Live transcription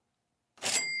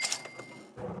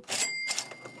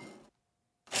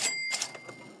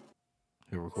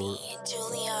Me and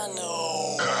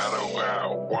Giuliano.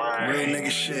 Real nigga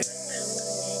shit.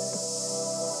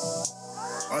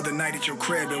 Other night at your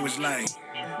crib, it was like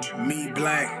me,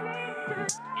 Black,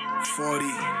 40,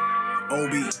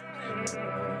 Obi.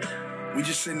 We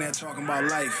just sitting there talking about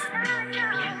life.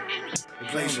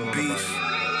 Play some beats.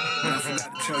 And I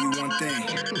forgot to tell you one thing.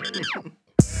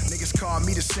 Niggas call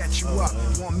me to set you up,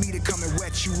 want me to come and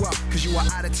wet you up. Cause you a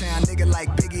out of town nigga like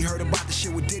Biggie, heard about the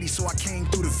shit with Diddy, so I came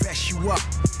through to vest you up.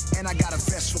 And I got a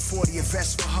vest for 40, a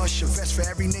vest for Hush, a vest for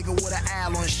every nigga with an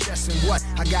owl on his chest. And what?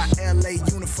 I got LA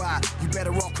unified. You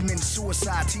better off committing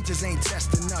suicide. Teachers ain't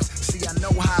testing us. See, I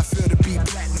know how I feel to be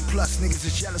platinum plus. Niggas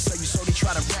is jealous of you, so they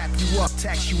try to wrap you up,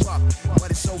 tax you up.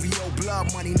 But it's OVO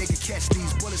blood money, nigga. Catch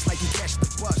these bullets like you catch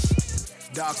the bus.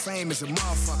 Dog fame is a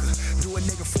motherfucker. Do a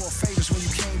nigga four favors when you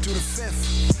came through the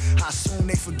fifth. How soon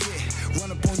they forget?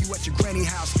 Run up on you at your granny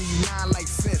house, give you 9 like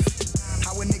fifth.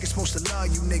 How a nigga supposed to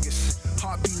love you niggas?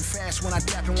 Heart beating fast when I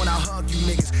dap and when I hug you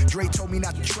niggas. Dre told me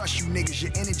not to trust you niggas.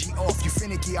 Your energy off, you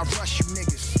finicky, I rush you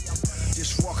niggas.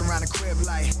 Just walk around the crib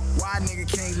like, why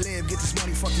nigga can't live? Get this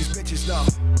money, fuck these bitches though.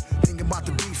 Think about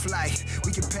the beef like,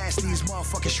 we can pass these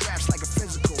motherfucking straps like a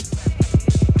physical.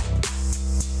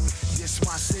 This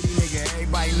my city, nigga,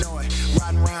 everybody know it.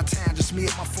 Riding around town, just me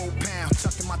and my 4 pound.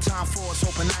 Tucked in my time force,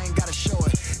 hoping I ain't gotta show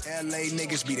it. LA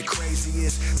niggas be the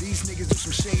craziest. These niggas do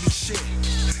some shady shit.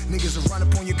 Niggas will run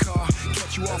up on your car,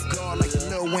 catch you off guard like the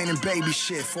Lil Wayne and Baby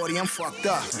shit. 40, I'm fucked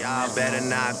up. Y'all better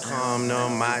not come to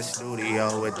my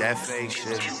studio with that fake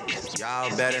shit.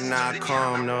 Y'all better not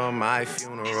come to my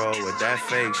funeral with that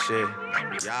fake shit.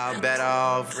 Y'all better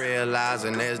off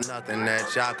realizing there's nothing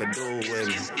that y'all could do with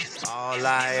me. All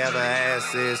I ever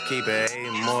ask is keep it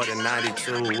 8 more than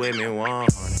 92 with me, 100.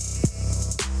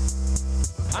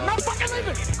 I'm not fucking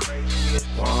leaving.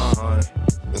 100.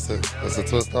 That's a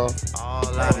twist off.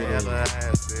 All I ever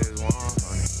ask is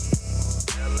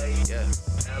 100. Yeah.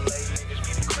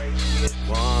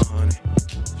 100.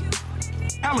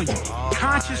 Telling you,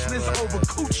 consciousness over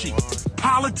coochie,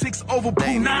 politics over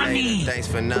punani. Thanks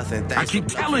for nothing. Thanks I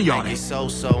keep for telling y'all thank you that.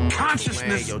 so much.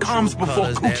 Consciousness Your comes true before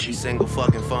colors, coochie. every single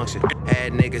fucking function.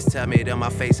 Had niggas tell me to my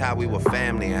face how we were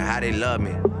family and how they love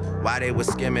me. Why they was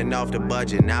skimming off the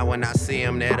budget. Now when I see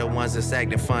them, they're the ones that's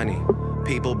acting funny.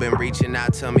 People been reaching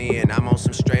out to me and I'm on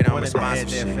some straight on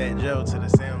responsive shit.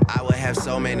 I would have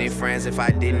so many friends if I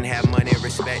didn't have money,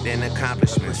 respect, and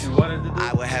accomplishments.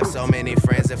 I would have so many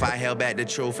friends if I held back the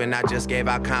truth and I just gave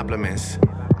out compliments.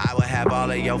 I would have all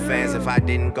of your fans if I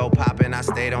didn't go poppin', I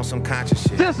stayed on some conscious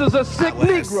shit. This is a sick I would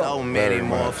have Negro. so many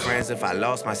more friends if I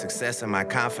lost my success and my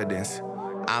confidence.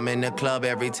 I'm in the club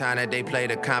every time that they play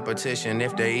the competition.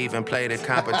 If they even play the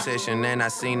competition, then I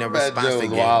seen the Fat response Joe's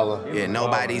again. wildin'. Yeah,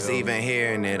 nobody's even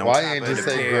hearing it. On Why top ain't of just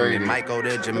the say pyramid, Grady? might go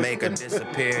to Jamaica,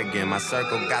 disappear again. My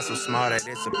circle got so smart that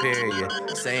it's superior.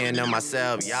 Saying to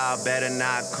myself, y'all better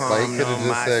not Like, come he to coulda just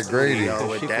my said Grady. studio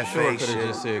with She that for sure fake coulda shit.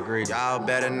 just said Grady. Y'all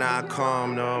better not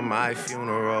come to my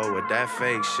funeral with that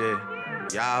fake shit.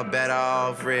 Y'all better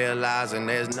off realizing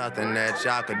there's nothing that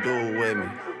y'all could do with me.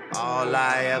 All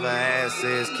I ever ask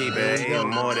is keep it 8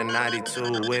 more than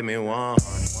 92 with me, 100.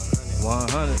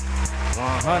 100, 100,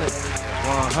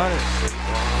 100,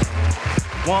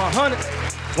 100,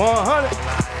 100,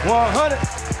 100.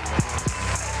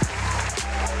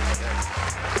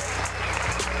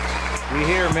 We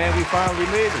here, man. We finally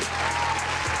made it.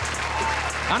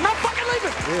 I'm not fucking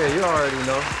leaving. Yeah, you already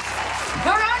know.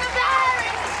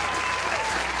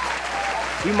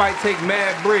 Coronavirus! We might take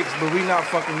mad breaks, but we not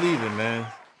fucking leaving, man.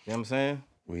 You know what I'm saying?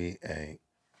 We ain't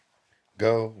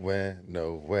going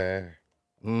nowhere.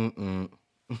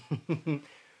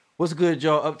 What's good,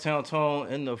 y'all? Uptown Tone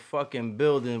in the fucking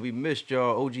building. We missed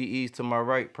y'all. OGEs to my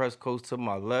right, Press Coast to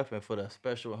my left. And for the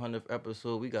special 100th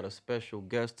episode, we got a special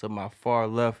guest to my far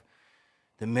left.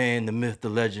 The man, the myth, the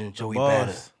legend, Joey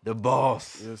Batter. The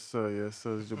boss. Yes, sir. Yes,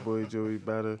 sir. It's your boy Joey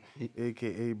Batter,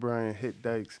 a.k.a. Brian Hit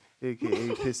Dykes,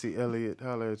 a.k.a. Pissy Elliott.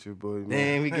 Holla at your boy, man.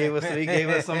 Damn, he gave us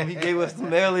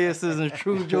some aliases in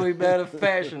true Joey Batter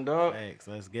fashion, dog. Thanks.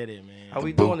 Let's get it, man. How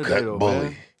we doing today, though,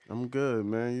 man? I'm good,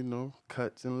 man. You know,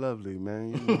 cuts and lovely,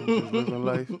 man. You know, just living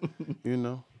life. You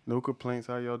know, no complaints.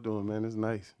 How y'all doing, man? It's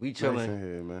nice. We chilling. Nice in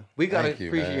here, man. We gotta Thank you,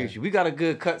 appreciate man. you. We got a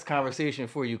good cuts conversation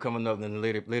for you coming up in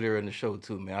later in the show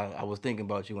too, man. I was thinking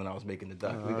about you when I was making the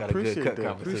doc. We got a good cut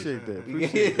conversation.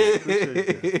 Appreciate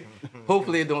that.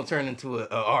 Hopefully it don't turn into an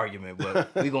argument,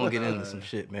 but we gonna get into some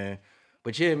shit, man.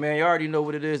 But yeah, man, you already know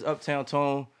what it is. Uptown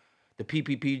Tone, the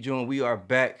PPP joint. We are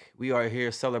back. We are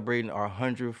here celebrating our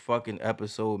 100th fucking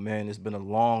episode, man. It's been a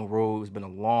long road. It's been a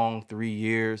long 3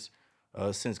 years.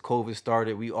 Since COVID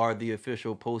started, we are the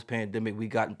official post-pandemic. We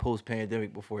got in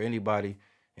post-pandemic before anybody.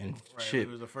 and Right, shit. It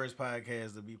was the first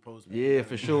podcast to be posted. Yeah,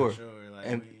 for sure. Like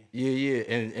And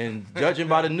and judging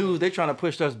by the news, they trying to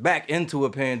push us back into a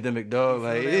pandemic, dog.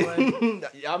 Like,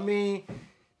 I mean,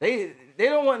 they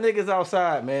don't want niggas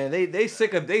outside, man. They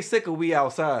sick of we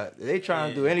outside. They trying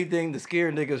to do anything to scare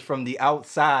niggas from the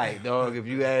outside, dog. If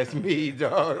you ask me,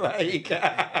 dog, like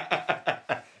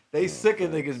they sick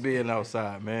of niggas being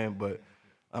outside, man. But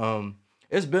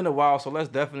it's been a while, so let's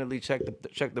definitely check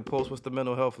the post. What's the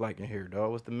mental health like in here,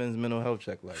 dog? What's the men's mental health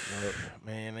check like, dog?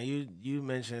 Man, you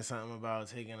mentioned something about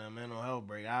taking a mental health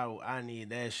break. I need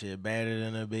that shit better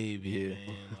than a baby.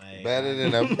 Man. Like, Better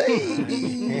than a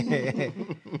baby.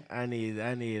 I need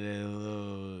a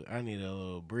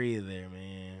little breather,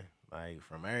 man. Like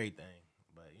from everything.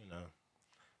 But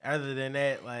other than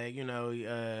that, like I'm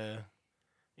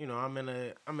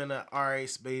in a alright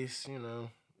space.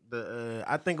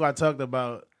 I think I talked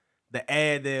about the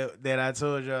ad that I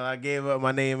told y'all. I gave up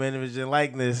my name, image, and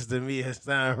likeness to meet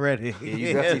Hassan Reddick. Yeah,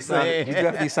 you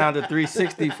definitely signed a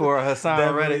 360 for a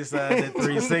Hassan Reddick. Signed a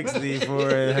 360 for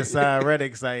a Hassan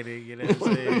Reddick sighting. You know what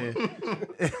I'm saying?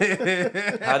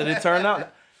 How did it turn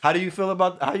out? How you feel?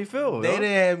 They didn't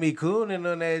have me cooning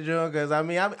on that joint because I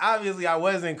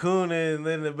wasn't cooning,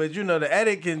 but the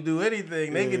edit can do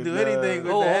anything. They can do anything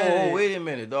with the edit. Oh, wait a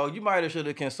minute, dog. You might have should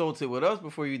have consulted with us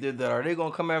before you did that. Are they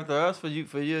gonna come after us for your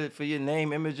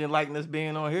name, image, and likeness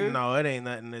being on here? No, it ain't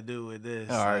nothing to do with this.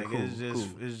 All right, cool,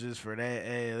 it's just for that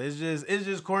ad. It's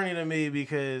just corny to me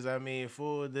because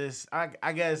for this,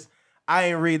 I guess. I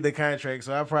ain't read the contract,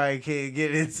 so I probably can't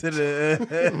get into the.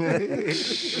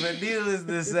 But needless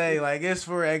to say, like it's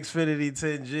for Xfinity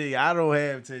 10G. I don't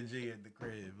have 10G at the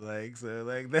crib,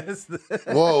 that's.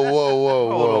 Whoa!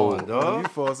 Hold on, dog. You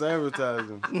false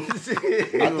advertising. I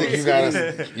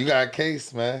think you got a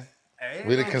case, man.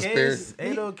 With a conspiracy.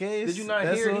 Ain't no case. Did you not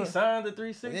hear he signed the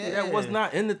 360? Yeah. That was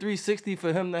not in the 360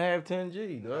 for him to have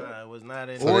 10G, dog. Nah, it was not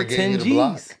in. So Or they gave you the 10Gs.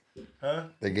 block? Huh?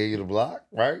 They gave you the block,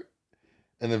 right?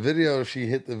 In the video, she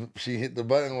hit the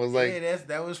button. Was like,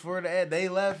 that was for the ad. They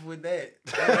left with that.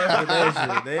 They left with that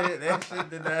shit. That shit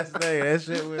did not stay. That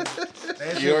shit was.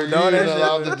 you're not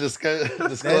allowed to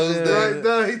disclose that. Right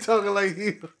now, he talking like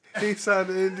he signed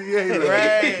the NDA. Like,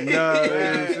 Right. Nah,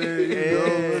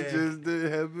 Yeah. it just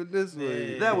didn't happen this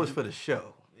way. That was for the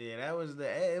show. Yeah, that was the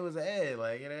ad. It was an ad.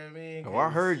 Like, you know what I mean? Oh, I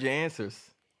heard your answers.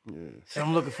 Yeah. So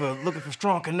I'm looking for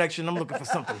strong connection. I'm looking for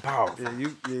something powerful.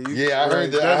 Yeah, I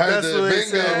heard that. I heard the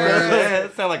bingo word.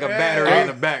 That sound like a battery in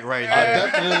the back right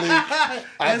there.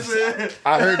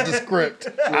 I heard the script.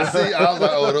 I was like,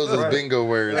 oh, those are bingo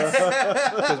words.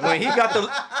 Because when he got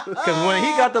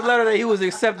the letter that he was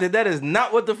accepted, that is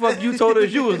not what the fuck you told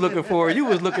us you was looking for. You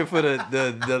was looking for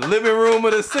the living room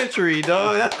of the century,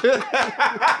 dog.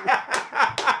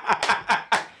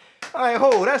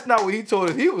 That's not what he told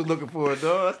us he was looking for,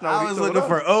 dog. That's not I what was he told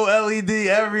looking us. for OLED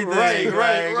everything.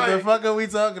 Right. What the fuck are we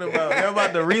talking about? You're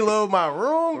about to reload my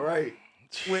room? Right.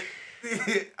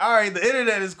 All right, the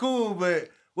internet is cool, but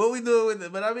what we doing with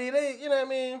it? But I mean,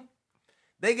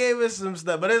 they gave us some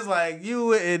stuff, but it's like you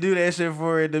wouldn't do that shit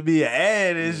for it to be an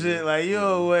ad and shit. Like you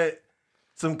know what?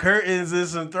 Some curtains and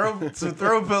some throw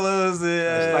pillows.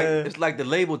 And, It's like the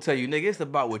label tell you, nigga, it's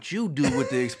about what you do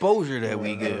with the exposure that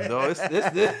we give, dog. But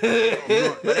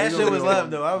that shit was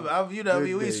love though.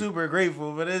 We super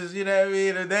grateful. But it's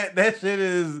that shit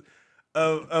is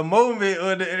a moment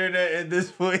on the internet at this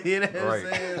point. You know what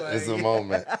I'm saying? Like, It's a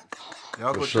moment.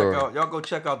 Y'all go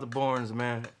check out the Borns,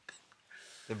 man.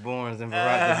 The Borns and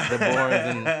variety. The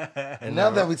Borns and Now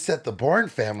that we set the Bourne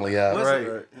family up,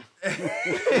 right.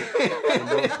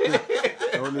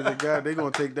 Don't even God, they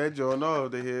gonna take that joint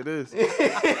off. They hear this. You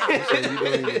say you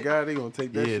don't even God, they gonna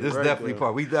take that. Yeah, shit this right definitely there.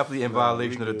 part. We definitely in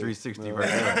violation of the 360 right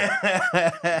now.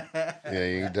 yeah,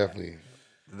 you definitely.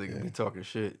 They be talking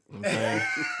shit. You know what I'm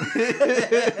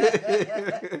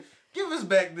saying? give us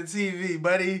back the TV,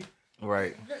 buddy.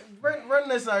 Right. Run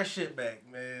this our shit back,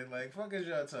 man. Like, fuck is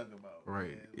y'all talking about? Right.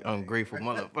 Man? You ungrateful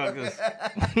motherfuckers.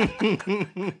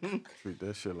 Treat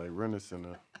that shit like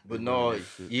Rent-A-Center. But no,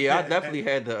 yeah, I definitely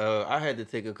had to. I had to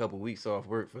take a couple weeks off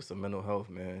work for some mental health,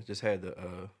 man. Just had to.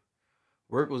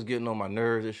 Work was getting on my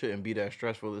nerves. It shouldn't be that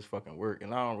stressful as fucking work,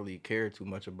 and I don't really care too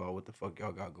much about what the fuck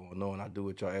y'all got going on. I do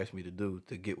what y'all asked me to do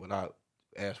to get what I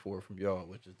asked for from y'all,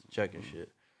 which is to check and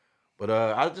shit. But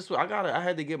I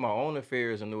had to get my own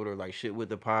affairs in order, like shit with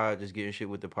the pod, just getting shit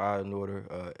with the pod in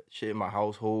order, shit in my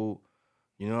household.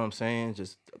 You know what I'm saying?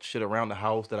 Just shit around the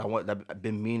house that I've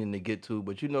been meaning to get to.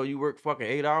 But you work fucking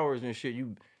 8 hours and shit.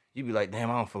 You be like, damn,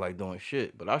 I don't feel like doing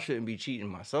shit. But I shouldn't be cheating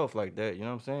myself like that. You know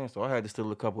what I'm saying? So I had to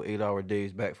steal a couple 8-hour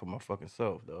days back for my fucking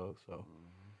self, dog. So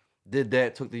Did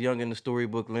that, took the young in the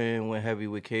storybook land, went heavy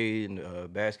with Cade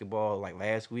and basketball. Like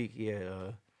last week, he had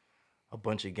a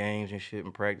bunch of games and shit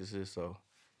and practices. So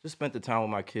just spent the time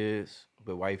with my kids,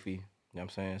 with wifey. You know what I'm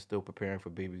saying? Still preparing for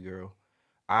baby girl.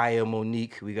 I am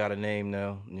Monique. We got a name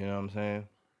now. You know what I'm saying?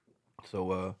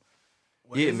 So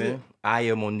yeah, man. I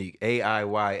am Monique.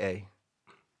 AIYA.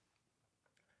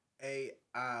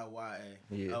 AIYA.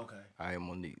 Yeah. Okay. I am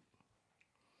Monique.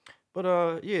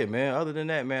 But yeah, man. Other than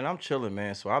that, man, I'm chilling,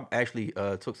 man. So I actually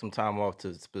took some time off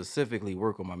to specifically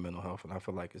work on my mental health, and I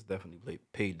feel like it's definitely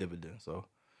paid dividends. So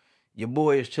your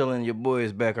boy is chilling. Your boy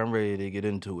is back. I'm ready to get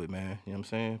into it, man. You know what I'm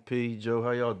saying? P, Joe,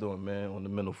 how y'all doing, man? On the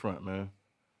mental front, man.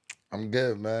 I'm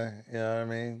good, man. You know what I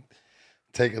mean?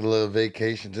 Taking a little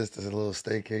vacation, just as a little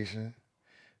staycation.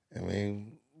 I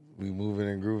mean, we moving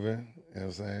and grooving. You know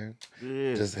what I'm saying?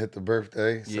 Yeah. Just hit the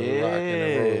birthday, so we're rocking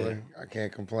and rolling. I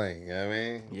can't complain. You know what I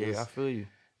mean? Yeah, I feel you.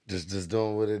 Just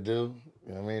doing what it do.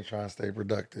 You know what I mean? Trying to stay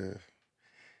productive.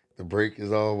 The break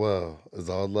is all well. It's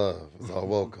all love. It's all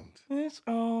welcomed. It's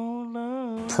all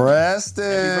love. Preston,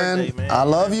 Happy birthday, man. I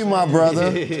love you, my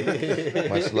brother.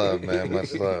 Much love, man.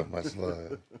 Much love. Much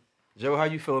love. Joe, how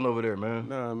you feeling over there, man?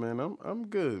 Nah, man, I'm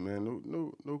good, man.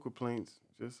 No complaints.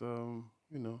 Just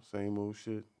you know, same old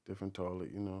shit, different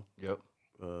toilet, you know. Yep.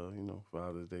 You know,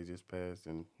 Father's Day just passed,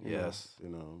 and Yes.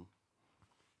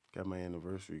 got my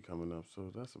anniversary coming up,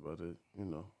 so that's about it, you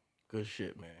know. Good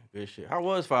shit, man. Good shit. How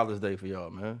was Father's Day for y'all,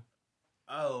 man?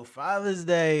 Oh, Father's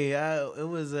Day.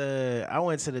 I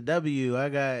went to the W. I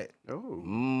got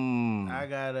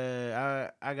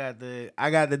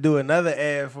to do another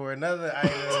ad for another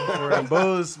item for a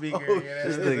Bose speaker.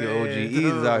 This nigga OG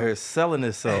E's out here selling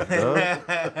himself, dog.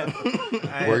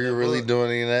 Were you really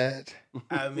doing that?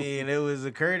 I mean, it was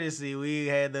a courtesy. We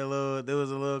had there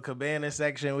was a little cabana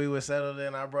section we were settled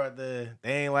in. I brought they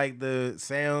ain't like the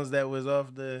sounds that was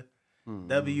off the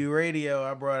W radio.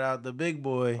 I brought out the big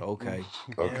boy. Okay.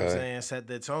 You know what I'm saying? Set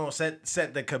the tone,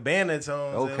 set the cabana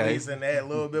tones at least in that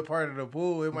little bit part of the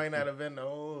pool. It might not have been the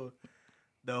whole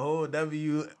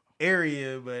W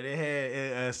area, but it had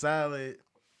a solid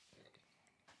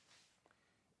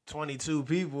 22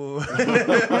 people.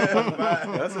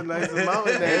 That's a nice amount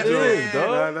in that joint,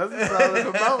 dog. That's a solid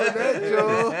amount in that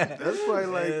joint. That's probably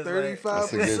like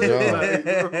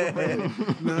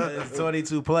 35%. It's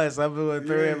 22 plus. I've been with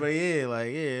three, but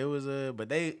it was but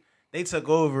they took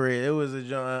over it. It was a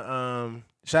joint.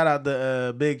 Shout out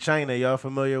to Big China. Y'all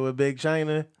familiar with Big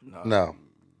China? No.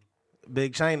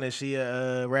 Big China. She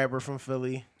a rapper from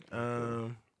Philly.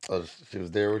 She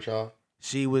was there with y'all?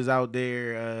 She was out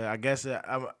there. I guess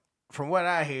from what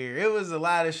I hear, it was a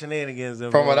lot of shenanigans.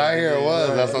 From what I hear, it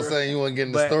was. That's what I'm saying. You want to get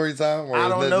into story time? Or I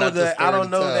don't know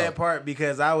that part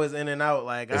because I was in and out.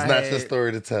 Like it's not your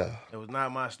story to tell. It was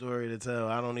not my story to tell.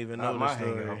 I don't even know the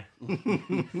story.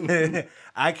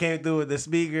 I came through with the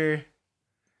speaker.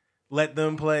 Let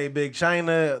them play Big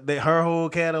China, her whole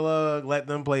catalog. Let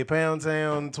them play Pound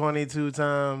Town 22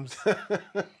 times.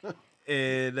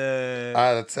 And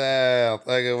out of town,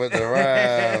 thinking with the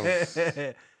rhymes.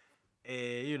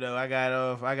 And I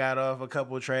got off a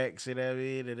couple tracks, you know what I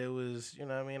mean? And it was,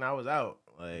 I was out.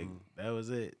 Like that was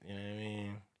it. You know what I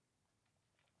mean?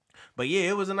 But yeah,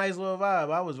 it was a nice little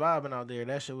vibe. I was vibing out there.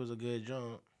 That shit was a good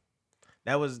joint.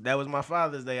 That was my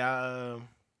Father's Day. I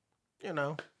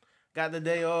got the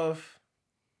day off.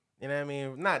 You know what I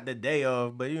mean? Not the day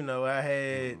off, but I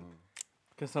had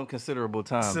some considerable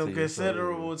time.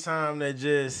 Time to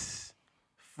just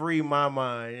free my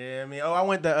mind. You know what I mean? Oh, I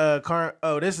went to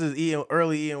this is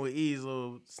early Ian with E's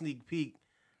little sneak peek.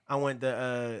 I went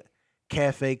to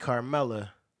Cafe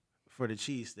Carmela for the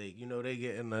cheesesteak. They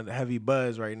getting a heavy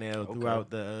buzz right now throughout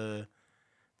the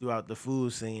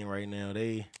food scene right now.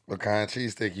 What kind of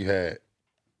cheesesteak you had?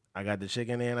 I got the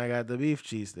chicken and I got the beef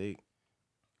cheesesteak.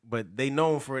 But they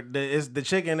known for it. The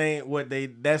chicken ain't what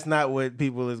that's not what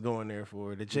people is going there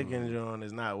for. The chicken joint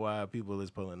is not why people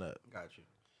is pulling up. Got you.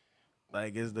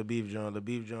 Like it's the beef joint. The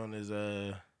beef joint is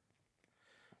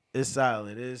it's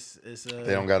solid. It's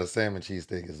they don't got a salmon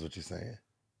cheesesteak, is what you're saying.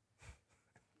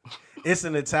 It's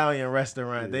an Italian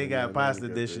restaurant. They got pasta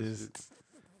dishes.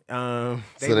 So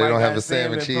they don't have a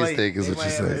salmon cheesesteak, is what you're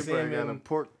saying. They probably got a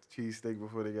pork cheesesteak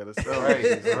before they got a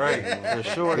salad. Right, for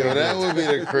sure. Yo, that would be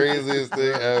the craziest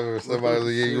thing ever. Somebody's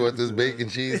like, you want this bacon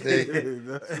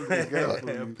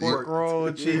cheesesteak? Pork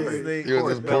roll cheesesteak. You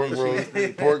want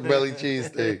this pork belly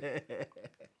cheesesteak?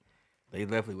 They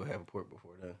definitely would have a pork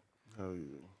before that. Hell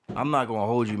yeah. I'm not gonna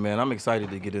hold you, man. I'm excited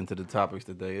to get into the topics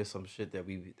today. It's some shit that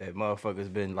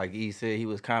motherfuckers been like. E said he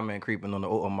was comment creeping on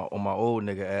my old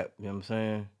nigga app. You know what I'm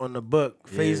saying? On the book,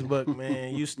 Yeah. Facebook,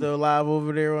 man. You still live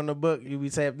over there on the book? You be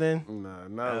tapped in? Nah,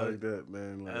 not like that,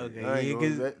 man. Like, Okay, I ain't yeah,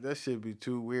 gonna, that shit be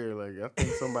too weird. Like, I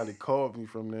think somebody called me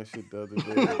from that shit the other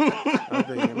day.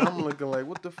 And I'm looking like,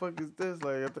 what the fuck is this?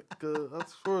 Like, I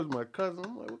swear it's my cousin.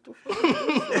 I'm like, what the fuck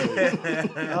is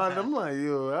this? Like, I'm like,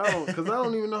 yo, I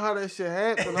don't even know how that shit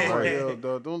happened. I'm like, yo,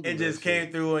 dog, don't do It that just shit.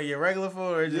 came through on your regular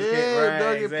phone, or it just Yeah, came right,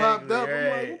 dog, exactly, it popped up. right.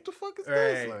 I'm like, what the fuck is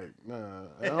this? Like,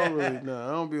 I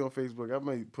don't be on Facebook. I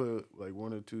might put like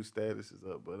 1 or 2 statuses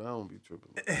up, but I don't be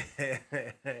tripping.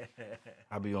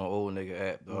 I be on old nigga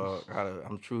app, dog.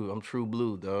 I'm true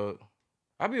blue, dog.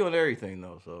 I be on everything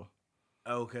though, so.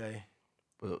 Okay.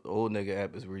 But the old nigga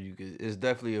app is where you get. It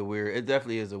definitely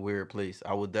is a weird place.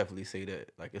 I would definitely say that.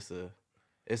 Like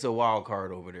it's a wild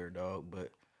card over there, dog.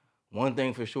 But one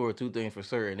thing for sure, 2 things for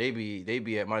certain. They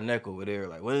be at my neck over there.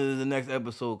 Like, when is the next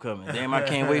episode coming? Damn, I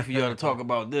can't wait for y'all to talk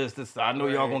about this. I know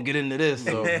y'all gonna get into this.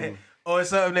 So. Or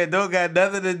something that don't got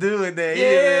nothing to do with that.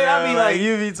 Yeah, I be like,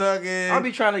 you be talking. I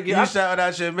be trying to get. You shouting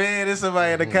out your man. There's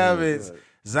somebody in the comments.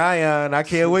 Zion, I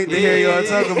can't wait to hear y'all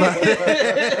talk about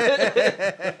it.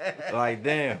 Like,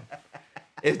 damn.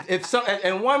 If so,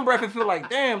 in one breath, it feel like,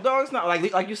 damn, dog, it's not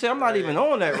like you said, I'm not even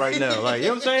on that right now. Like, you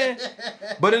know what I'm saying?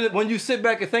 But when you sit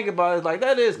back and think about it, it's like,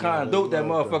 that is kind of dope that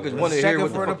motherfuckers want to hear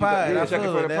what for the pod. pod.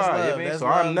 Checking for the pod. You know what I mean? So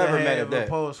I'm never mad at that.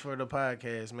 Post for the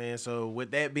podcast, man. So with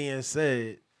that being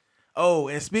said,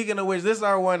 and speaking of which, this is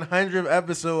our 100th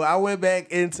episode. I went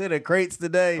back into the crates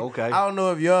today. Okay. I don't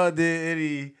know if y'all did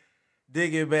any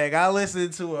digging back. I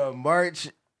listened to a March.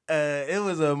 It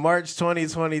was a March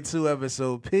 2022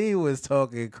 episode. P was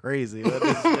talking crazy on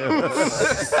this show.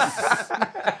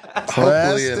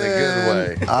 Hopefully in a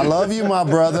good way. I love you, my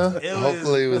brother.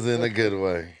 Hopefully it was in a good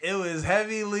way. It was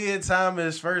heavy Leah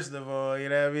Thomas, first of all. You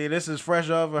know what I mean? This is fresh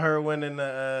off of her winning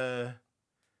the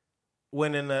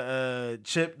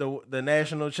chip, the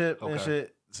national chip and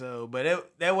shit. So, but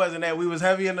that wasn't that. We was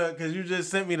heavy enough because you just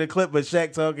sent me the clip of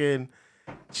Shaq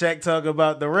talking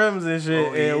about the rims and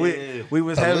shit. And we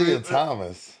was heavy. Leah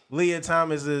Thomas. Leah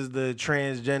Thomas is the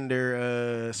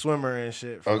transgender swimmer and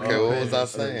shit. Okay, what was I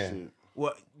saying?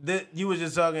 Well, you was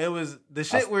just talking. It was the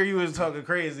shit where you was talking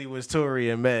crazy was Tory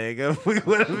and Meg. We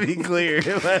want to be clear.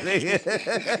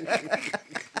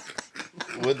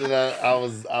 What did I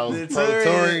was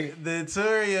Tory. The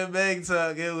Tory and Meg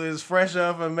talk. It was fresh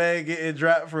off of Meg getting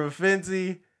dropped from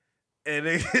Fenty. And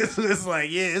it was like,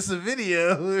 yeah, it's a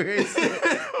video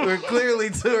where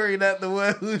clearly Tory not the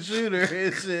one who shoot her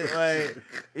and shit. Like,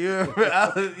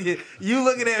 you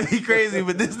looking at me crazy,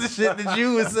 but this is the shit that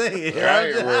you was saying.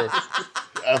 Right,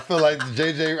 I feel like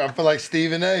I feel like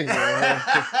Stephen A.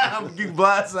 I'm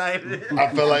blindsided.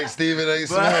 I feel like Stephen A.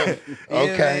 Smith. Yeah,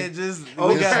 okay.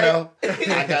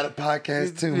 Man, I got a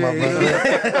podcast too, my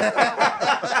brother.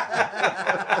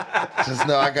 Just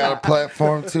know I got a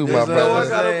platform too, my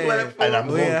brother. And I'm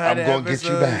going to get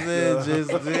you back.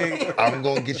 I'm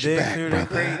going to get you back, brother.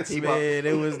 Crates, man.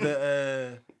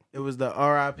 It was the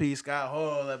R.I.P. Scott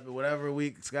Hall. Whatever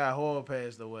week Scott Hall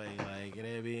passed away. Like, and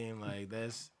it being like,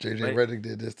 that's... JJ Redick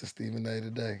did this to Stephen A.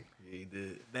 today. Yeah, he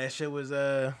did. That shit was...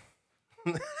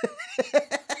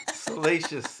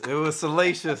 Salacious. It was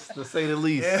salacious, to say the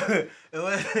least. Yeah,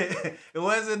 it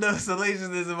wasn't no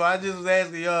salaciousness. I just was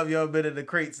asking y'all if y'all been in the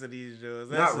crates of these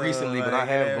shows. Not recently, but I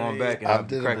have gone back and I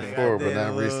did it before, but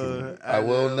not recently. I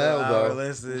will now, though.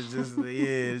 Listen,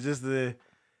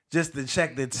 just to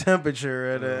check the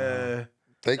temperature of the.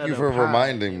 Thank you for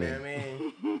reminding me. You know what I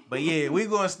mean? But yeah, we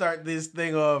gonna start this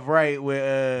thing off right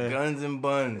with Guns and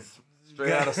Buns.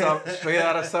 Straight out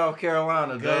of South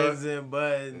Carolina, dog. Guns and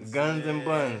Buns. Guns and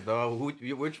Buns, dog.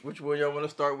 Which one y'all want to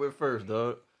start with first,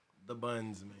 dog? The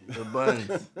buns, man. The buns.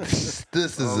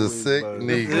 This is a sick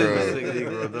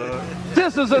Negro. Dog.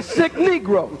 This is a sick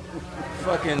Negro.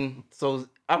 Fucking. So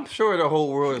I'm sure the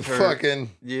whole world has heard. Fucking.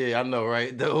 Yeah, I know,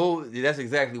 right? That's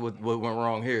exactly what went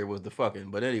wrong here was the fucking.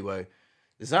 But anyway,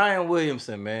 Zion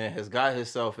Williamson, man, has got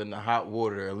himself in the hot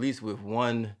water, at least with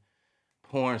one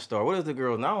porn star. What is the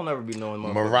girl? I'll never be knowing.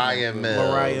 Mariah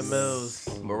Mills.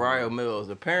 Mariah Mills.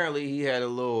 Apparently, he had a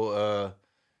little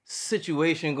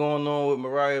situation going on with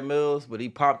Mariah Mills, but he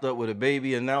popped up with a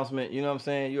baby announcement. You know what I'm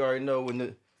saying? You already know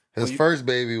his first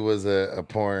baby was a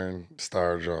porn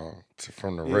star, John,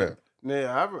 from the rip.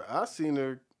 Yeah, I seen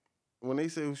her when they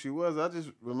said who she was. I just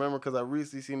remember because I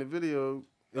recently seen the video.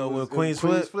 With Queen's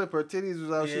Flip. Her titties was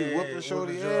out. She was whooping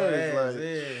shorty ass.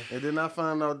 And then I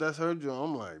found out that's her joint.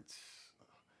 I'm like,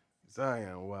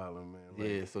 Zion wildin', man. Like,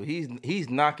 yeah, so he's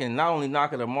knocking, not only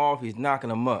knocking them off, he's knocking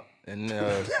them up. And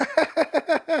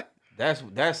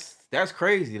that's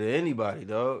crazy to anybody,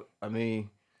 dog. I mean,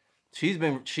 she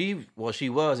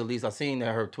was, at least I seen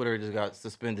that her Twitter just got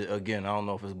suspended again. I don't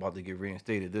know if it's about to get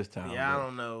reinstated this time. Yeah, I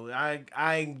don't know.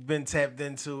 I ain't been tapped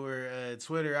into her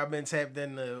Twitter. I've been tapped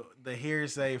into the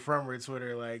hearsay from her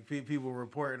Twitter, like people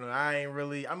reporting. I ain't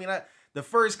really. I mean, the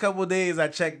first couple days I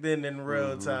checked in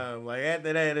real time. Like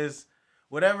after that, it's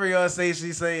whatever y'all say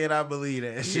she saying, I believe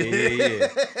that shit. Yeah.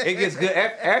 It gets good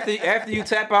after you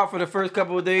tap out for the first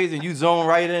couple of days and you zone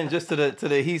right in just to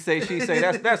the he say she say.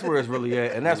 That's where it's really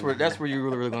at, and that's where you're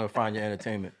really gonna find your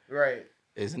entertainment. Right.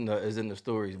 Is in the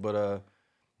stories, but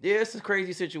yeah, it's a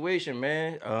crazy situation,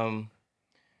 man.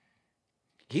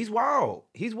 He's wild,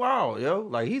 yo.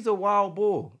 Like he's a wild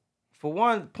bull. For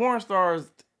one, porn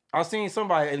stars. I seen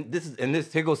somebody, and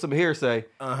this here goes some hearsay,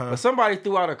 but somebody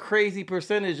threw out a crazy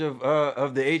percentage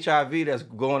of the HIV that's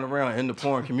going around in the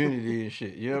porn community and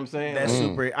shit. You know what I'm saying? That's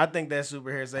super. I think that's super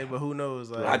hearsay, but who knows?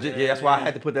 Like, that's why I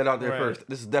had to put that out there first.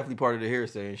 This is definitely part of the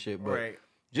hearsay and shit, but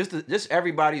just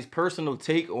everybody's personal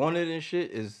take on it and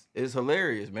shit is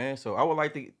hilarious, man. So I would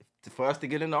like for us to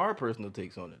get into our personal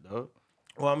takes on it, dog.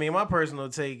 Well, I mean, my personal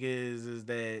take is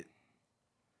that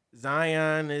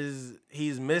Zion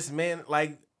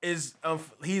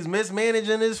he's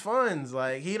mismanaging his funds.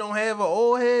 Like he don't have an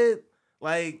old head.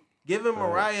 Like giving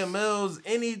Mariah Mills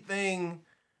anything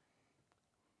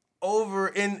over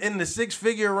in the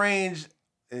 6-figure range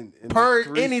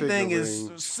per anything is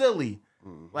silly.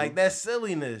 Mm-hmm. Like that's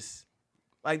silliness.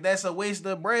 Like that's a waste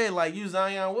of bread. Like you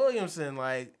Zion Williamson.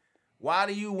 Like why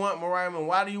do you want Mariah Mills?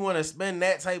 Why do you want to spend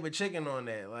that type of chicken on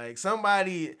that? Like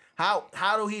somebody, how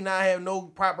do he not have no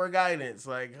proper guidance?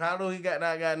 Like how do he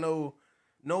not got no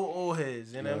old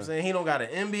heads? You know what I'm saying? He don't got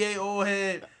an NBA old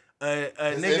head. A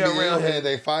nigga NBA around head, him.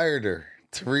 they fired her.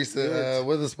 Teresa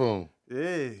Witherspoon.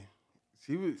 Yeah,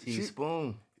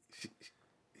 Teaspoon.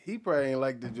 He probably ain't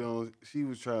like the Jones. She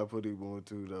was trying to put him on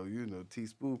too, though. You know,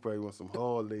 Teaspoon probably want some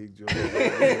hard leg Jones.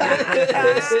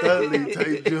 Studley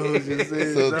type Jones. You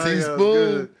said. So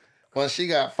Teaspoon, when she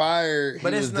got fired, he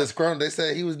was disgruntled. They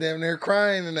said he was damn near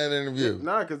crying in that interview.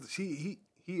 Nah, because he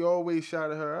always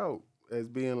shouted her out as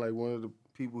being like one of the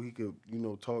people he could,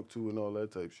 talk to and all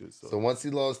that type shit. So once he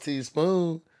lost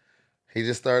Teaspoon, he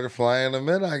just started flying them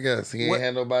in, I guess. He ain't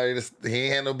had nobody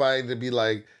to be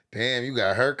like, damn, you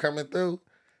got her coming through.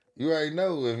 You already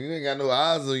know if you ain't got no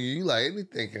eyes on you like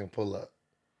anything can pull up.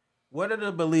 What are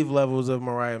the belief levels of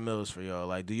Mariah Mills for y'all?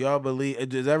 Like, do y'all believe?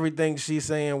 Is everything she's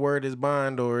saying word is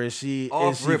bond, or is she?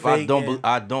 Off rip, I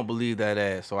don't believe that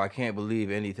ass, so I can't believe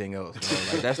anything else.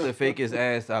 Like, that's the fakest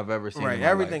ass I've ever seen. Right,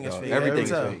 everything is fake. Everything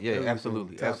is fake. Yeah,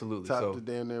 absolutely. Top to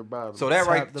damn near bottom. So that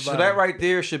right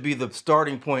there should be the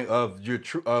starting point of your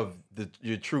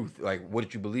truth. Like, what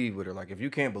did you believe with her? Like, if you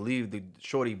can't believe the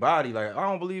shorty body, like I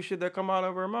don't believe shit that come out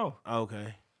of her mouth.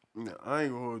 Okay. No, I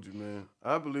ain't gonna hold you, man.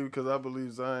 I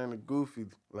believe Zion a goofy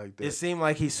like that. It seemed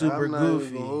like he's super goofy. I'm not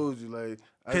even gonna hold you, like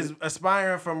because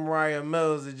aspiring from Mariah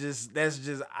Mills that's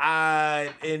just odd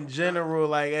in general.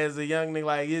 Like as a young nigga,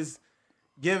 like it's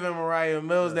giving Mariah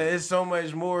Mills that it's so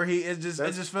much more. It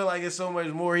just feel like it's so much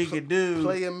more he could do.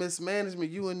 Player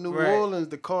mismanagement. You in New Orleans,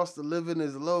 the cost of living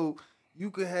is low. You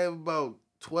could have about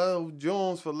 12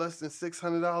 Jones for less than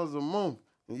 $600 a month.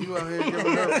 And you out here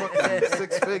giving her fucking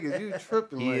 6 figures. You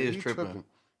tripping. He tripping.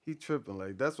 He tripping.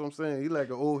 Like, that's what I'm saying. He like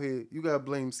an old head. You got to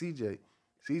blame CJ.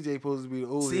 CJ supposed to be the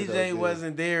old head. CJ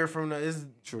wasn't there from but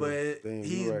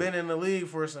he's been in the league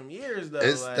for some years, though.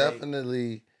 It's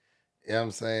definitely, you know what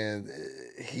I'm saying,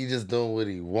 he just doing what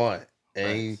he want.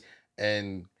 And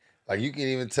like, you can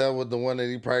even tell with the one that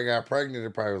he probably got pregnant,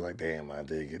 it probably was like, damn, I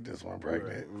did get this one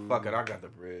pregnant. Right. Fuck it, I got the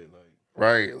bread. Like.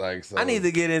 Right, like so. I need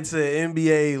to get into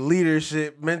NBA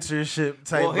leadership, mentorship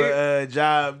type of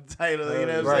job title. You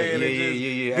know what I'm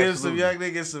saying? Yeah. Give some young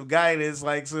niggas some guidance,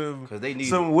 like some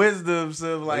wisdom,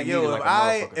 some like, yo,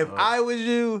 if I was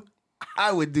you,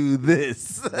 I would do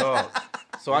this.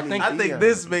 So I think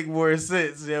this make more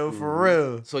sense, yo, for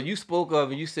real. So you spoke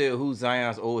of and you said who's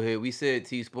Zion's old head. We said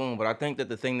Teaspoon, but I think that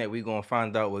the thing that we gonna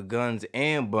find out with Guns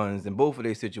and Buns in both of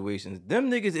their situations, them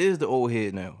niggas is the old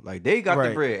head now. Like they got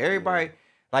the bread. Everybody,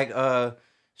 like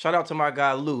shout out to my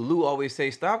guy Lou. Lou always say,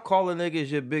 stop calling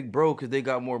niggas your big bro because they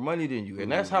got more money than you.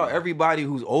 And that's how everybody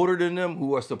who's older than them,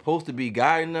 who are supposed to be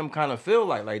guiding them, kind of feel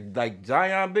like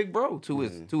Zion big bro to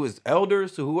his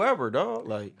elders, to whoever, dog.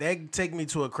 Like that take me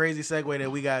to a crazy segue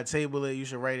that we got to table it. You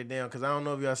should write it down because I don't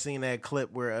know if y'all seen that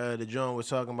clip where the John was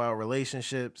talking about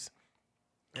relationships.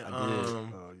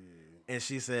 And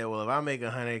she said, well, if I make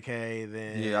 $100K,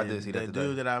 then Yeah, I did see that the today.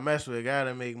 dude that I mess with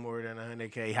gotta make more than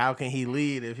 $100K. How can he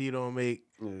lead if he don't make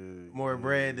more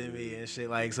bread than me and shit?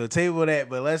 Like, so table that,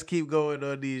 but let's keep going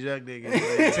on these young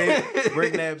niggas. Like,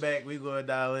 bring that back. We gonna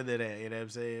dial into that. You know what I'm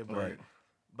saying?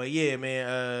 But yeah,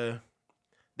 man.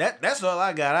 That's all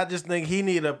I got. I just think he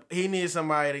needs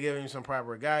somebody to give him some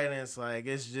proper guidance. Like,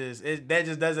 that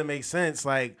just doesn't make sense.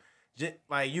 Like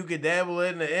you could dabble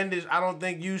in the industry. I don't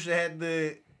think you should have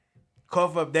to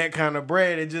cough up that kind of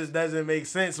bread. It just doesn't make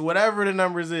sense. Whatever the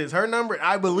numbers is, her number,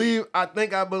 I believe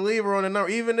her on the number,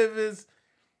 even if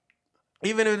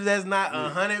that's not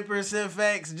 100%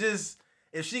 facts. Just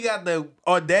if she got the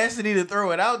audacity to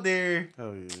throw it out there,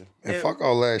 hell yeah. And fuck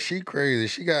all that. She crazy.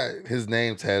 She got his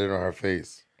name tatted on her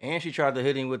face. And she tried to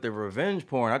hit him with the revenge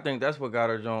porn. I think that's what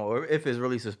got her John. Or if it's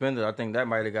really suspended, I think that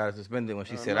might have got her suspended when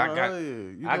she said, "I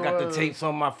got the tapes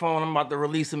on my phone. I'm about to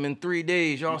release them in 3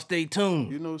 days. Y'all stay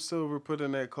tuned." You know, Silver put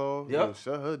in that call. Yep. Yo,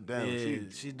 shut her down. yeah,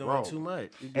 she's doing too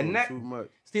much. Too much.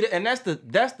 See, and that's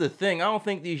the thing. I don't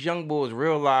think these young boys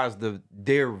realize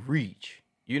their reach.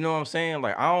 You know what I'm saying?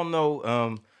 Like, I don't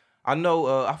know. I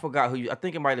know. I forgot who. I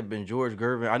think it might have been George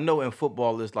Gervin. I know in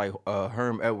football it's like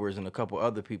Herm Edwards and a couple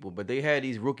other people. But they had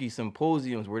these rookie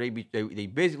symposiums where they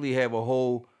basically have a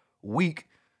whole week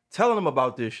telling them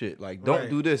about this shit. Like, don't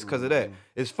do this because of that.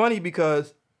 It's funny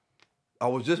because I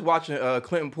was just watching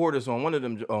Clinton Portis on one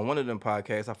of them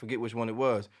podcasts. I forget which one it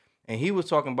was, and he was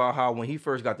talking about how when he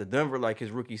first got to Denver, like his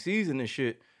rookie season and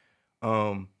shit.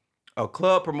 A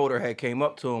club promoter had came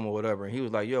up to him or whatever, and he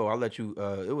was like, "Yo, I'll let you."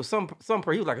 It was some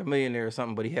he was like a millionaire or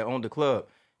something, but he had owned the club,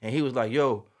 and he was like,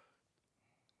 "Yo,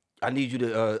 I need you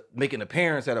to make an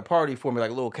appearance at a party for me, like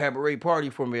a little cabaret party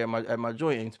for me at my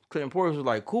joint." And Clinton Portis was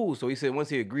like, "Cool." So he said once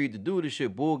he agreed to do this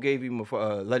shit, Bull gave him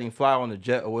let him fly on the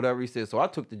jet or whatever. He said, so I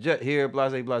took the jet here,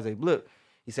 blase blip.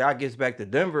 He said I gets back to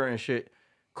Denver and shit.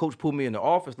 Coach pulled me in the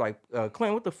office like,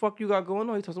 Clint, what the fuck you got going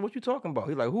on? He told me, what you talking about?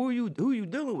 He's like, who are you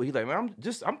dealing with? He's like, man, I'm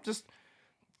just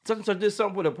such and such did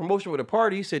something with a promotion with a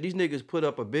party. He said these niggas put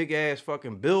up a big ass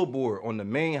fucking billboard on the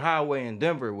main highway in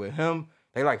Denver with him.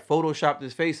 They like photoshopped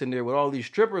his face in there with all these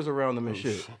strippers around him and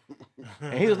shit.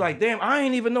 And he was like, damn, I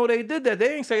ain't even know they did that.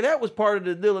 They ain't say that was part of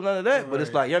the deal or none of that. But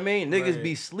it's like, you know what I mean? Niggas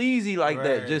be sleazy like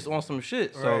that just on some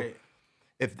shit. So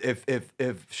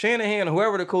if Shanahan or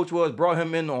whoever the coach was brought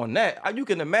him in on that, you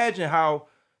can imagine how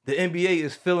the NBA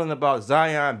is feeling about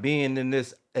Zion being in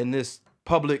this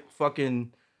public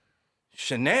fucking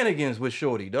shenanigans with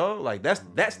Shorty, dog. Like that's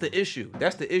the issue.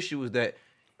 That's the issue is that,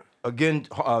 again,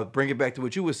 bring it back to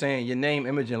what you were saying, your name,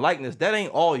 image, and likeness, that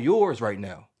ain't all yours right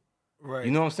now. Right. You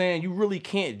know what I'm saying? You really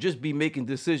can't just be making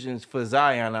decisions for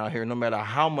Zion out here, no matter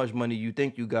how much money you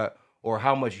think you got or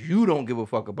how much you don't give a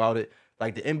fuck about it.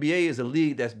 Like, the NBA is a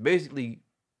league that's basically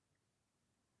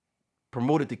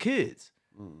promoted to kids.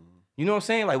 You know what I'm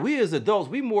saying? Like, we as adults,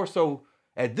 we more so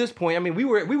at this point, I mean, we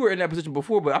were in that position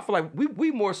before, but I feel like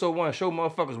we more so want to show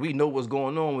motherfuckers we know what's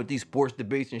going on with these sports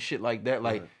debates and shit like that.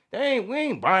 Like, we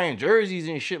ain't buying jerseys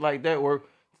and shit like that, or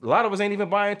a lot of us ain't even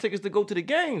buying tickets to go to the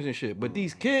games and shit. But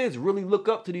these kids really look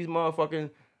up to these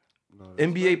motherfucking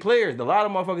NBA players. A lot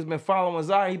of motherfuckers been following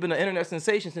Zion. He's been an internet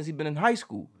sensation since he's been in high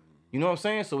school. You know what I'm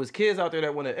saying? So it's kids out there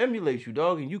that want to emulate you,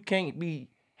 dog, and you can't be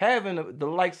having the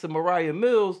likes of Mariah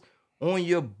Mills on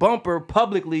your bumper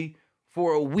publicly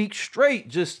for a week straight,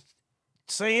 just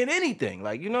saying anything.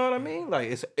 Like, you know what I mean?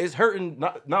 Like, it's hurting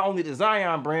not only the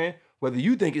Zion brand, whether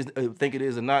you think it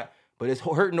is or not, but it's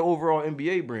hurting the overall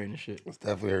NBA brand and shit. It's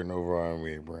definitely hurting the overall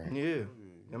NBA brand. Yeah. You know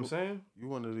what I'm saying? You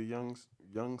one of the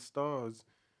young stars,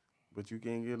 but you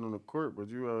can't get on the court, but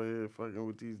you out here fucking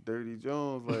with these dirty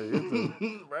Jones.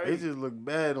 Like, it just look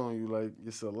bad on you. Like,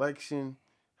 your selection,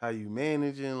 how you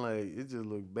managing, like, it just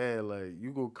look bad. Like,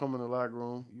 you go come in the locker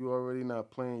room, you already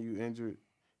not playing, you injured,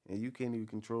 and you can't even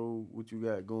control what you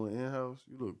got going in-house.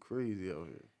 You look crazy out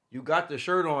here. You got the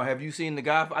shirt on. Have you seen The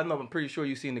Godfather? I'm pretty sure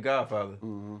you've seen The Godfather.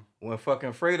 Mm-hmm. When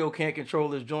fucking Fredo can't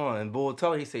control his joint, and Bull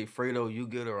tell him, he say, Fredo, you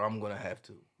get her, I'm going to have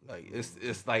to. Like,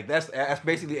 it's like, that's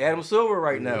basically Adam Silver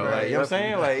right now. Right, like, you know what I'm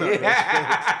saying? Like,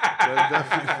 that's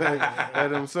definitely fact.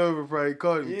 Adam Silver probably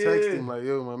called him, texted him, like,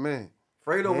 yo, my man.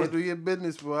 Fredo was do your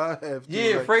business before I have to.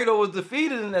 Yeah, like, Fredo was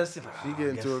defeated in that. She get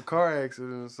into a car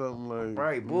accident or something like.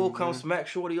 Right, Bull come smack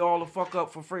Shorty all the fuck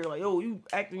up for Fredo. Like, yo, you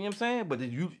acting, you know what I'm saying? But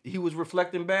he was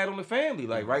reflecting bad on the family.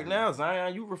 Like, right now,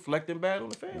 Zion, you reflecting bad on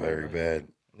the family. Very bad.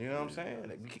 You know what I'm saying?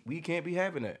 Like, we can't be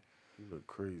having that. You look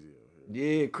crazy out here.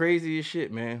 Yeah, crazy as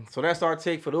shit, man. So that's our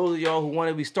take. For those of y'all who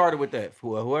wanted, we started with that.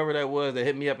 For whoever that was that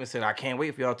hit me up and said, I can't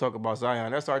wait for y'all to talk about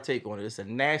Zion. That's our take on it. It's a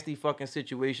nasty fucking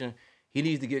situation. He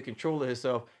needs to get control of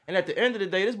himself. And at the end of the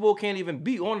day, this bull can't even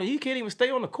be on he can't even stay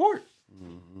on the court.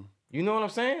 Mm-hmm. You know what I'm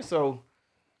saying? So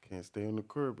can't stay on the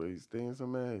court, but he's staying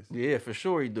some ass. yeah, for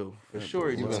sure he do. For sure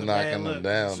he He do. was knocking them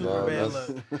down, Super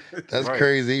dog. bad That's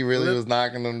crazy. He really was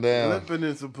knocking them down. Limping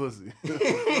in some pussy.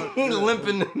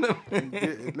 Limping in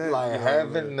them. Like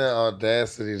having the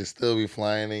audacity to still be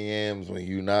flying in yams when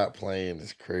you not playing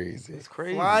is crazy. It's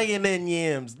crazy. Flying in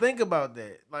yams. Think about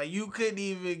that. Like you couldn't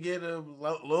even get them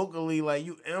locally. Like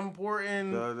you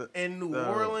importing in New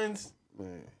Orleans.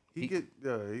 Man, he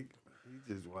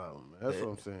just wild, man. That's what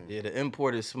I'm saying. Yeah, the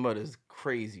imported smut is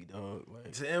crazy, dog.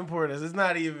 Like, To importers, it's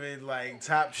not even like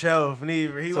top shelf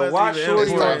neither. He So wasn't watch even Shorty-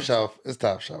 It's imported. top shelf. It's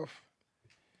top shelf.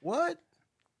 What?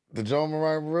 The Joe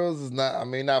Mariah Rose is not. I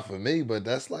mean, not for me, but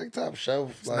that's like top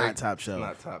shelf. It's Like, not top shelf.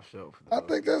 not top shelf. I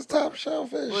think that's top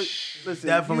shelfish. Listen,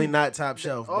 Definitely you- not top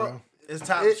shelf, bro. It's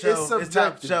top It's shelf. It's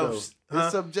top subjective, shelf. though.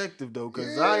 It's subjective though,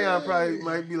 because Zion probably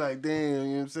might be like, damn, you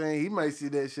know what I'm saying? He might see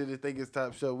that shit and think it's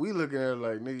top shelf. We looking at her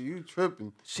like, nigga, you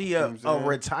tripping. She You know a what I'm saying?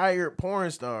 retired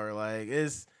porn star. Like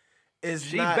it's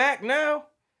She not, back now.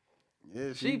 Yeah,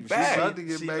 She she back. about to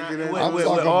get She back not- in that. with- I'm with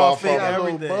talking all about fit from-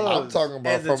 everything. I'm talking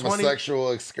about As a from 20 a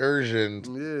sexual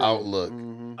excursion outlook.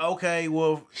 Okay,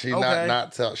 well, She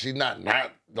okay. She not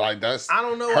like that's. I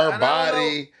don't know. Her I don't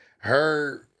body,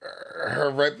 her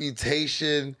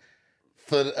reputation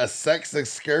for a sex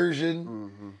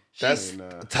excursion. That's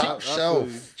top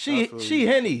shelf. She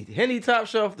Henny top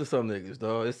shelf to some niggas,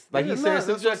 dog. It's like he said,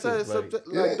 subjective. Like,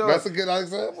 Yeah, that's a good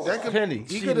example. Henny.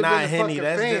 She could've not been a Henny. fucking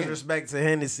That's fan. disrespect to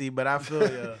Hennessy, but I feel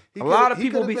ya. A lot of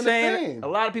people could've be been a saying fan. a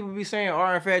lot of people be saying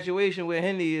our infatuation with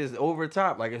Henny is over the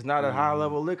top. Like it's not a high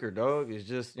level liquor, dog. It's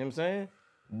just, you know what I'm saying?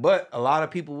 But a lot of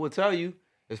people will tell you,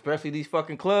 especially these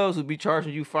fucking clubs who be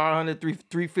charging you $500,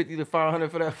 $350 to $500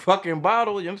 for that fucking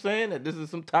bottle, you know what I'm saying? That this is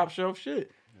some top shelf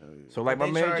shit. So like my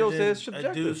They man Joe charging says, a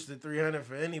subjective. deuce to $300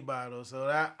 for any bottle, so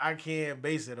I can't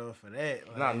base it off of that.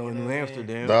 Like, Not no you know New what I mean?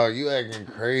 Amsterdam. Dog, you acting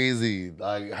crazy.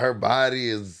 Like her body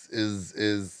is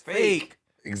Fake.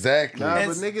 exactly Nah, but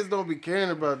It's- niggas don't be caring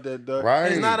about that, dog.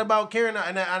 right. It's not about caring,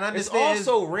 and I It's understand.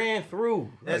 also ran through.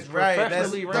 That's Like, right.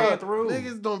 Professionally That's- ran through.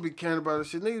 Niggas don't be caring about this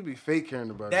shit. Niggas be fake caring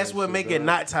about That's that what shit, make it dog.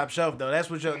 not top shelf though. That's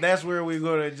where we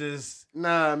gonna just.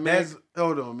 Nah, man. That's-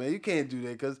 Hold on, man. You can't do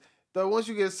that because once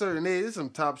you get a certain age, there's some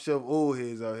top shelf old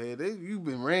heads out here. You've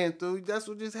been ran through. That's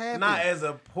what just happened. Not as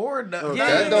a poor dog.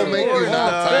 That don't make you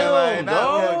not top. Like,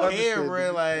 dog. not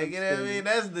camera, like, you know what I mean?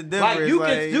 That's the difference.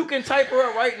 Like you can type her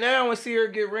up right now and see her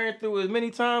get ran through as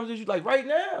many times as you like right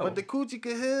now. But the coochie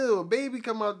can heal. Baby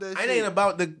come out that shit. It ain't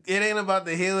about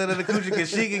the healing of the coochie because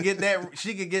she could get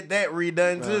that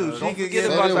redone too. She don't could forget get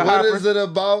So about then the what hopper. is it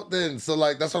about then? So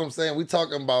like that's what I'm saying. We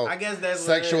talking about I guess that's what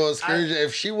sexual it- excursion.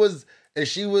 If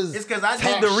she was It's because I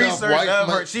top did the shelf research wife of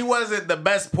her. ma- She wasn't the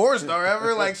best porn star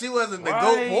ever. Like she wasn't the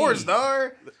GOAT porn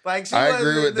star. Like she I wasn't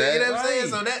agree with that. You know what I'm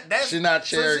saying? Right. So that's she not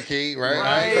so Cherokee, right?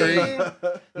 I agree.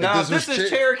 Now, If if this this was is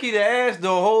Cherokee to ass, the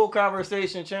whole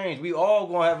conversation changed. We all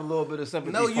gonna have a little bit of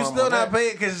sympathy. No, for you him still on not that.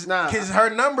 paying because Nah. her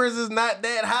numbers is not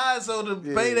that high. So to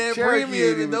pay that Cherokee premium,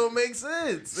 ain't it don't make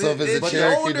sense. So if it's a she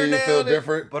Cherokee, older do you now feel than-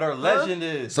 different? But her legend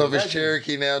is. So if it's legend.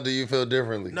 Cherokee now, do you feel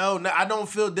differently? No, I don't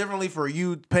feel differently for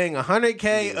you paying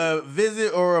 $100K a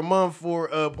visit or a month for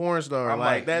a porn star. I Like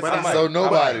might. that's But I might. So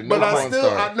nobody, no But I porn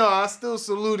star. still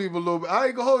salute him a little bit. I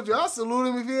ain't gonna hold you. I salute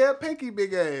him if he had pinky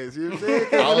big ass. You know what I'm saying?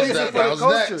 That At was least that- it's for that the was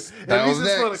culture. next. At That least was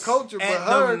it's for the next. culture. But at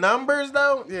her, them numbers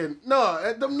though. yeah, no,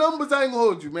 at them numbers I ain't gonna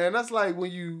hold you, man. That's like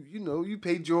when you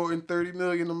paid Jordan $30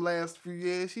 million them last few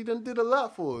years. She done did a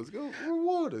lot for us. Go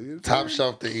reward her. You know what I'm Top saying?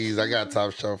 shelf to ease. I got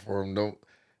top shelf for him. Don't, you know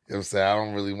what I'm saying? I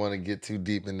don't really want to get too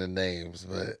deep into names,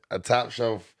 but a top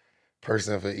shelf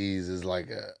person for ease is like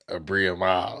a Bria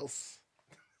Miles.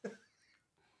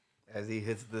 As he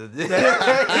hits the he had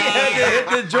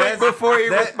to hit the joint before he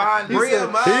responds. Bria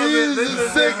Miles He's a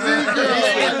sick Negro.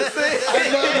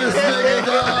 I love this nigga,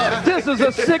 dog. This is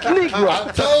a sick Negro.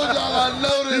 I told y'all I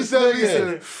know this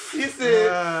nigga. He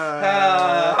said,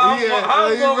 "How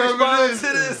I'm gonna respond to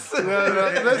this?"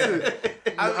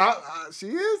 Listen, she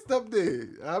is up there.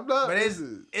 I'm not.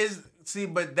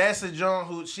 But but that's a John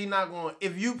who she not going.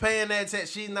 If you paying that tab,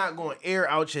 she's not going to air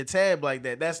out your tab like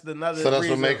that. That's another. So that's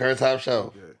reason. what make her top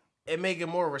shelf. It make it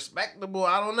more respectable.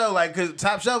 I don't know, like because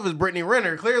top shelf is Brittany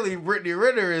Renner. Clearly, Brittany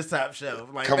Renner is top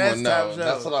shelf. Like Come that's on, top no, shelf.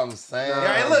 that's what I'm saying.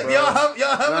 Yeah, and look, bro. y'all humming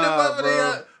Nah, and puffing it bro.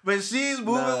 up, but she's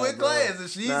moving with bro. class and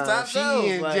she's top she shelf.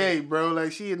 and Like, Jay, bro.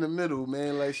 Like she in the middle,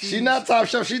 man. Like She not top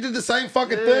shelf. She did the same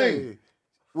fucking thing.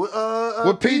 With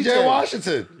PJ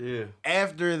Washington. Yeah.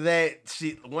 After that,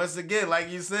 once again, like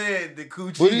you said, the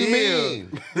coochie What do you hill.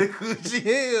 mean? The coochie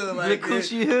hill. Like The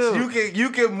coochie hill. You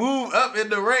can move up in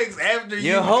the ranks after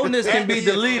Your wholeness can be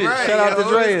deleted. Right, Shout out to your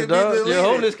wholeness Drea, can be dog. Your deleted.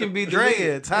 wholeness can be deleted.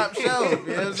 Drea, top shelf. You know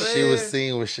what I'm saying? She was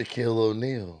seen with Shaquille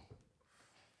O'Neal.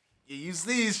 You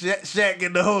see Shaq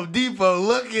in the Home Depot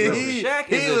looking. He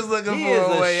was looking he for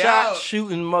is a way shot out.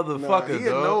 shooting Nah, motherfucker, he a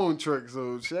dog. known trick, so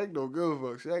Shaq don't give a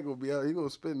fuck. Shaq gonna be out. He gonna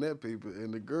spend that paper,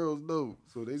 and the girls know.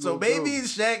 So Maybe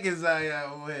Shaq is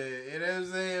Zion with. You know what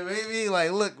I'm saying? Maybe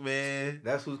like, look, man.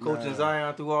 That's who's coaching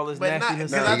Zion through all this But not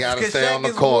nastiness. because He gotta stay on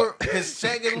the court. Because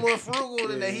Shaq is more frugal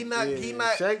than that. He not.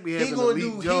 Shaq be He having gonna elite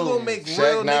do. He Jones. gonna make Shaq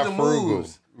real not nigga frugal.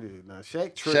 moves. Yeah, nah,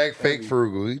 Shaq Shaq fake heavy.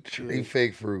 frugal. He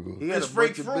fake frugal. He got It's a fake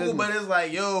bunch of frugal, but business. it's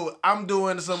like, yo, I'm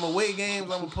doing some away games.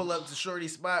 I'm gonna pull up to Shorty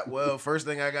spot. Well, first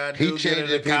thing I gotta do, He get it changing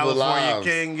a people's California lives.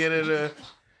 King, get it a,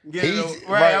 He's-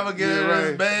 right. I'm gonna get yeah, it in right.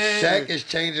 his bag. Shaq is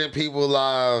changing people's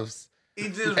lives He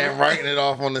just and writing it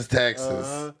off on his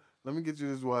taxes. Let me get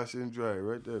you this wash and dry.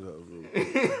 Write that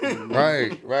up, bro.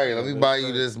 Right. Let me buy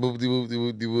you this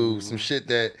whoop-de-whoop-de-whoop-de-whoop. Some shit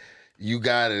that you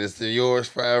got it. It's yours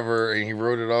forever, and he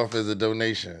wrote it off as a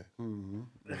donation.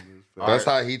 That's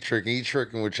how he tricking. He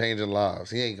tricking with changing lives.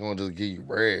 He ain't gonna just give you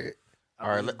bread. All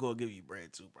right, let's go give you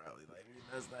bread too, probably. Like,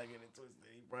 let's not get it twisted.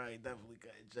 He probably definitely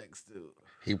cutting checks too.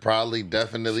 He probably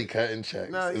definitely cutting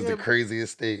checks. Nah, Is yeah, the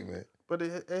craziest statement. But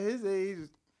at his age,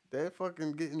 that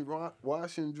fucking getting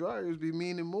wash and dryers be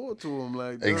meaning more to him.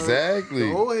 Like Exactly.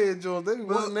 the old head Jones, they be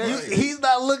wanting that. shit. He's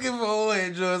not looking for old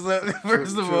head joints.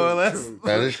 First of all,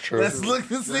 That is true. let's look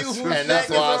to see who And that's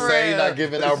Shaq why is I say he's around. not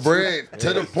giving out bread.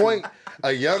 To the point,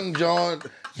 a young John,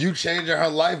 you changing her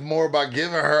life more by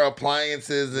giving her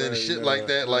appliances and shit like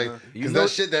that. Like, because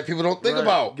that's shit that people don't think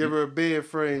about. Give her a bed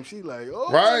frame. She like,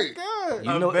 oh Right. my God.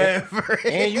 You know,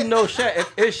 and you know Shaq.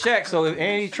 If it's Shaq, so if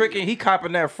Andy tricking, he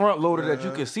copping that front loader that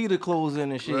you can see the clothes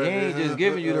in and shit. He ain't just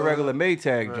giving you the regular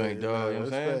Maytag joint, dog. You know what I'm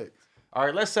saying? Facts. All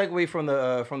right, let's segue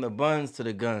from the buns to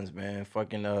the guns, man.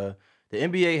 Fucking the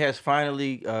NBA has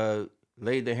finally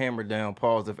laid the hammer down,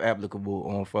 pause if applicable,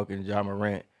 on fucking Ja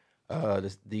Morant.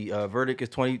 The verdict is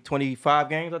 25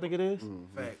 games, I think it is.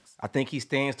 Facts. I think he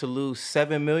stands to lose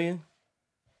 $7 million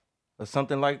or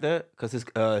something like that, because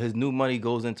his new money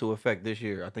goes into effect this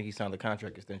year. I think he signed a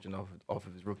contract extension off of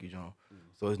his rookie John.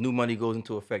 So his new money goes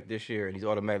into effect this year, and he's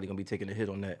automatically gonna be taking a hit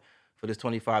on that for this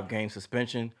 25-game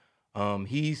suspension.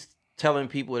 He's telling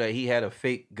people that he had a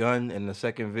fake gun in the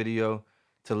second video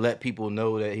to let people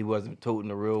know that he wasn't toting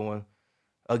the real one.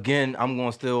 Again, I'm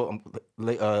gonna still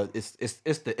it's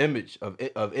the image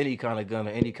of any kind of gun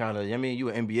or any kind of. I mean, you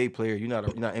an NBA player, you're not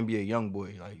NBA young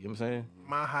boy. Like, you know what I'm saying?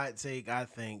 My hot take, I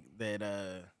think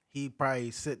that he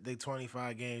probably sit the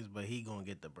 25 games, but he gonna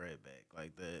get the bread back.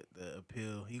 Like the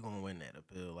appeal, he gonna win that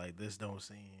appeal. Like, this don't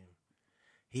seem.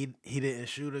 He didn't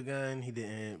shoot a gun. He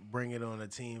didn't bring it on a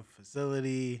team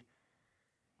facility.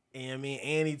 And I mean,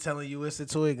 and he telling you it's a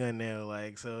toy gun now.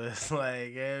 Like, so it's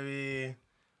like, I mean,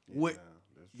 what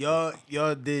y'all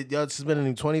suspended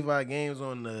him 25 games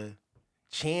on the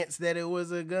chance that it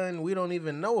was a gun. We don't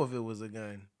even know if it was a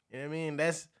gun. You know what I mean?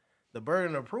 That's the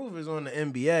burden of proof is on the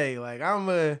NBA. Like,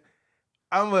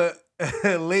 I'm a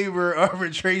labor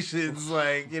arbitrations,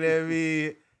 like, you know what I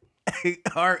mean,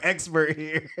 our expert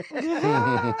here.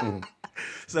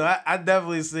 So I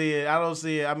definitely see it. I don't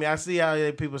see it. I mean, I see how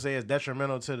people say it's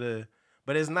detrimental to the,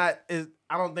 but it's not.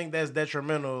 I don't think that's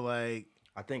detrimental. Like,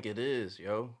 I think it is,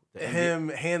 yo. Him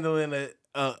handling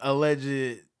a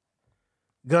alleged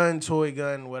toy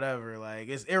gun, whatever. Like,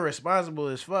 it's irresponsible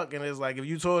as fuck. And it's like, if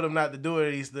you told him not to do it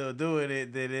and he's still doing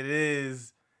it, then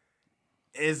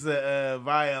it's a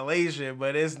violation.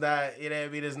 But it's not, you know what I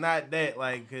mean? It's not that,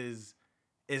 like, because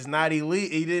it's not illegal.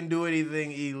 He didn't do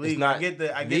anything illegal. It's not, I get the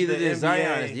NBA.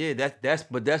 Zion. Yeah, that's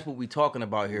what we're talking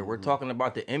about here. We're talking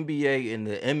about the NBA and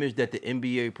the image that the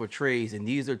NBA portrays, and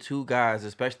these are two guys,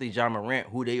 especially Ja Morant,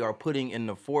 who they are putting in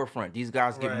the forefront. These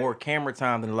guys get more camera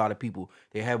time than a lot of people.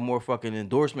 They have more fucking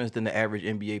endorsements than the average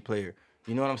NBA player.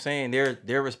 You know what I'm saying?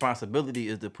 Their responsibility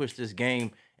is to push this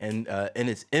game and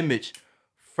its image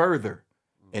further.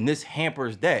 And this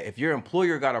hampers that. If your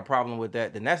employer got a problem with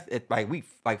that, then that's it. Like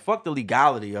fuck the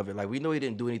legality of it. Like, we know he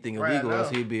didn't do anything illegal, else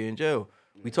he'd be in jail.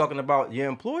 We talking about your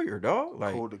employer, dog.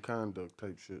 Like, code of conduct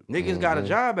type shit. Niggas got a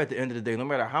job at the end of the day. No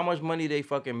matter how much money they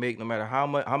fucking make, no matter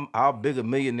how big of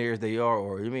millionaires they are,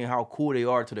 or I mean how cool they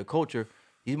are to the culture,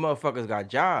 these motherfuckers got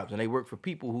jobs and they work for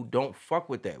people who don't fuck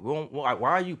with that. Why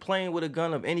are you playing with a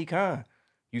gun of any kind?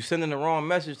 You sending the wrong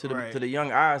message to the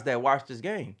young eyes that watch this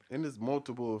game. And it's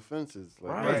multiple offenses.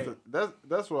 Like, right.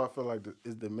 That's what I feel like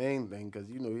is the main thing, because,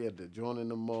 you know, he had to join in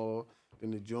the mall.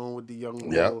 then the joint with the young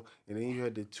boy, Yep. and then you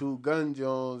had the 2 gun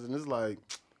Jones, and it's like,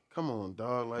 come on,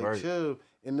 dog, like Right. chill.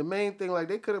 And the main thing, like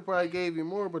they could have probably gave him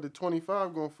more, but the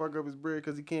 25 gonna fuck up his bread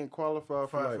because he can't qualify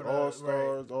for like All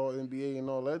Stars, All NBA, and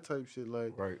all that type shit.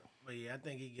 Like, Right. But yeah, I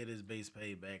think he get his base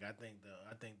paid back. I think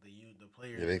the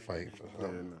players. Yeah, they fight for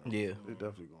something. Yeah. They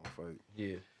definitely gonna fight.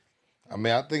 Yeah. I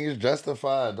mean, I think it's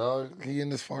justified, dog. He in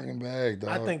this fucking bag, dog.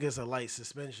 I think it's a light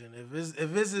suspension. If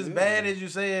it's as bad as you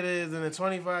say it is, then the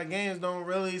 25 games don't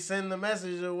really send the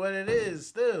message of what it is.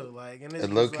 Still, like, and it's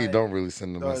And low just key like, don't really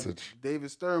send the Dog, message.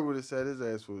 David Stern would have said his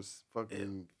ass was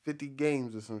fucking 50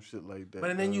 games or some shit like that.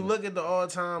 But then you look at the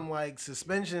all-time like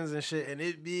suspensions and shit, and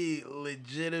it be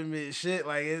legitimate shit.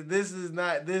 Like this is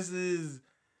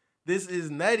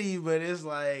nutty, but it's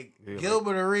like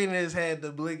Gilbert Arenas had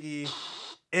the blicky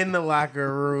in the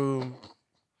locker room,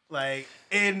 like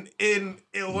in on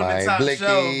My the top blicky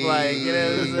shelf, like you know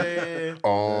what I'm saying.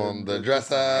 On the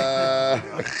dresser.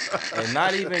 And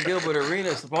not even Gilbert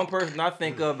Arenas. One person I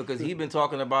think of because he's been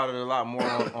talking about it a lot more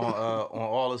on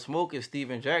All the Smoke is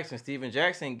Steven Jackson. Steven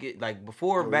Jackson get like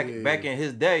before back in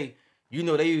his day, you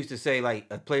know they used to say like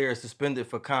a player is suspended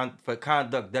for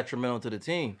conduct detrimental to the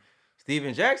team.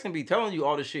 Steven Jackson be telling you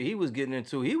all the shit he was getting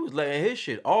into. He was letting his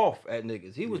shit off at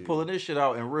niggas. He was pulling this shit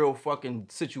out in real fucking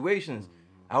situations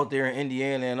out there in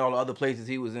Indiana and all the other places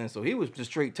he was in. So he was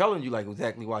just straight telling you like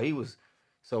exactly why he was.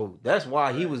 So that's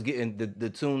why he was getting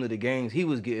the tune of the games he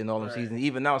was getting all them seasons.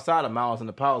 Even outside of Miles and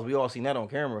the Powers, we all seen that on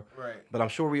camera. Right. But I'm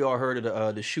sure we all heard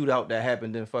of the shootout that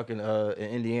happened in fucking in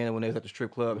Indiana when they was at the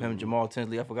strip club. Him, Jamal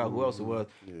Tinsley, I forgot who else it was.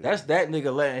 That's that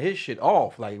nigga letting his shit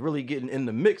off, like really getting in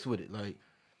the mix with it, like.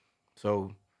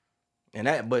 So, and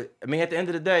that, but I mean, at the end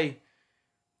of the day,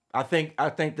 I think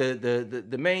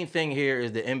the main thing here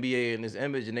is the NBA and this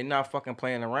image, and they not fucking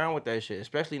playing around with that shit,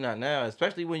 especially not now.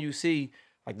 Especially when you see,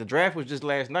 like the draft was just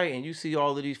last night, and you see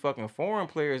all of these fucking foreign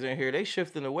players in here, they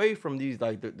shifting away from these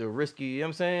like the risky, you know what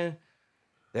I'm saying?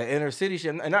 That inner city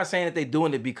shit. I'm not saying that they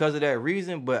doing it because of that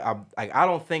reason, but I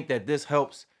don't think that this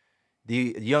helps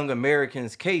the young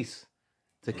Americans' case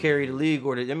to carry the league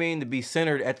or to be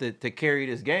centered at to carry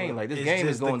this game. Like this game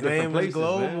is going different places. The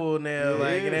game is global now. Yeah.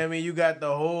 Like, you know what I mean? You got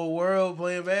the whole world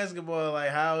playing basketball. Like,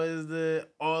 how is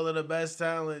all of the best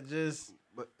talent just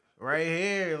right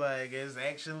here? Like, it's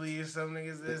actually some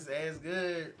niggas that's as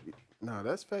good. Nah,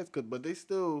 that's facts. But they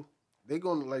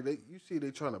gonna like you see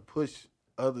they trying to push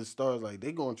other stars. Like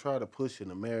they gonna try to push an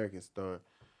American star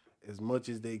as much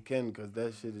as they can, because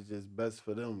that shit is just best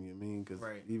for them, you mean? Because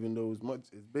even though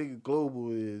as big as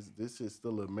global is, this is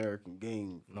still an American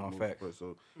game. No, fact.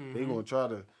 So they going to try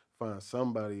to find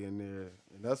somebody in there.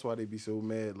 And that's why they be so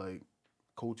mad, like,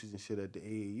 coaches and shit at the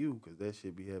AAU, because that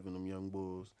shit be having them young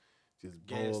bulls just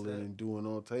balling and doing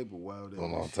all type of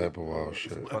wild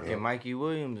shit. Fucking Mikey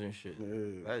Williams and shit.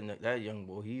 Yeah. That young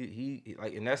boy, he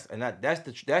like, that's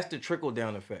the trickle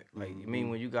down effect. Like, you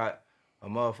mean when you got a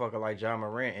motherfucker like John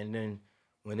Morant, and then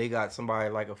when they got somebody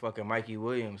like a fucking Mikey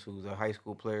Williams, who's a high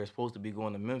school player, supposed to be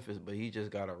going to Memphis, but he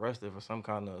just got arrested for some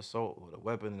kind of assault with a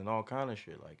weapon and all kind of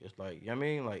shit. Like, it's like, you know what I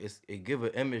mean? Like, it give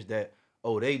an image that,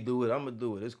 oh, they do it, I'm going to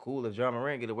do it. It's cool if John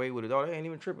Morant get away with it. Oh, they ain't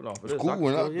even tripping off of this. It's cool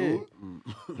when I do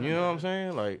it. You know what I'm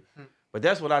saying? Like, but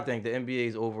that's what I think the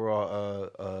NBA's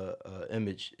overall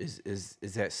image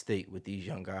is at stake with these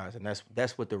young guys, and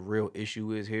that's what the real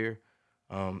issue is here.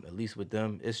 At least with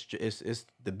them, it's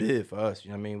the bid for us.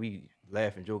 You know what I mean? We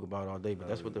laugh and joke about it all day, but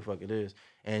that's what the fuck it is.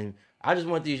 And I just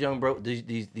want these young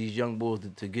these young bulls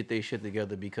to get their shit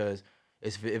together, because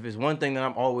if it's one thing that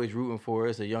I'm always rooting for,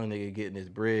 it's a young nigga getting his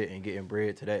bread and getting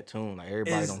bread to that tune. Like,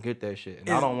 everybody don't get that shit, and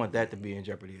I don't want that to be in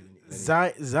jeopardy.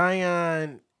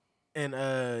 Zion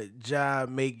and Ja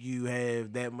make you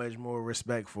have that much more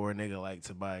respect for a nigga like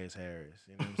Tobias Harris.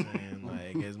 You know what I'm saying?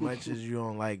 Like, as much as you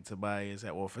don't like Tobias,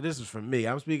 well, this is for me.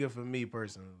 I'm speaking for me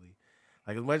personally.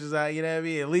 Like, as much as you know what I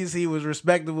mean, at least he was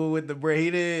respectable with the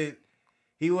bread.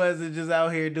 He wasn't just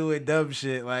out here doing dumb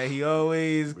shit. Like, he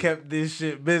always kept this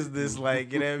shit business.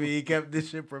 Like, you know what I mean? He kept this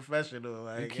shit professional.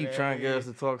 Like, you keep trying to get us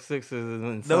to talk Sixers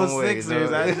in those some way,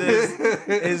 Sixers,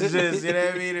 it's just, you know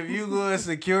what I mean? If you go and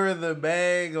secure the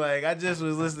bag, like, I just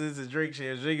was listening to Drake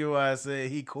Champs. Drake I said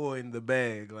he coined the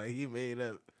bag. Like, he made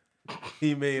up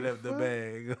the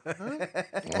bag.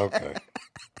 Okay.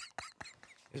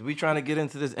 Is we trying to get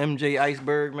into this MJ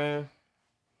iceberg, man?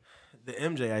 The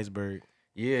MJ iceberg.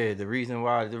 Yeah, the reason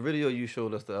why, the video you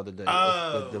showed us the other day.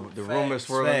 The rumors facts,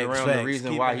 swirling around facts. the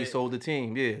reason why he sold the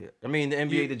team. Yeah. I mean, the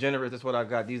NBA degenerates, that's what I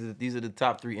got. These are the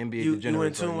top 3 NBA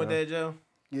degenerates. You in tune with that, Joe?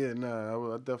 Yeah,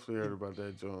 nah, I definitely heard about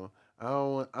that, John. I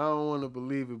don't want to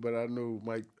believe it, but I know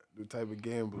Mike, the type of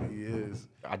gambler he is.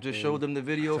 I just showed them the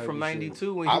video from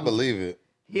 '92 when I believe it.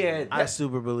 Yeah, I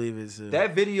super believe it too.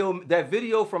 That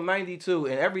video from '92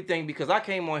 and everything, because I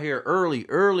came on here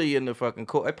early in the fucking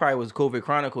it probably was COVID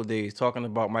Chronicle days talking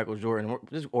about Michael Jordan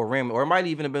or Raymond, or it might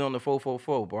even have been on the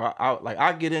 444. But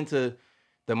I get into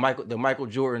the Michael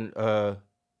Jordan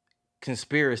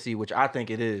conspiracy, which I think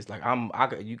it is. Like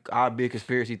I'll be a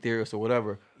conspiracy theorist or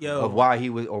whatever of why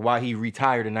he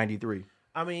retired in '93.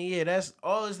 I mean, yeah, that's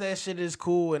all. That shit is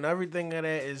cool and everything of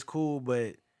that is cool,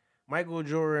 but Michael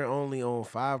Jordan only owned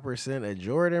 5% of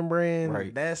Jordan brand.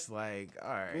 Right. That's like, all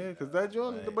right. Yeah, because that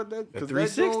Jordan, but that because that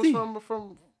 360 Jordan was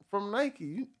from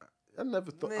Nike. I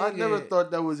never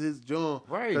thought that was his Jordan.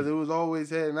 Right. Because it was always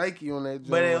had Nike on that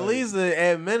Jordan. But at least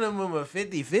at minimum a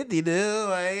 50-50 deal.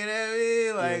 Like, you know what I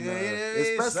mean? Like, yeah, you know what I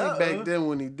mean? especially back then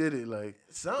when he did it. Like,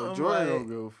 something Jordan like, don't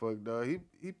give a fuck, dog.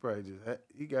 He probably just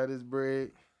he got his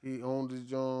bread. He owned his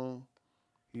Jordan.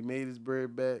 He made his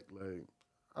bread back. Like,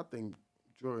 I think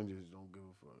Jordan just don't give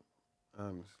a fuck,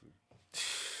 honestly.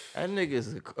 That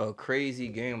nigga's a crazy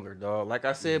gambler, dog. Like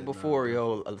I said before,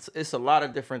 it's a lot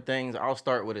of different things. I'll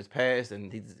start with his past,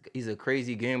 and he's a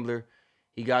crazy gambler.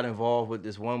 He got involved with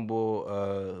this one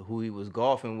bull who he was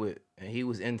golfing with, and he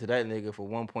was into that nigga for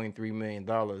 $1.3 million.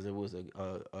 It was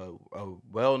a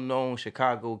well-known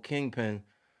Chicago kingpin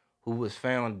who was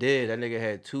found dead. That nigga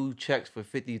had 2 checks for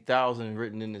 $50,000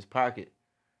 written in his pocket.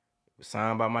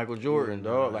 Signed by Michael Jordan,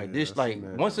 dog. Like this, like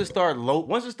once it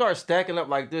starts stacking up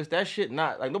like this, that shit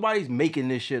not like nobody's making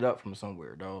this shit up from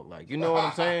somewhere, dog. Like you know what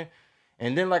I'm saying?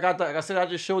 And then like I said, I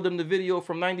just showed them the video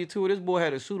from '92. This boy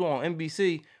had a suit on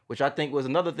NBC, which I think was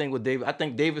another thing with David. I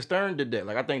think David Stern did that.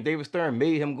 Like I think David Stern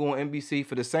made him go on NBC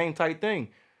for the same type thing.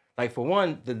 Like for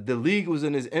one, the league was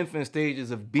in its infant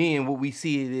stages of being what we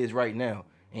see it is right now,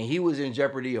 and he was in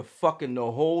jeopardy of fucking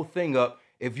the whole thing up.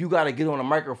 If you got to get on a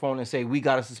microphone and say, we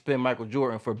got to suspend Michael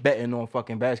Jordan for betting on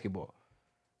fucking basketball.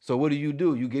 So what do?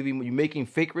 You make him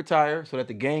fake retire so that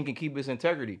the game can keep its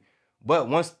integrity. But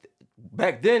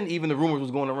back then, even the rumors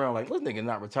was going around like, this nigga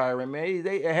not retiring, man.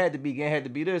 It had to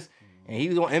be this. And he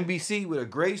was on NBC with a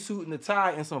gray suit and a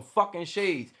tie and some fucking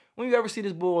shades. When you ever see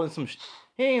this boy in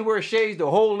he ain't wear shades the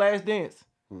whole Last Dance.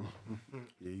 Yeah,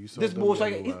 you saw this boy's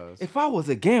like, if I was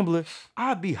a gambler,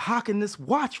 I'd be hocking this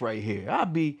watch right here.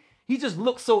 He just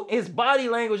looked so, his body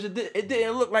language, it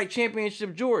didn't look like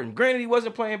championship Jordan. Granted, he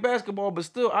wasn't playing basketball, but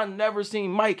still, I never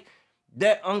seen Mike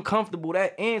that uncomfortable,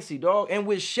 that antsy, dog. And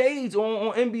with shades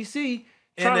on NBC.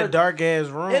 In a dark-ass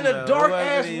room. In a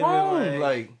dark-ass room.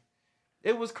 Like,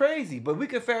 it was crazy. But we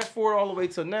can fast forward all the way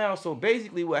to now. So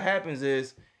basically what happens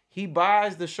is he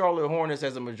buys the Charlotte Hornets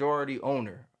as a majority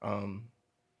owner.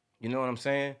 You know what I'm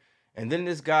saying? And then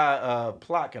this guy,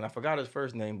 Plotkin, I forgot his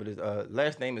first name, but his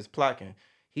last name is Plotkin.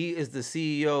 He is the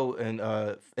CEO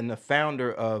and the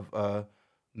founder of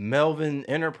Melvin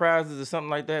Enterprises or something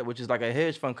like that, which is like a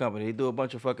hedge fund company. They do a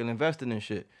bunch of fucking investing and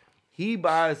shit. He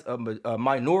buys a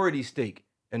minority stake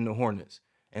in the Hornets.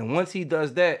 And once he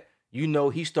does that,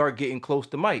 he start getting close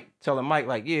to Mike, telling Mike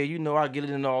like, yeah, I get it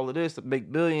into all of this,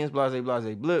 make billions, blase,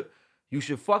 blase, blip. You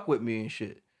should fuck with me and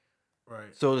shit.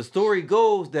 Right. So the story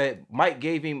goes that Mike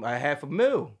gave him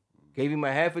 $500,000, gave him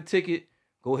a half a ticket,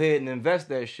 go ahead and invest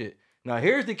that shit. Now,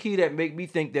 here's the key that make me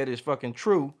think that is fucking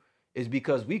true, is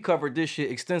because we covered this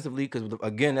shit extensively, because,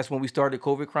 again, that's when we started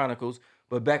COVID Chronicles.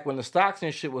 But back when the stocks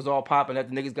and shit was all popping, that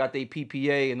the niggas got their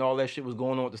PPA and all that shit was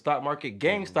going on with the stock market,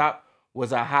 GameStop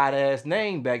was a hot-ass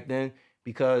name back then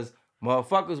because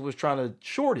motherfuckers was trying to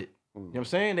short it. You know what I'm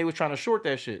saying? They was trying to short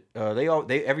that shit. They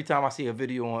every time I see a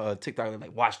video on TikTok, they're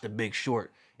like, watch The Big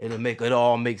Short. It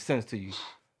all make sense to you.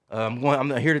 I'm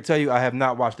not here to tell you I have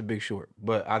not watched The Big Short,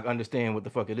 but I understand what the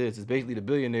fuck it is. It's basically the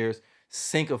billionaires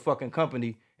sink a fucking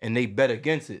company and they bet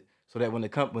against it, so that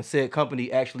when said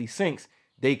company actually sinks,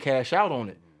 they cash out on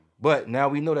it. But now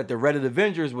we know that the Reddit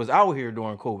Avengers was out here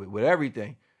during COVID with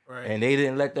everything, right? And they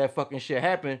didn't let that fucking shit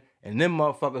happen, and them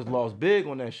motherfuckers lost big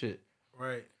on that shit,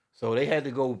 right? So they had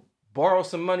to go borrow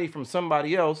some money from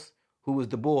somebody else who was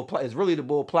is really the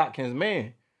bull Plotkin's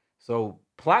man. So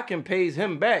Plotkin pays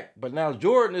him back, but now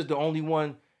Jordan is the only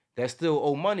one that still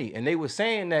owe money. And they were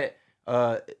saying that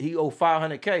he owed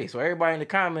 $500K. So everybody in the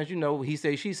comments, he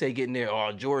say, she say, getting there.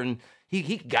 Oh, Jordan,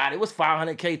 he got it. It was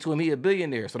 $500K to him. He a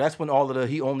billionaire. So that's when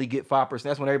he only get 5%.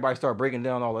 That's when everybody start breaking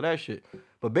down all of that shit.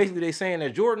 But basically they saying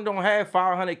that Jordan don't have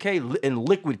 $500K in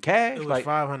liquid cash. It was like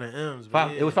 500 M's.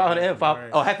 It was 500 M's. Right.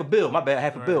 Oh, half a bill. My bad.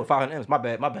 Half a bill. 500 M's. My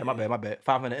bad.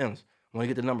 500 M's. I want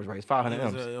to get the numbers right. It's 500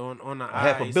 M's. On the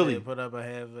half a billion. Put up a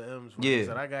half of M's. Yeah.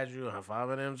 Said, I got you a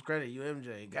 500 M's credit. You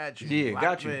MJ. Got you. Yeah, Locked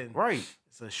got you. in. Right.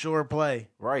 It's a sure play.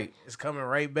 Right. It's coming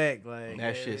right back. Like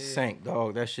that shit sank,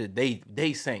 dog. That shit,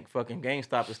 they sank. Fucking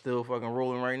GameStop is still fucking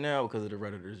rolling right now because of the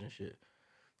Redditors and shit.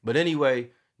 But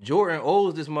anyway, Jordan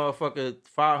owes this motherfucker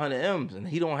 500 M's, and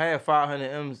he don't have 500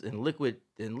 M's in liquid.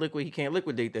 He can't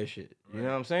liquidate that shit. You know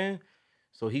what I'm saying?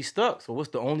 So he's stuck. So what's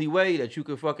the only way that you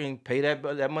could fucking pay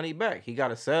that money back? He got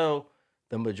to sell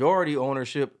the majority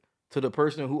ownership to the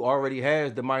person who already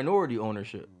has the minority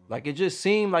ownership. Like, it just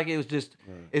seemed like it was just,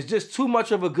 it's just too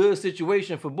much of a good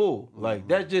situation for Bull. Like,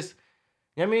 that just,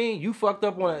 you know what I mean? You fucked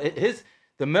up on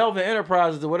the Melvin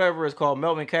Enterprises or whatever it's called,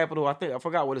 Melvin Capital, I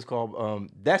forgot what it's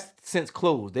called. That's since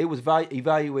closed. They was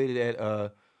evaluated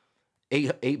at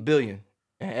 $8 billion.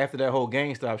 And after that whole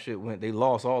GameStop shit they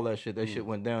lost all that shit. That shit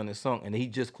went down and sunk. And he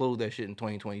just closed that shit in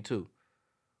 2022.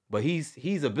 But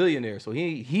he's a billionaire, so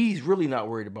he's really not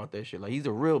worried about that shit. Like, he's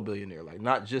a real billionaire, like,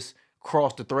 not just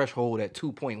cross the threshold at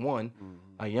 2.1. Like, you know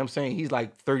what I'm saying? He's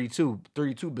like 32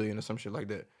 billion or some shit like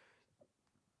that.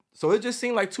 So it just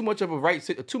seemed like too much of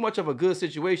a good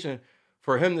situation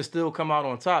for him to still come out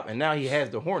on top, and now he has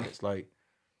the Hornets. Like,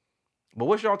 but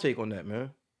what's y'all take on that,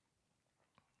 man?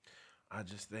 I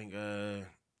just think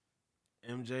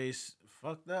MJ's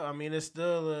fucked up. I mean, it's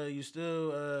still you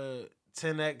still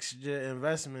 10x your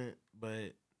investment,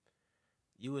 but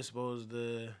you were supposed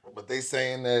to. But they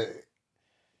saying that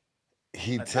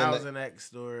he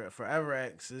 1000x or forever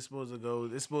X. It's supposed to go.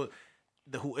 It's supposed.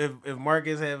 If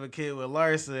Marcus have a kid with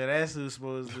Larsa, that's who's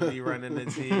supposed to be running the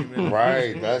team.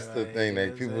 Right, that's the thing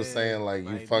that people saying, like,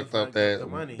 you fucked up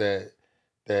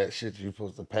that shit you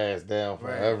supposed to pass down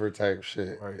forever type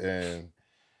shit. Right. And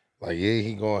like, yeah,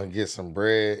 he going to get some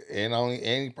bread, and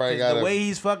he probably got the way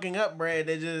he's fucking up bread.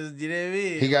 They just, you know what I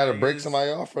mean? He got to break somebody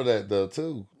off for that though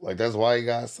too. Like, that's why he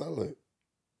got to sell it.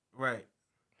 Right.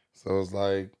 So it's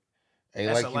like,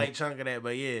 that's like a light chunk of that,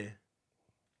 but yeah.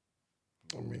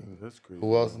 I mean, that's crazy.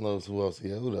 Who else knows who else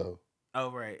he owed though?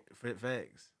 Oh, right.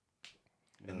 Facts.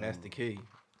 And that's the key.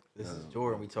 This is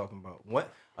Jordan we talking about.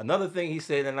 What another thing he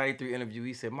said in the 93 interview,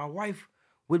 he said, my wife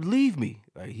would leave me.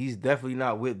 Like, he's definitely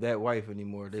not with that wife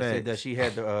anymore. They said that she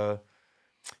had to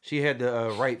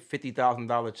write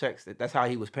 $50,000 checks. That's how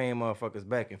he was paying motherfuckers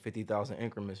back in 50,000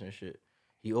 increments and shit.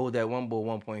 He owed that one bull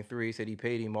 1.3. He said he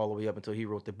paid him all the way up until he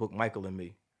wrote the book Michael and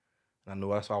Me. I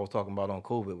know that's what I was talking about on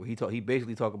COVID. Where he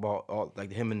basically talked about all,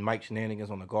 like, him and Mike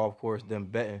shenanigans on the golf course, them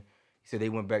betting. He said they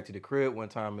went back to the crib one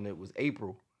time and it was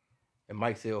April, and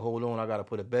Mike said, "Hold on, I gotta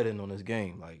put a bet in on this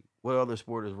game. Like, what other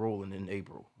sport is rolling in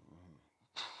April?"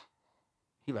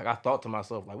 He like, I thought to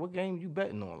myself, like, what game you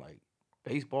betting on? Like,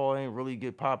 baseball ain't really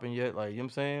get popping yet. Like, you know what I'm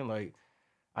saying? Like,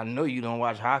 I know you don't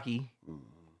watch hockey.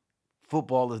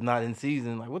 Football is not in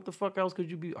season. Like, what the fuck else could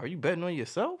you be? Are you betting on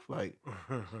yourself? Like,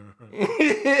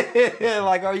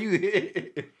 like, are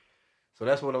you? So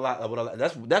that's what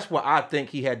that's what I think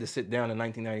he had to sit down in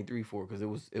 1993 for, because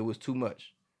it was too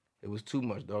much. It was too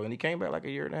much, dog. And he came back like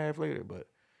a year and a half later. But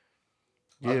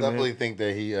yeah, I definitely think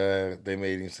that they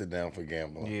made him sit down for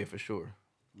gambling. Yeah, for sure.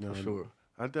 No, for sure.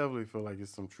 I definitely feel like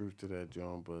it's some truth to that,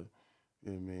 John, but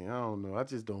yeah, man, I don't know. I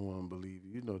just don't want to believe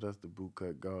it. You know, that's the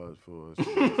bootcut gods for us.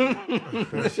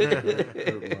 That shit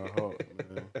hurt my heart,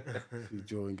 man. See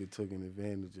Jordan get taken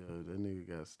advantage of. That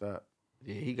nigga got stopped.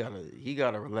 Yeah, he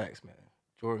gotta relax, man.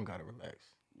 Jordan gotta relax.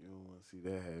 You don't want to see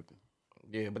that happen.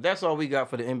 Yeah, but that's all we got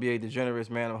for the NBA Degenerates,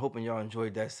 man. I'm hoping y'all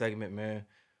enjoyed that segment, man.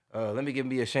 Let me give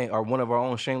me one of our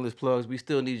own shameless plugs. We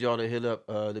still need y'all to hit up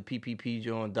the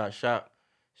PPPjohn.shop.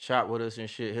 Shop with us and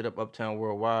shit. Hit up Uptown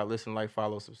Worldwide. Listen, like,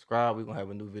 follow, subscribe. We're going to have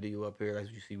a new video up here,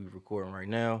 as you see we're recording right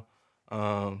now.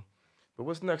 But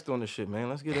what's next on this shit, man?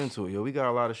 Let's get into it, yo. We got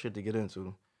a lot of shit to get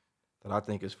into that I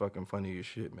think is fucking funny as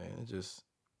shit, man. It's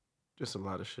just a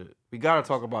lot of shit. We got to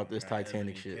talk about this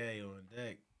Titanic shit. On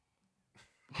deck.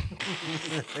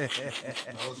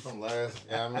 That was from last.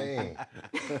 Yeah, I mean,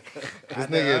 this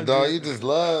nigga, dog, you just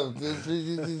love.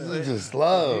 You just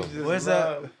love. What's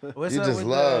up? What's you up just with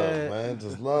love, man.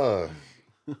 Just love.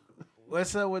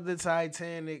 What's up with the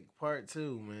Titanic Part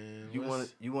 2, man? You want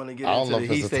to get I into don't know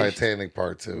the if it's a Titanic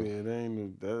Part 2. Yeah, that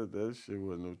ain't that shit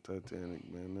wasn't no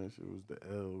Titanic, man. That shit was the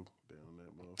L down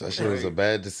that motherfucker. That shit was a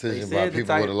bad decision by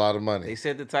people with a lot of money. They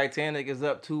said the Titanic is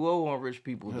up 2-0 on rich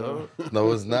people, dog. No,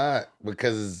 it's not,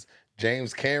 because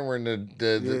James Cameron,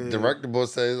 the director boy,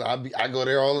 says I go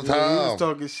there all the time. Yeah, he was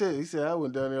talking shit. He said I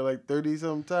went down there like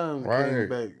 30-something times. Right. Came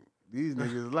back. These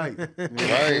niggas light.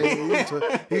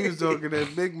 Right. He was talking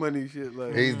that big money shit.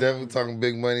 Like, he's definitely talking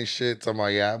big money shit. Talking about,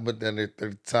 yeah, I went down there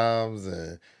 30 times, and you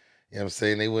know what I'm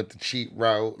saying, they went the cheap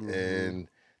route, and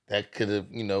that could have,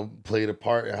 played a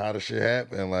part in how the shit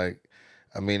happened. Like,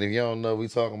 I mean, if you don't know, we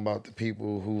talking about the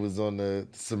people who was on the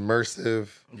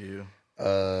submersive. Yeah.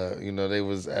 They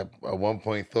was at one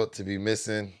point thought to be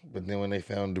missing, but then when they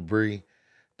found debris,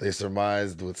 they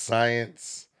surmised with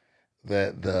science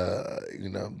that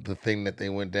the thing that they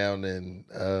went down and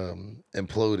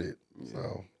imploded.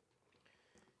 So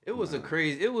It was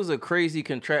a crazy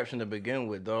contraption to begin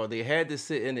with, dog. They had to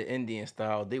sit in the Indian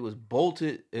style. They was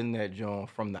bolted in that joint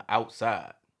from the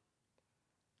outside.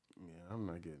 Yeah, I'm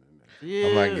not getting in that. Yeah,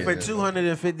 I'm not getting For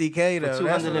 $250K though. for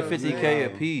 $250K a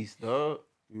piece, dog.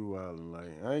 You wildin',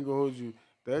 like I ain't gonna hold you.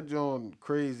 That joint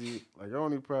crazy. Like I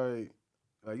only probably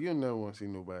like you never want to see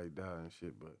nobody die and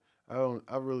shit, but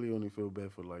I really only feel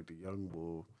bad for like the young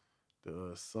boy,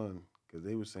 the son, because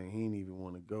they were saying he didn't even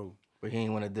want to go. But he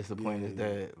ain't want to disappoint his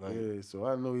dad. Like, yeah, so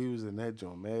I know he was in that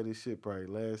joint mad as shit. Probably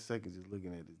last second just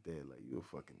looking at his dad like you a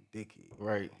fucking dickhead.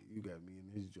 Right. You got me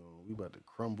in this joint. We about to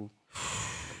crumble.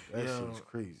 Like, that shit's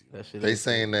crazy. That shit they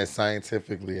saying that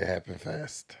scientifically it happened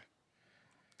fast.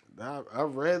 I'd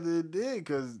rather it did,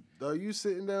 because you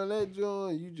sitting down that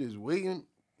joint, you just waiting,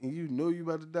 and you know you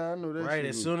about to die. I know that Right, shit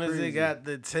as was soon as crazy. it got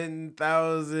the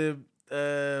 10,000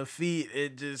 feet,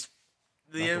 it just,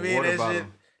 you know what I mean? That shit,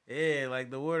 yeah,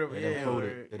 like the water, It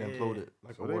imploded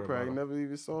like So a they water probably bottle. never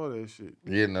even saw that shit.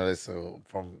 Yeah, no, so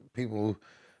from people,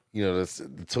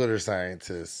 the Twitter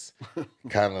scientists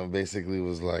kind of basically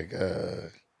was like,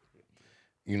 if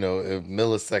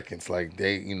milliseconds, like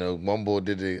they, one boy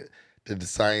did the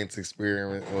science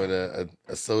experiment with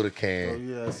a soda can Oh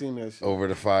yeah, I seen that shit. over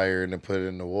the fire and then put it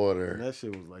in the water. And that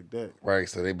shit was like that. Right,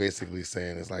 so they basically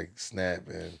saying it's like snap,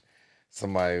 and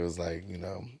somebody was like,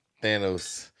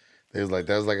 Thanos. They was like,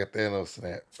 that was like a Thanos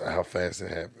snap. How fast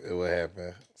it would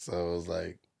happen. So it was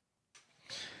like,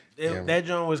 that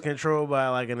joint was controlled by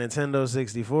like a Nintendo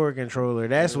 64 controller.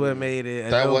 That's what made it a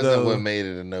that no-go. wasn't what made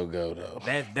it a no-go though.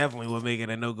 That's definitely what make it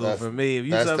a no-go That's- for me. If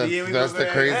you that's tell the- me, we that's gonna the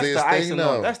go craziest ahead- thing,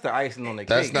 though. That's the icing on the cake.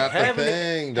 That's not the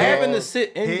thing, dog. Having to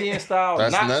sit Indian style.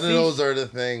 That's not none of feast. those are the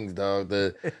things, dog.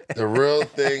 The real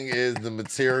thing is the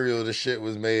material the shit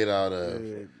was made out of.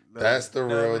 That's the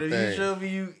No, real but if you thing. show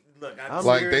me, look, I'm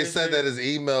Like they serious, said man. that his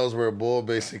emails where a boy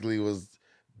basically was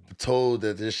told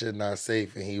that this shit not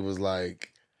safe, and he was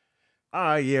like,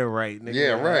 "Oh yeah, right, nigga.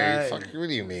 "Yeah, right. Right. Fuck, what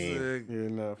do you mean?" Yeah,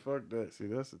 nah, fuck that. See,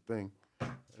 that's the thing.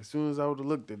 As soon as I would have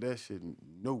looked at that shit,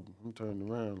 no, I'm turning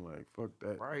around like, fuck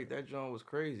that. Right, that joint was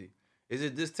crazy. Is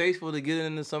it distasteful to get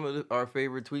into some of our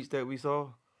favorite tweets that we saw?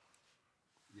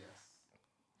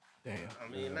 Damn. I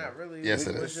mean, not really. Yes,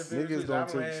 it What's is. your favorite Niggas tweet? don't I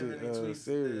take have shit, any tweets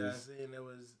serious. that I seen that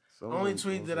was Some only of them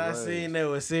tweet was that I hilarious. seen that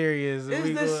was serious.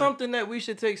 Is this something that we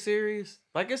should take serious?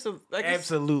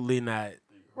 Absolutely not.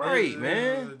 Right,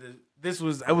 man. It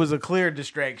was a clear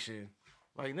distraction.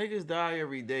 Like niggas die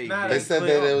every day. Nah, They said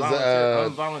that it was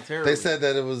involuntarily. They said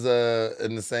that it was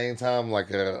in the same time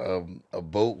like a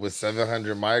boat with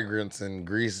 700 migrants in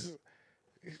Greece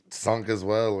sunk as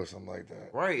well or something like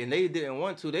that. Right, and they didn't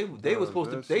want to. They was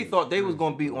supposed to. They thought they was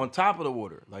gonna be on top of the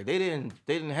water. Like they didn't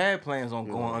have plans on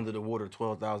going under the water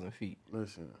 12,000 feet.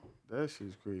 Listen, that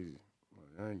shit's crazy.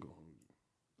 Like, I ain't gonna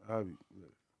hold you.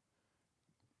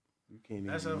 You can't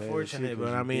That's even be mad at unfortunate, shit but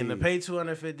 'cause I you mean, to dead. pay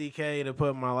 $250K to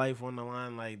put my life on the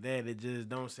line like that, it just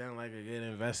don't sound like a good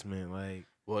investment. Like,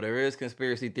 Well, there is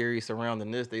conspiracy theories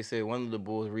surrounding this. They said one of the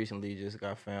bulls recently just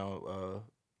got found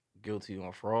guilty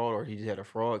on fraud, or he just had a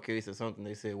fraud case or something.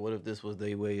 They said, what if this was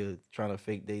their way of trying to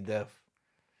fake their death?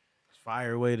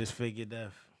 fire way to fake your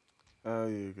death. Oh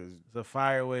yeah, because It's a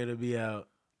fire way to be out.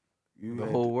 The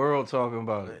whole world talking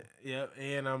about it. Yep,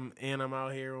 and I'm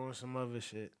out here on some other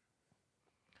shit.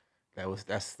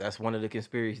 That's one of the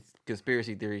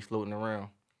conspiracy theories floating around.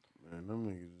 Man, them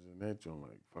niggas is in that joint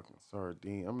like fucking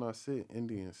sardine. I'm not sitting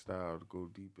Indian style to go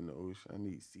deep in the ocean. I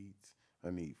need seats. I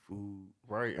need food.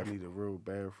 Right. I need a real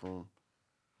bathroom.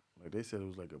 Like they said it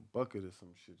was like a bucket or some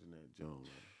shit in that joint.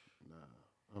 Like,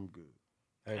 nah, I'm good.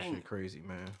 That shit crazy,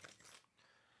 man.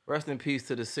 Rest in peace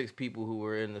to the 6 people who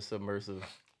were in the submersive.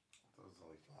 That was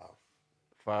only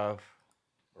 5.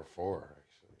 or 4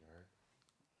 actually,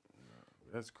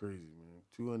 right? That's crazy, man.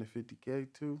 250K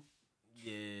too.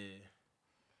 Yeah,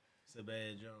 it's a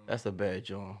bad job. That's a bad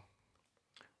joint.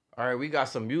 All right, we got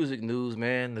some music news,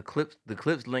 man. The clips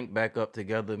linked back up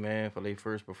together, man, for their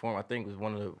first performance. I think it was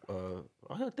one of the.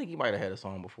 I think he might have had a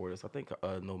song before this. I think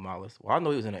No Malice. Well, I know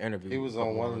he was in an interview. He was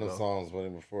on one of the songs with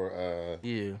him before.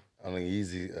 Yeah. On the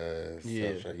Easy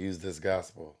soundtrack. Use This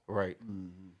Gospel. Right.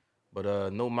 Mm-hmm.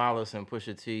 But No Malice and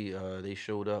Pusha T, they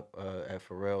showed up at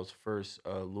Pharrell's first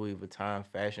Louis Vuitton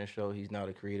fashion show. He's now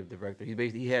the creative director.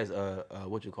 He has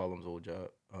what you call him's old job.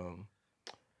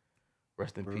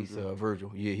 Rest in peace,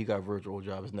 Virgil. Yeah, he got Virgil old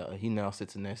job. He now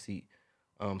sits in that seat.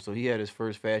 So he had his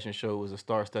first fashion show. It was a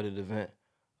star-studded event.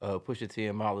 Pusha T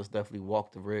and Malice definitely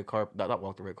walked the red carpet. Not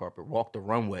walked the red carpet. Walked the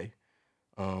runway.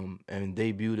 And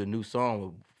debuted a new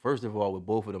song. First of all, with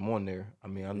both of them on there. I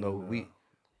mean, I know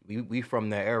we from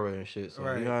that era and shit. So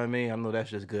you know what I mean. I know that's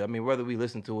just good. I mean, whether we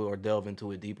listen to it or delve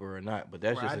into it deeper or not, but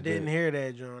that's just. I didn't hear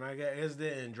that, John. I guess it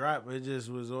didn't drop. It just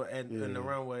was in the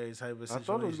runway type of situation. I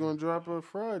thought it was gonna drop on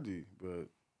Friday, but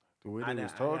the way they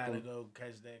was talking, I gotta go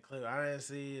catch that clip. I didn't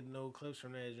see no clips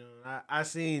from that, John. I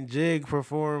seen Jig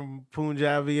perform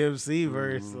Punjabi MC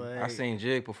verse. Like I seen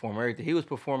Jig perform everything. He was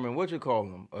performing what you call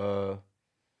him?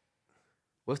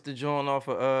 What's the joint off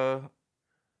of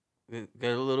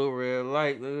got a little red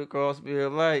light, little cross me a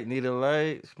light, need a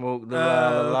light, smoke the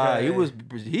la.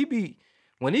 He be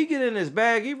when he get in his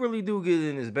bag, he really do get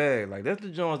in his bag. Like that's the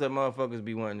joints that motherfuckers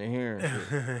be wanting to hear. And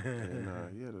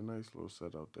shit. He had a nice little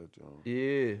set out that joint.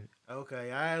 Yeah.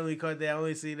 Okay, I only caught that. I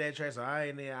only see that track, so I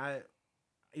ain't there.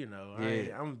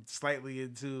 I'm slightly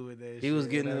into with that. He was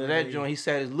getting into that joint. He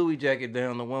sat his Louis jacket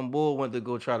down. The one bull went to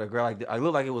go try to grab. I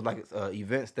looked like it was like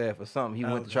event staff or something. He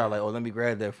went to try let me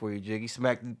grab that for you, Jig. He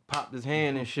popped his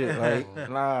hand and shit. Like,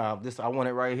 nah, I want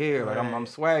it right here. Like I'm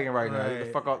swagging right now. Get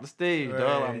the fuck off the stage,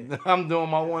 dog. I'm doing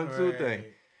my 1-2 thing.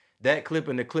 That clip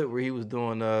and the clip where he was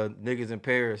doing niggas in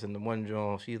Paris and the one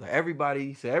joint. She's like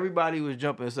everybody was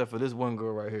jumping except for this one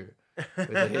girl right here.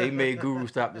 He made Guru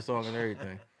stop the song and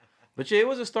everything. But yeah, it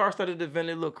was a star-studded event.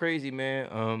 It looked crazy,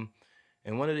 man.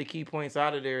 And one of the key points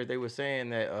out of there, they were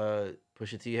saying that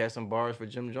Pusha T had some bars for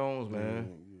Jim Jones, man.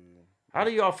 Yeah. How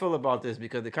do y'all feel about this?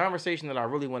 Because the conversation that I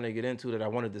really want to get into, that I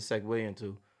wanted to segue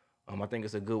into, I think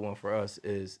it's a good one for us,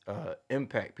 is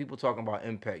impact. People talking about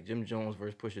impact, Jim Jones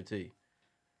versus Pusha T.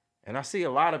 And I see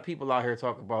a lot of people out here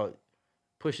talk about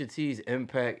Pusha T's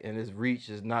impact and his reach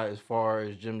is not as far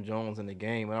as Jim Jones in the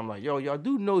game. And I'm like, yo, y'all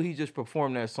do know he just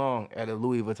performed that song at a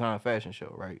Louis Vuitton fashion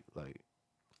show, right? Like,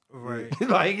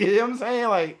 like, you know what I'm saying?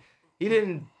 Like, he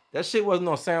didn't, that shit wasn't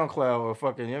on SoundCloud or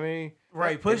fucking, you know what I mean?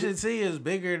 Right, Pusha T is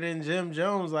bigger than Jim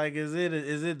Jones. Like, is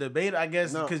it debate? I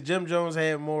guess because Jim Jones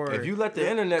had more. If you let the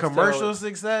internet commercial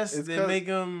success, then make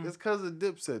him. It's because of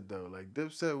Dipset though. Like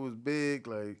Dipset was big.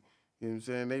 Like you know what I'm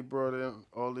saying, they brought in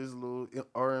all these little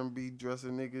R&B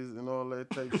dressing niggas and all that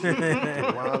type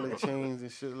shit, wallet chains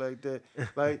and shit like that.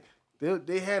 Like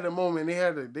they had a moment.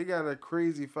 They got a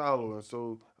crazy following.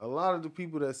 So a lot of the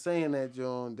people that saying that,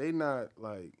 John, they not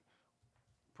like.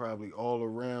 Probably all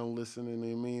around listening,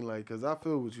 you know what I mean? Like, cause I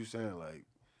feel what you're saying. Like,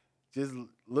 just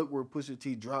look where Pusha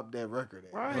T dropped that record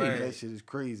at. Right. Like, that shit is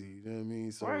crazy. You know what I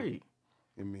mean? So, right.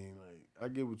 I mean, like, I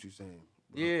get what you're saying.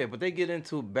 Bro. Yeah, but they get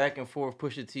into back and forth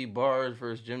Pusha T bars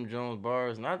versus Jim Jones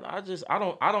bars, and I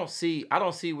don't see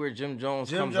where Jim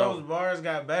Jones comes out. Jim Jones bars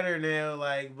got better now,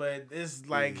 like, but it's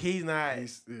like he's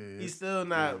still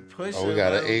not pushing. Oh,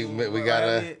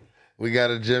 we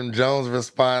got a Jim Jones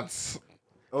response.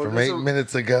 From 8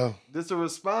 minutes ago. This a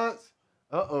response?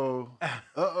 Oh,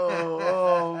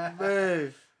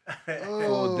 man.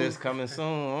 Full disc coming soon.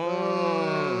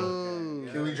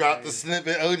 Can we drop the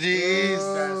snippet, OGs?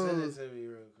 Send it to me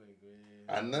real quick, man.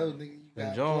 I know, nigga.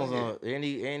 And Jones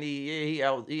he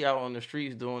out on the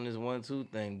streets doing this 1-2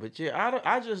 thing. But yeah,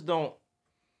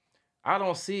 I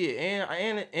don't see it.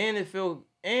 And it feel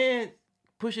and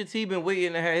Pusha T been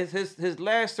waiting to have his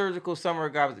last surgical summer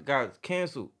got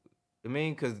canceled. I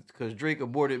mean, cause Drake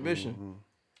aborted mission.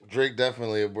 Mm-hmm. Drake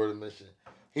definitely aborted mission.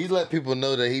 He let people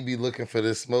know that he be looking for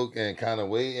this smoke and kind of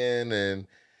waiting, and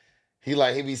he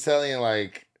be selling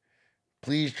like,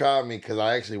 please try me because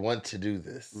I actually want to do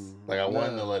this. Mm-hmm. Like I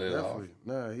want to let it off.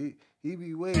 Nah, he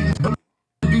be waiting.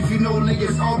 You know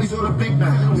niggas always on the big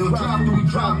Mac. You know,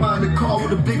 drive by in the car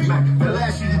with a Big Mac. The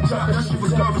last year you dropped, that shit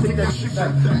was garbage, take that shit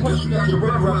back. Plus you got your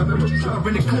red rock, but you trying to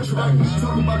bring the country back.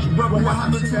 Talking about your brother, what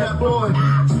happened to that boy?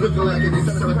 It's looking like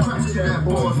they selling crack to that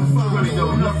boy. Really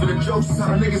though, enough of the jokes,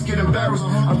 how niggas get embarrassed.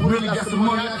 I really got some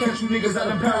money, I catch you niggas out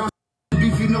in Paris.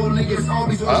 You know niggas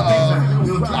always on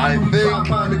the big Mac.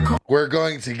 I think we're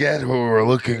going to get who we're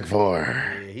looking for.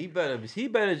 He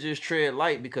better just tread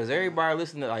light because everybody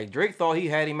listening to like Drake thought he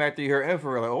had him after he heard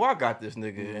Emperor, like, oh, I got this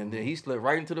nigga, and then he slipped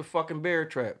right into the fucking bear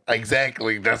trap.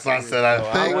 Exactly. That's what I said.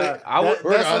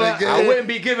 I wouldn't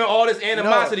be giving all this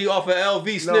animosity off of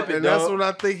LV snippet. And that's what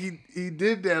I think he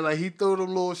did that. Like he threw them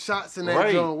little shots in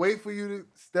that joint, wait for you to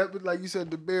step it, like you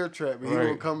said, the bear trap, and he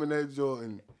gonna come in that joint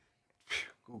and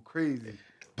go crazy.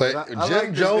 But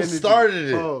Jim Jones started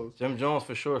it. Oh. Jim Jones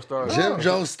for sure started it. Jim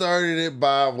Jones started it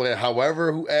by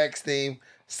however who asked him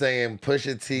saying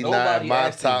Pusha T not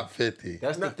my top 50.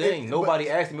 That's the thing.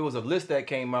 Nobody asked him. It was a list that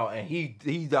came out, and he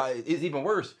died. It's even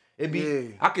worse.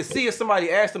 I could see if somebody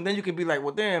asked him, then you could be like,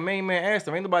 well, damn, main man asked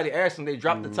him. Ain't nobody asked him. They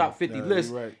dropped the top 50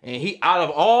 list, and he out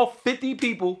of all 50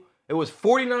 people, it was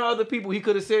 49 other people he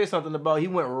could have said something about. He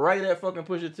went right at fucking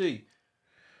Pusha T.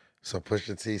 So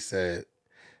Pusha T said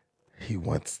he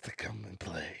wants to come and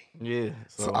play. Yeah.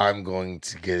 So I'm going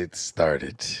to get it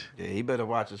started. Yeah, he better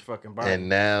watch his fucking body. And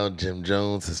now Jim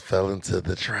Jones has fell into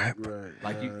the trap. Right.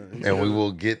 Like And we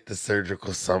will get the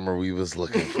surgical summer we was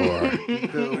looking for.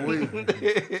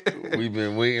 We've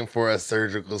been waiting for a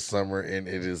surgical summer, and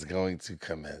it is going to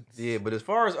commence. Yeah, but as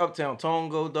far as Uptown Tone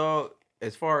go, dog,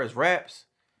 as far as raps,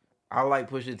 I like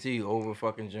Pusha T over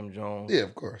fucking Jim Jones. Yeah,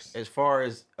 of course. As far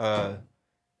as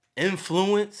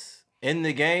influence in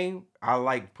the game, I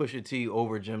like Pusha T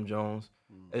over Jim Jones.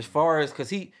 As far as, cause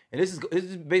this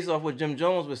is based off what Jim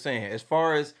Jones was saying. As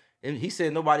far as, and he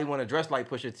said nobody want to dress like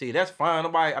Pusha T. That's fine.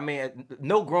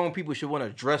 No grown people should want to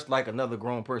dress like another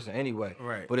grown person anyway.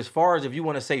 Right. But as far as if you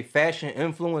want to say fashion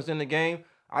influence in the game,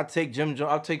 I'll take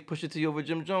Pusha T over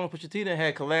Jim Jones. Pusha T done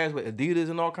had collabs with Adidas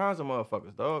and all kinds of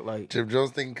motherfuckers, dog. Like Jim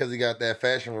Jones thinking because he got that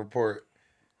fashion report.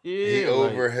 Yeah, he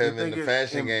over like, him in the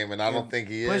fashion game, and I don't think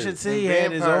he is. Pusha T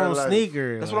had his own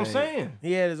sneaker. That's what I'm saying.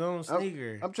 He had his own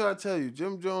sneaker. I'm trying to tell you,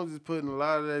 Jim Jones is putting a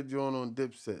lot of that joint on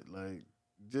Dipset. Like,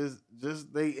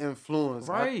 just they influence.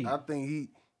 Right. I think he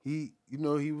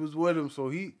he was with him, so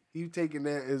he taking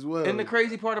that as well. And the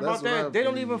crazy part about that, they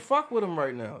don't even fuck with him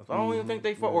right now. So I don't even think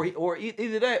they fuck. Or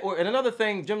either that, and another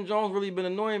thing, Jim Jones really been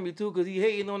annoying me too, because he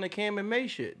hating on the Cam and May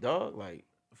shit, dog. Like,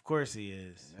 of course he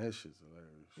is. That shit's hilarious.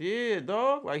 Yeah,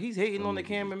 dog. Like he's hating on the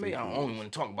Cam and May. I don't only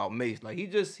want to talk about Mace. Like he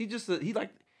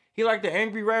like the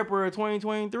angry rapper of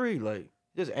 2023. Like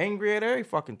just angry at every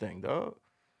fucking thing, dog.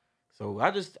 So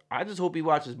I just hope he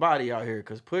watches body out here,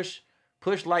 cause Push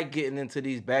like getting into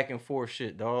these back and forth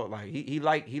shit, dog. Like he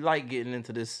like getting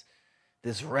into this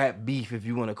rap beef, if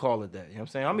you want to call it that. You know what I'm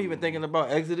saying? I'm even thinking about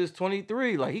Exodus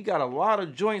 23. Like he got a lot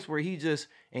of joints where he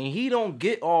don't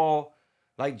get all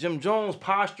like Jim Jones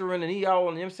posturing and he out,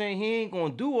 you know what I'm saying? He ain't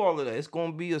gonna do all of that. It's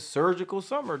gonna be a surgical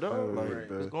summer, dog.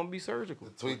 It's gonna be surgical.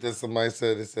 The tweet that somebody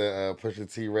said, it said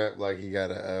Pusha T rap like he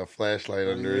got a flashlight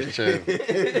under his chin.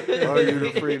 Are you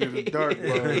afraid of the dark,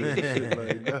 man? Shit,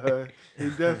 like, nah, he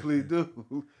definitely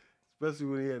do. Especially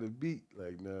when he had a beat.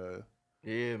 Like, nah.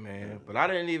 Yeah, man. But I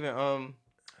didn't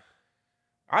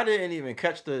even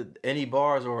catch any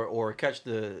bars or catch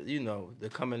the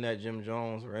coming at Jim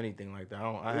Jones or anything like that.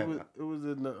 It was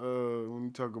in the when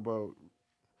you talk about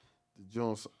the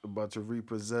Jones about to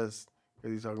repossess,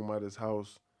 because he's talking about his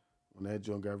house when that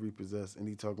Jones got repossessed, and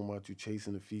he talking about you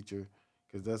chasing the feature,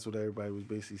 because that's what everybody was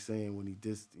basically saying when he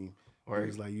dissed him. Right. He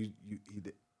was like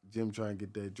Jim trying to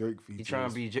get that Drake feature. He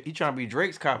trying to be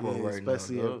Drake's capo right now,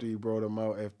 especially after he brought him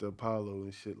out after Apollo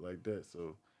and shit like that.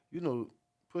 So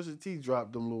Pusha T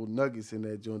dropped them little nuggets in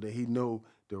that joint that he know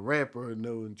the rapper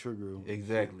know and trigger him.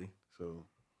 Exactly. So,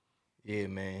 yeah,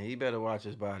 man, he better watch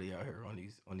his body out here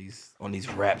on these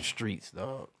rap streets,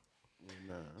 dog.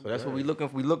 Yeah, so that's what we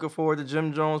looking forward to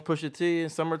Jim Jones, Pusha T in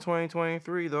summer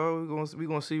 2023, dog. We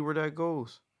gonna see where that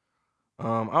goes.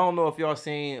 I don't know if y'all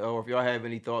seen or if y'all have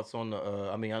any thoughts on the.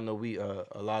 I know we a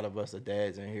lot of us are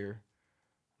dads in here.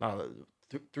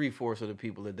 3/4 of the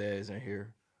people are dads in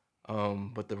here.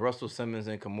 But the Russell Simmons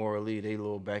and Kimora Lee, they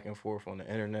little back and forth on the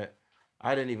internet.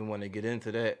 I didn't even want to get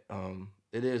into that.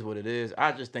 It is what it is.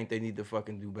 I just think they need to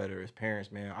fucking do better as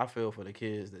parents, man. I feel for the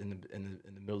kids in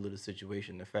the middle of the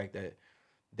situation. The fact that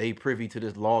they privy to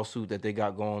this lawsuit that they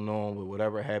got going on with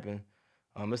whatever happened.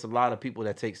 It's a lot of people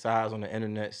that take sides on the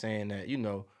internet saying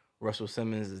that, Russell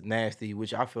Simmons is nasty,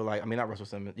 which I feel like, not Russell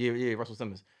Simmons. Yeah, Russell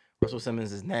Simmons. Russell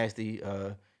Simmons is nasty.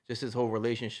 Just his whole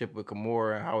relationship with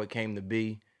Kimora and how it came to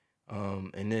be.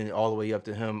 And then all the way up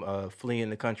to him fleeing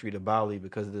the country to Bali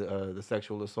because of the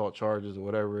sexual assault charges or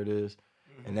whatever it is.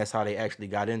 Mm-hmm. And that's how they actually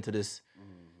got into this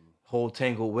whole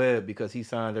tangled web, because he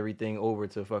signed everything over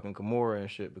to fucking Kimora and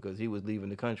shit because he was leaving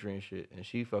the country and shit. And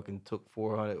she fucking took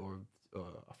 400 or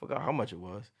I forgot how much it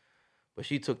was. But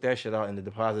she took that shit out and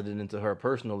deposited it into her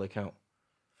personal account.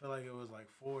 I feel like it was like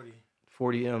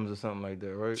 40 M's or something like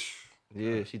that, right?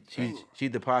 Yeah, she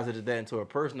deposited that into her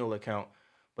personal account.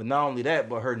 But not only that,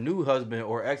 but her new husband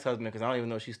or ex-husband, because I don't even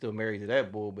know if she's still married to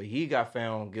that bull, but he got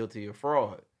found guilty of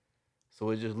fraud. So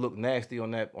it just looked nasty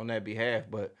on that behalf.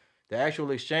 But the actual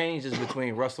exchange is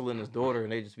between Russell and his daughter,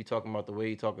 and they just be talking about the way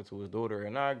he talking to his daughter.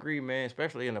 And I agree, man,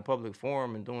 especially in a public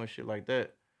forum and doing shit like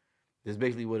that. That's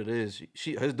basically what it is.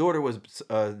 His daughter was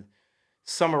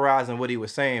summarizing what he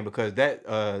was saying, because that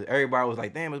everybody was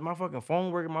like, damn, is my fucking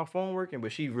phone working? My phone working?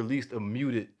 But she released a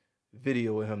muted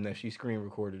video of him that she screen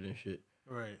recorded and shit.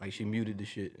 Right. Like she muted the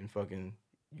shit and fucking,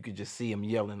 you could just see him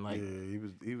yelling like. Yeah,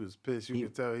 he was pissed. You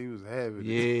could tell he was having it.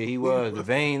 Yeah, he was.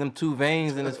 Them 2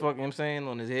 veins in his fucking, I'm saying,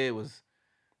 on his head was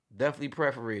definitely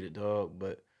perforated, dog.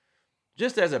 But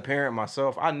just as a parent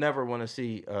myself, I never want to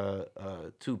see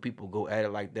two people go at it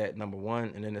like that. Number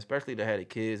one, and then especially to have the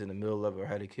kids in the middle of it, or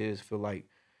have the kids feel like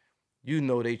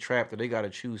they trapped or they got to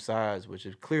choose sides, which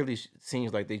it clearly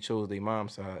seems like they chose their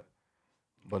mom's side.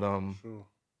 But Sure.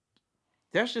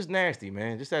 that's just nasty,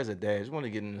 man. Just as a dad, just want to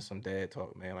get into some dad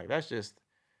talk, man. Like that's just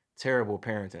terrible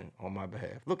parenting on my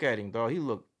behalf. Look at him, dog. He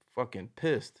looked fucking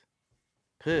pissed.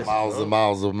 Miles dog. and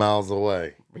miles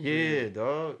away. Yeah,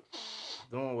 dog.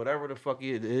 Doing whatever the fuck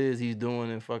it is he's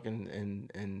doing in fucking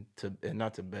and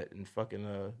not Tibet and fucking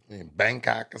in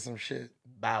Bangkok or some shit.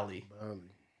 Bali.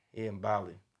 Yeah, in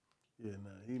Bali. Yeah, nah,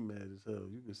 he mad as hell.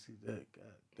 You can see that. God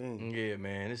damn. Yeah,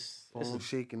 man. It's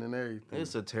shaking and everything.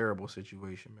 It's a terrible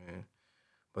situation, man.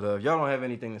 But if y'all don't have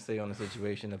anything to say on the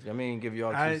situation, give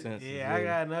y'all 2 cents. Yeah, I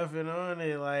got nothing on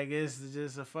it. Like it's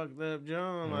just a fucked up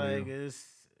John. Like it's,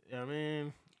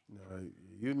 no,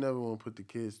 you never want to put the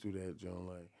kids through that, John.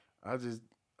 Like I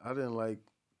didn't like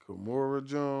Kimura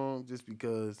John just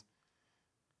because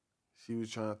she was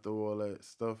trying to throw all that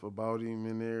stuff about him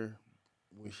in there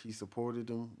when she supported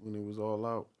him when it was all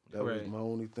out. That was my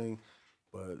only thing.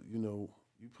 But you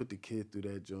put the kid through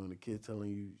that, John. The kid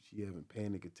telling you she having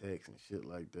panic attacks and shit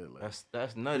like that. Like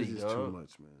that's nutty, this is dog. too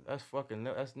much, man.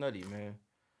 That's nutty, man.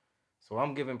 So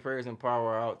I'm giving prayers and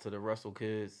power out to the Russell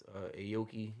kids,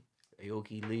 Aoki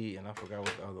Lee, and I forgot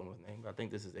what the other one's name. I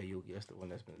think this is Aoki. That's the one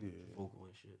that's been vocal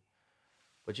and shit.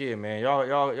 But yeah, man,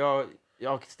 y'all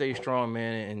stay strong,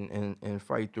 man, and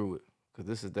fight through it, because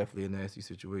this is definitely a nasty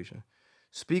situation.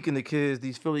 Speaking of kids,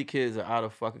 these Philly kids are out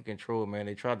of fucking control, man.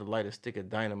 They tried to light a stick of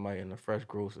dynamite in a Fresh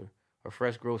Grocer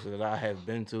that I have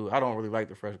been to. I don't really like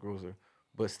the Fresh Grocer,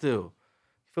 but still,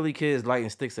 Philly kids lighting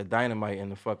sticks of dynamite in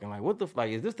the fucking, like, what the,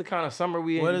 like, is this the kind of summer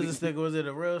we in? What is the stick? Was it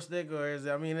a real stick or is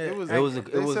it? I mean, They said it was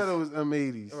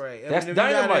M80s. Right. That's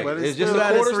dynamite. But it's just a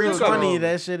quarter stick of it.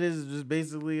 That shit is just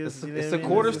basically it's a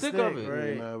quarter stick of it.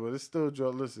 Right. Nah, but it's still Joe.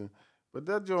 Listen, but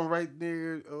that joint right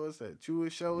there, what's that?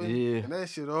 Chewish showing. Yeah. And that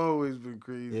shit always been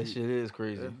crazy. That shit is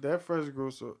crazy. That Fresh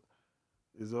Grocer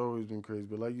has always been crazy.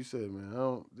 But like you said,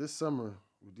 man, this summer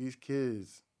with these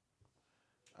kids.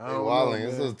 Hey, Walling,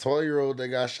 it's a 12-year-old that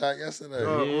got shot yesterday.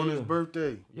 On his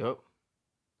birthday. Yep.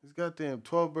 His goddamn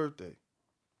 12th birthday.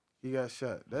 He got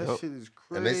shot. That shit is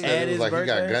crazy. And they said it was like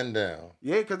birthday? He got gunned down.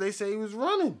 Yeah, because they say he was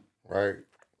running. Right.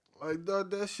 Like, dog,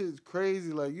 that shit's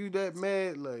crazy. Like, you that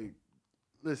mad? Like,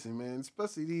 listen, man,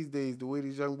 especially these days, the way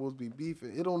these young boys be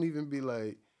beefing, it don't even be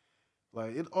like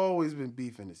it always been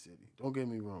beef in the city. Don't get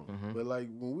me wrong. Mm-hmm. But, like,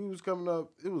 when we was coming up,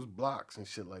 it was blocks and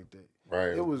shit like that.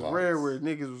 Right. It was rare where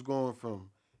niggas was going from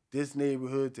this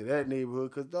neighborhood to that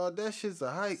neighborhood, because, dog, that shit's a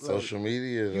hype. Social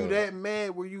media, You that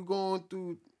mad where you going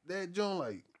through that joint,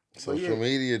 like. Social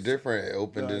media different. It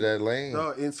opened to that lane.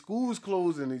 Dog, in schools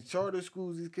closing, in charter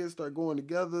schools, these kids start going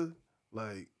together,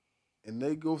 like, and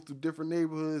they go through different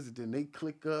neighborhoods, and then they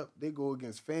click up, they go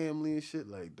against family and shit.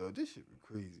 Like, dog, this shit be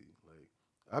crazy. Like,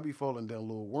 I be falling down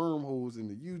little wormholes in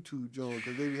the YouTube joint,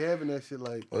 because they be having that shit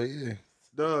like, oh, yeah.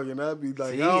 Dog, and I be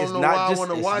like, See, I don't know why I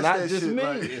want to watch that shit.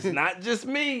 Like, it's not just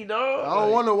me, dog. I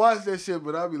don't want to watch that shit,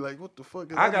 but I be like, what the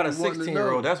fuck? I got a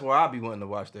 16-year-old. That's why I be wanting to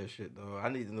watch that shit, though. I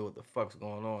need to know what the fuck's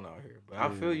going on out here. But I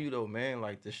feel you, though, man.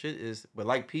 Like, the shit is... But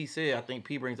like P said, I think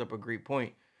P brings up a great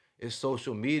point. It's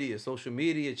social media. Social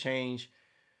media change.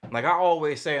 Like, I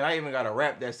always say, and I even got a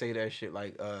rap that say that shit.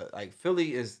 Like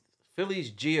Philly's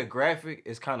geographic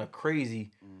is kind of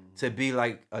crazy to be,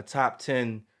 like, a top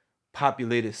 10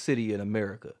 populated city in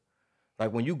America.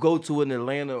 Like when you go to an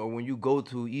Atlanta or when you go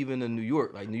to even in New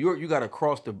York, like New York, you gotta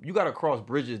cross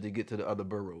bridges to get to the other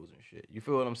boroughs and shit. You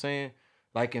feel what I'm saying?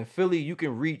 Like in Philly, you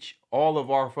can reach all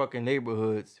of our fucking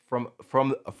neighborhoods from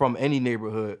any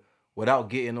neighborhood without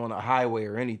getting on a highway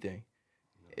or anything.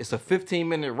 It's a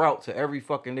 15-minute route to every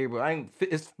fucking neighborhood.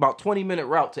 It's about 20-minute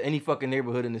route to any fucking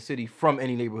neighborhood in the city from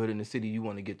any neighborhood in the city you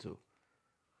want to get to.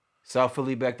 South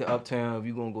Philly back to Uptown. If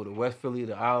you're going to go to West Philly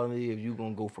to Island, if you're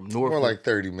going to go from North. More Philly. like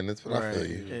 30 minutes, but I feel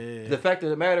you. Yeah. The fact of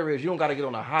the matter is you don't got to get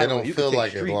on a highway. It don't feel like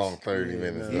streets. a long 30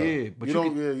 minutes. Though. Yeah, but you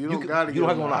don't have to get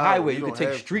on a highway. You can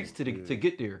take streets to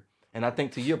get there. And I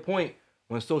think to your point,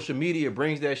 when social media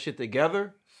brings that shit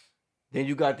together, then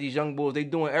you got these young boys, they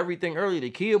doing everything early. The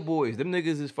kid boys, them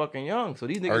niggas is fucking young. So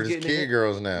these niggas or getting kid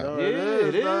girls now. No,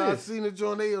 it is. I seen the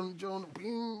joint,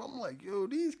 I'm like, yo,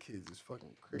 these kids is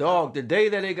fucking crazy. Dog, the day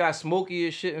that they got smoky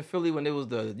as shit in Philly when there was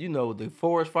the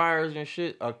forest fires and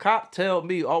shit, a cop told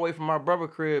me all the way from my brother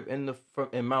crib in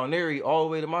Mount Airy all the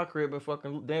way to my crib and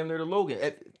fucking damn near to Logan.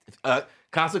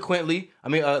 Coincidentally,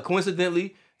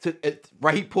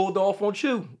 he pulled off on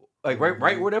Chew. Like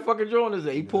right where that fucking joint is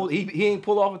at. He ain't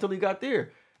pull off until he got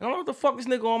there. And I don't know what the fuck this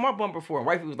nigga on my bumper for. And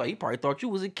wifey was like, he probably thought you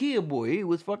was a kid boy. He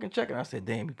was fucking checking. I said,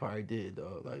 damn, he probably did,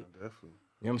 dog. Like, definitely.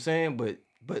 You know what I'm saying?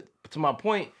 But to my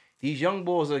point, these young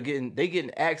boys are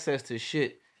getting access to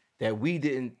shit that we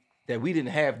didn't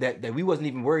have, that we wasn't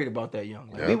even worried about that young.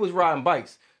 Like, we was riding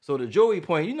bikes. So the Joey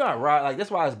point, you not ride, like,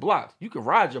 that's why it's blocked. You can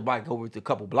ride your bike over to a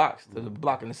couple blocks, to the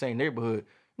block in the same neighborhood.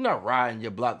 You're not riding your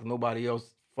block to nobody else.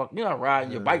 You're not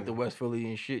riding your bike to West Philly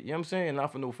and shit. You know what I'm saying?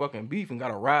 Not for no fucking beef and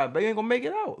gotta ride, but you ain't gonna make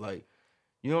it out. Like,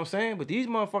 you know what I'm saying? But these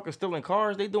motherfuckers still in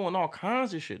cars, they doing all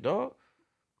kinds of shit, dog.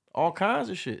 All kinds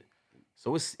of shit.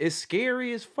 So it's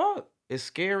scary as fuck. It's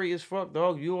scary as fuck,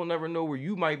 dog. You don't never know where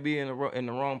you might be in the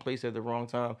wrong place at the wrong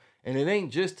time. And it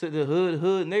ain't just to the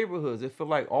hood neighborhoods. It feel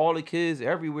like all the kids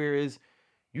everywhere is,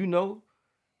 you know,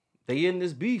 they in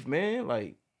this beef, man.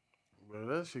 Like, bro,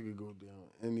 that shit could go down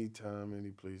anytime, any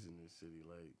place in this city.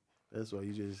 Like, that's why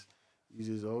you just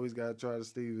always gotta try to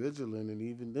stay vigilant. And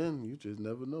even then, you just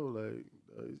never know. Like,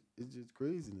 it's just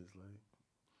craziness.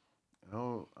 Like, I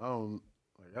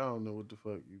don't know what the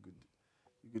fuck you could.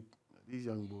 These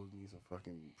young boys need some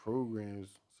fucking programs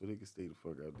so they can stay the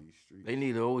fuck out these streets. They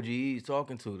need an OGEs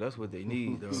talking to. That's what they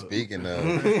need, dog. Speaking of,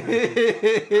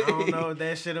 I don't know if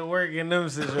that shit'll work in them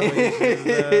situations.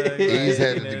 He's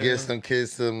had to get some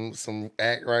kids some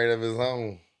act right of his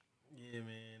own. Yeah,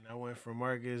 man. I went from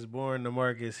Marcus Bourne to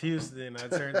Marcus Houston. I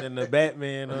turned into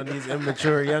Batman on these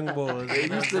immature young boys. They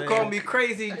used to call me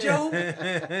Crazy Joe.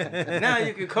 Now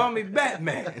you can call me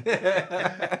Batman.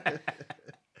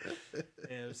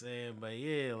 You know what I'm saying? But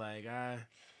yeah, like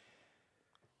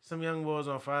some young boys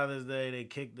on Father's Day, they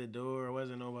kicked the door.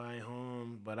 Wasn't nobody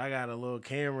home. But I got a little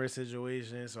camera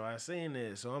situation, so I seen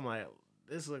it. So I'm like,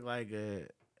 this look like a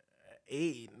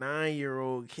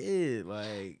 8-9-year-old kid.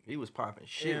 Like, he was popping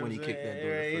shit when he kicked that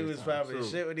door. He was popping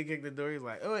shit when he kicked the door. He's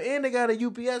like, oh, and they got a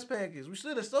UPS package. We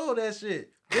should have stole that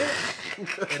shit.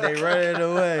 And they running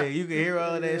away. You can hear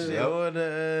all of that shit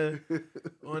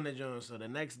on the joint. So the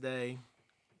next day,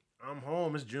 I'm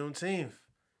home. It's Juneteenth.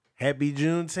 Happy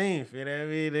Juneteenth. You know what I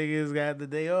mean? Niggas got the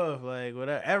day off. Like,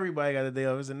 whatever. Everybody got the day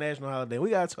off. It's a national holiday.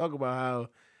 We gotta talk about how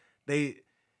they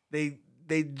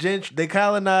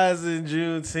colonizing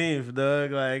Juneteenth,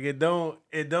 dog. Like, it don't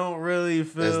really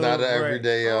feel. It's not an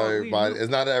everyday everybody.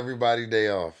 It's not an everybody day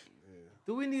off.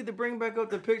 Do we need to bring back up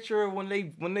the picture of when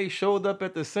they showed up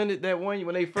at the Senate that one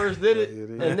when they first did it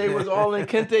and they was all in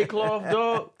kente cloth,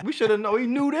 dog? We should have known. We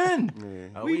knew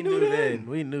then. Yeah. We knew then.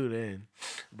 We knew then.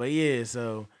 But yeah,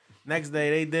 so next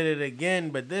day they did it again,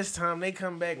 but this time they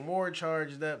come back more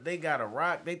charged up. They got a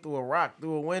rock. They threw a rock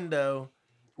through a window.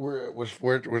 Which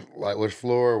floor?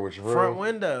 Which room? Front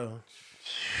window.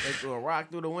 They threw a rock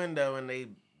through the window and they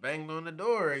banged on the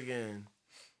door again.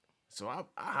 So I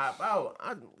hop out.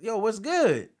 Yo, what's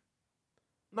good?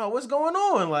 No, what's going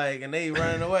on? Like, and they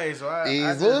running away. So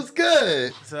what's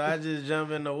good? So I just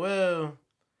jump in the wheel.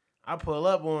 I pull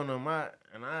up on them. I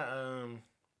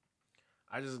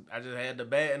just had the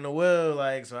bat in the wheel,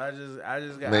 like, so I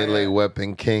just got Melee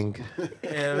weapon king. You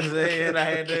know what I'm saying? I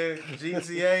had the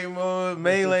GTA mode,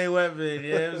 melee weapon,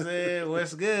 you know what I'm saying?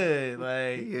 What's good?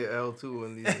 Like, yeah, L2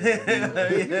 on these.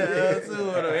 yeah, L2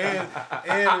 on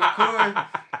them.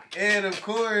 And of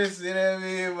course, you know what I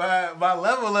mean? My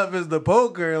level up is the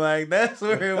poker. Like, that's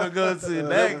where it would go to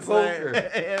next. Poker.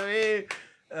 Like, you know what I mean?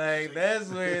 Like, that's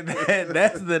where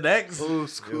that's the next. I don't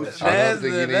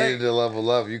think you needed to level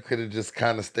up. You could have just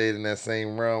kind of stayed in that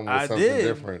same realm with something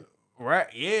different. Right,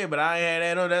 yeah, but I ain't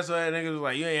had that on. That's why that nigga was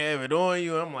like, you ain't have it on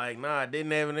you. I'm like, nah, I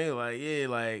didn't have it on. Like, yeah,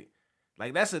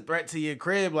 like that's a threat to your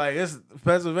crib. Like, it's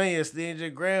Pennsylvania, stand your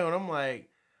ground. I'm like,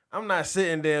 I'm not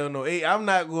sitting down no 8. I'm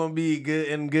not gonna be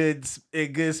in good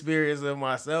spirits of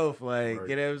myself. Like, right.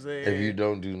 You know what I'm saying? If you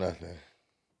don't do nothing.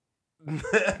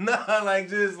 No, like,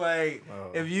 just like,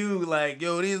 if you like,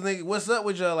 yo, these niggas, what's up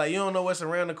with y'all? Like, you don't know what's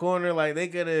around the corner. Like, they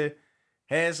could have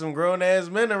had some grown ass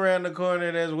men around the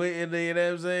corner that's waiting to, you know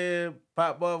what I'm saying,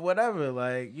 pop off whatever.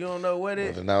 Like, you don't know what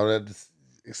it. Well, now that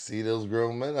see those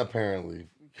grown men apparently,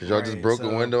 because y'all just broke a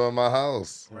window in my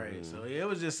house. Right. So yeah, it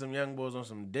was just some young boys on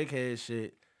some dickhead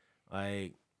shit.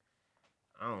 Like,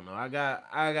 I don't know. I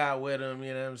got with them,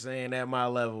 you know what I'm saying, at my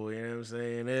level, you know what I'm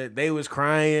saying? They was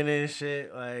crying and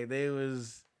shit. Like,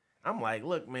 I'm like,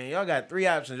 look, man, y'all got 3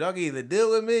 options. Y'all can either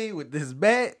deal with me with this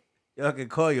bat, y'all can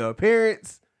call your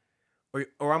parents, or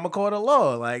I'm going to call the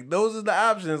law. Like, those are the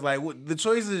options. Like, the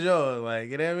choice is yours.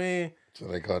 Like, you know what I mean? So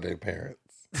they called their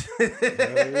parents. Like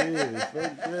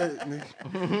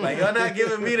y'all not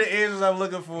giving me the answers I'm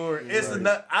looking for. It's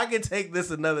enough. I can take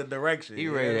this another direction. He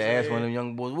ready to ask one of them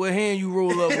young boys, what hand you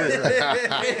roll up with? Smack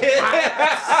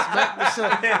the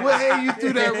shit. What hand you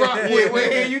threw that rock with?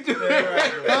 What hand you threw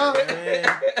that rock? Huh?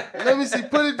 Let me see.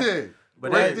 Put it there.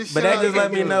 But that just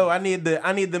let me know I need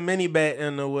the mini bat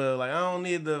in the wheel. Like I don't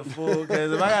need the full,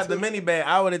 because if I got the mini bat,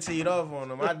 I would have teed off on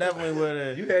them. I definitely would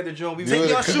have. You had the joint. Take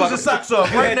your shoes and socks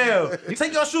off right now.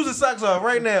 Take your shoes and socks off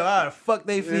right now. I'd fuck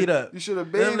they feet up. You should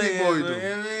have baby boyed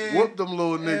them. Whoop them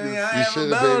little niggas. You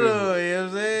should have baby. You know what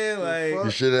I'm saying? Like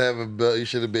you should have a belt. You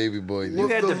should have baby boyed it. You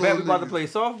had the bat we about to play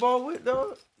softball with,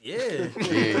 dog. Yeah.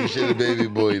 Yeah, you should have baby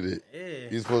boyed it. Yeah.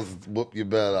 You supposed to whoop your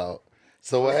belt out.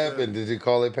 So what happened? Did you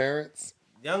call their parents?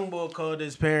 Young boy called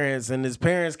his parents, and his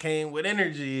parents came with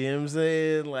energy. You know what I'm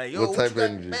saying? Like, yo, What type you got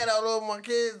of energy? mad out over my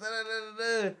kids.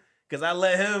 Because I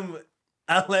let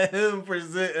him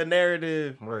present a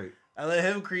narrative. Right. I let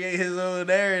him create his own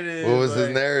narrative. What was his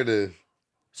narrative?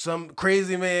 Some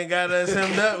crazy man got us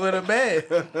hemmed up with a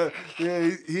bat.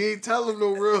 Yeah, he ain't telling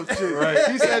no real shit. Right.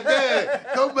 He said, Dad,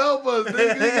 come help us,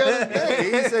 nigga. He got his dad.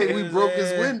 He said we broke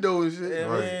his window and shit. Yeah,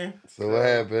 man. So what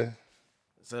happened?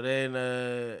 So then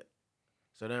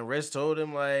Rich told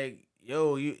him like,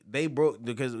 yo, they broke,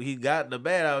 because he got the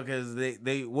bat out because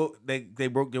they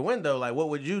broke your window. Like, what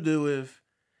would you do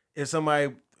if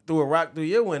somebody threw a rock through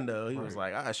your window? He was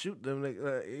like, I shoot them.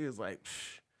 He was like,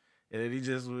 psh.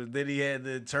 And then he had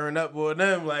to turn up on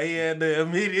them. Like, he had to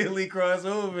immediately cross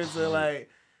over to like,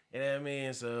 you know what I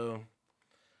mean? So,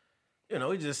 you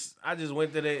know, I just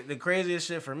went to the craziest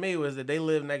shit for me was that they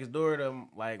lived next door to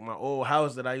like my old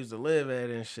house that I used to live at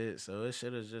and shit. So this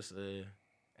shit is just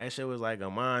that shit was like a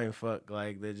mind fuck.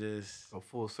 Like, they just a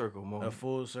full circle moment.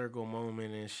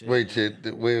 And shit. Wait.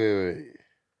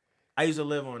 I used to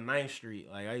live on 9th Street.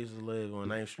 Like, I used to live on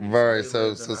 9th Street. Right.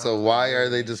 So why are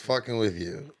they just fucking with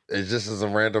you? It's just as a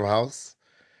random house?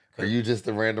 Are you just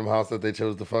a random house that they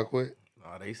chose to fuck with?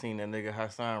 Nah, they seen that nigga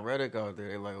Hassan Reddick out there.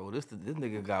 They like, oh, this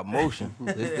nigga got motion.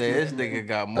 this nigga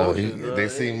got motion. They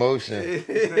see motion. Is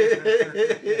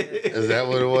that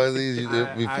what it was? We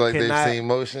feel like they've seen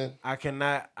motion? I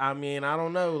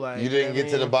don't know. Like, you didn't get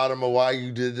to the bottom of why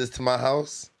you did this to my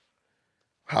house?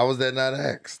 How was that not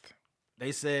asked?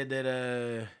 They said that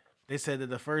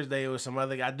the first day it was some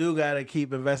other. I do gotta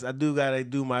keep investing. I do gotta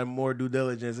do my more due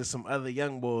diligence. There's some other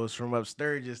young boys from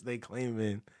upsturgis they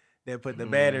claiming that put the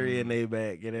battery in their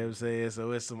back. You know what I'm saying?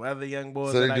 So it's some other young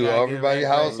boys. So they do everybody's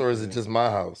house, or is it just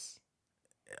my house?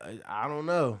 I don't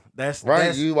know. That's right.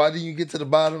 That's, why didn't you get to the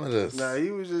bottom of this? Nah,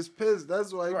 he was just pissed.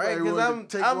 That's why he because I'm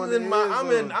in my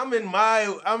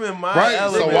right.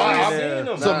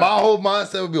 element. So my whole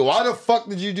mindset would be, why the fuck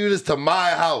did you do this to my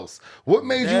house? What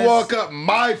made you walk up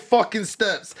my fucking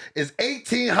steps? It's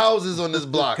 18 houses on this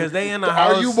block. Because they in the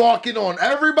house. Are you walking on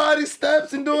everybody's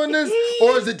steps and doing this,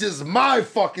 or is it just my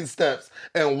fucking steps?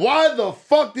 And why the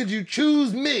fuck did you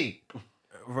choose me?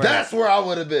 Right. That's where I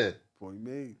would have been. Point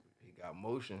made.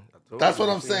 Motion. That's what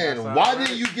I'm saying. Why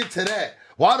didn't you get to that?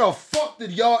 Why the fuck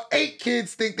did y'all 8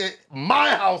 kids think that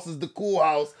my house is the cool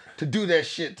house to do that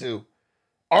shit to?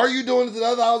 Are you doing it to the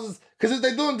other houses? Because if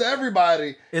they're doing it to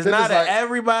everybody, it's not like,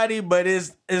 everybody, but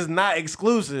it's not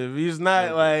exclusive. It's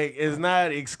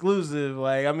not exclusive.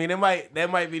 Like, I mean, that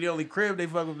might be the only crib they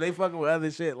fucking with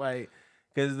other shit. Like,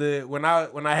 because when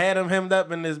I had him hemmed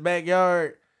up in this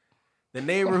backyard. The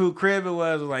neighbor who crib it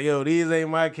was like, yo, these ain't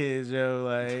my kids, yo.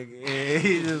 Like, and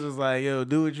he just was like, yo,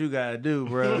 do what you gotta do,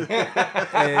 bro.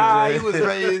 And, he was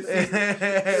ready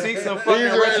to seek some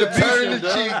fucking retribution.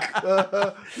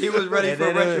 He was ready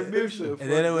for retribution. And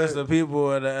then it was the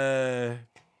people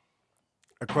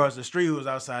across the street who was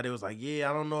outside. It was like, yeah,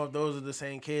 I don't know if those are the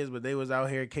same kids, but they was out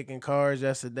here kicking cars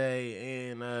yesterday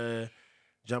and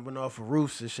jumping off of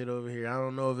roofs and shit over here. I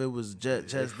don't know if it was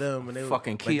just them. And they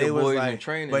fucking Kia boys like, in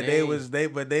training. But they was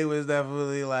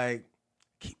definitely like,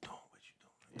 keep doing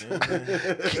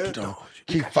what you doing.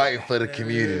 Keep fighting for the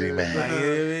community,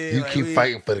 man. You keep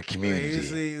fighting for the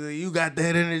community. You got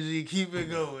that energy. Keep it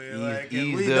going.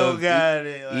 We don't got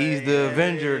it. He's the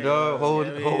Avenger, dog.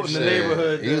 Holding the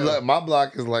neighborhood. My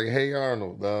block is like, hey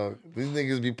Arnold, dog. These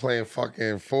niggas be playing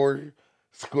fucking 4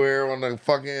 square on the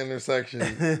fucking intersection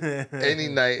any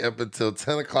night up until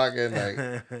 10 o'clock at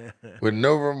night with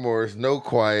no remorse, no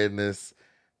quietness.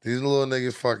 These little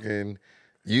niggas fucking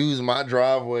use my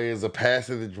driveway as a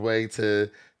passageway to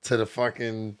the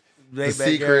fucking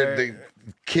the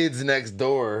kids next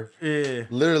door. Yeah.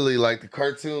 Literally, like the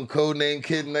cartoon Codename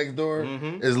Kid Next Door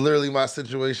is literally my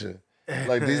situation.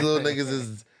 Like, these little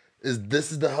niggas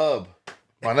this is the hub.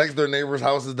 My next door neighbor's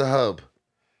house is the hub.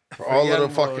 For all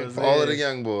of the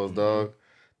young boys, dog.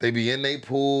 They be in their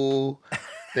pool.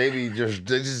 They be just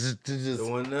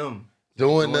doing them.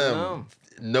 Doing them.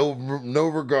 No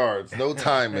regards, no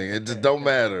timing. It just don't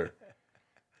matter.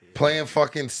 Playing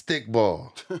fucking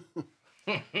stickball.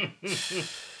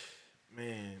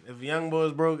 Man, if young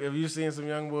boys broke, if you seen some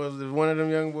young boys, if one of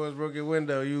them young boys broke your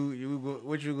window,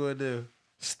 what you gonna do?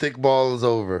 Stickball is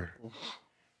over.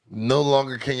 No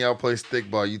longer can y'all play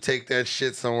stickball. You take that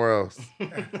shit somewhere else.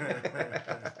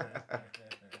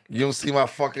 You don't see my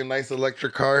fucking nice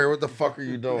electric car here? What the fuck are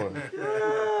you doing?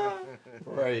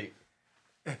 Right.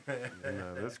 Nah,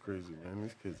 that's crazy, man.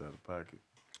 These kids out of pocket.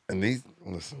 And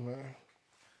listen, man.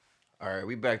 All right,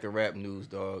 we back to rap news,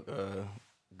 dog.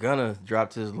 Gunna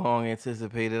dropped his long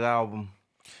anticipated album.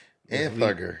 And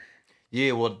Thugger.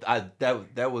 Yeah, well,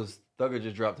 that was Thugger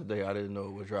just dropped today. I didn't know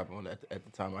it was dropping on at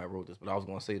the time I wrote this, but I was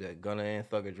gonna say that Gunna and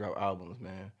Thugger drop albums,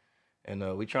 man.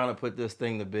 And we trying to put this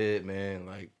thing to bed, man.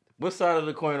 Like, what side of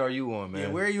the coin are you on, man? Yeah,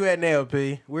 where are you at now,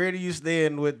 P? Where do you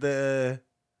stand with the?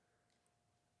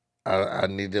 I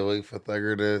need to wait for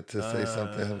Thugger to say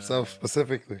something himself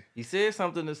specifically. He said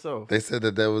something himself. They said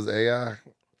that was AI.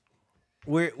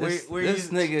 Where this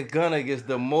nigga Gunna gets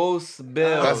the most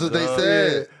bells. That's what they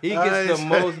said. He gets the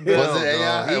most bells. Was it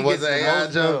AI? Was it AI,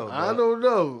 Joe? I don't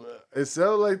know. It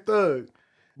sounded like Thug.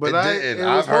 But it was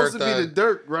I've supposed to heard be the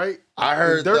Dirk, right? I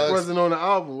heard Dirk wasn't on the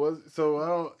album,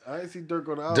 so I didn't see Dirk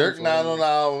on the album. Dirk not on the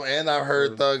album, and I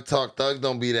heard Thug talk. Thug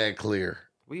don't be that clear.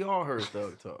 We all heard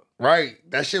Thug talk. Right.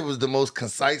 That shit was the most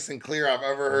concise and clear I've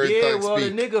ever heard Thug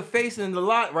speak. The nigga facing the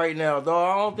lot right now,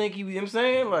 dog. I don't think you know what I'm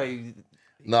saying? Like,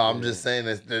 no, I'm just saying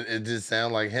it just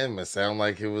sound like him. It sound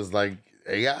like it was like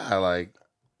AI, like.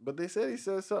 But they said he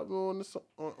said something on the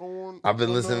on. I've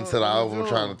been listening to the album,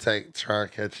 trying to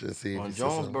catch it, see if on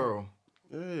Jonesboro.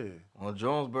 Yeah, on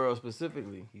Jonesboro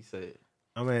specifically, he said.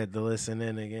 I'm gonna have to listen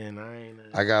in again.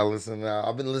 I gotta listen now.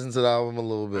 I've been listening to the album a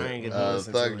little bit. I ain't get to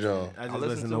listen Thug to Joe. I just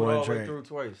listened to one track. Through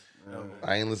twice.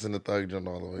 I ain't listened to Thug Joe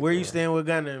all the way. Where you stand with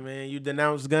Gunna, man? You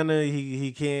denounced Gunna.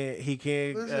 He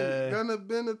can't. Listen, Gunna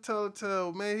been a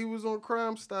telltale, man. He was on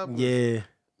Crime Stoppers. Yeah,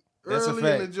 that's early a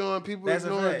fact. in the joint, people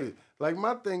ignored it. Like,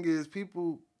 my thing is,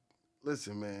 people,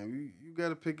 listen, man, you got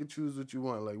to pick and choose what you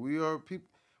want. Like, we are people.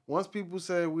 Once people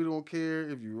say we don't care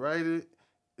if you write it,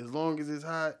 as long as it's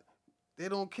hot, they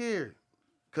don't care.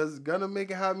 Because Gunna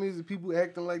making hot music, people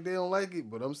acting like they don't like it.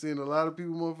 But I'm seeing a lot of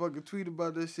people motherfucking tweet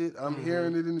about that shit. I'm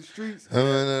hearing it in the streets. Like,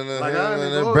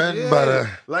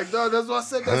 like, dog, that's why I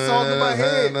said that song in my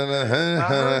head. I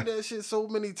heard that shit so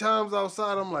many times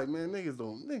outside. I'm like, man, niggas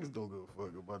don't give a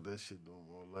fuck about that shit no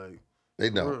more. Like, they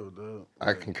don't. Real, dog.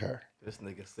 I concur. This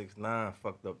nigga 6ix9ine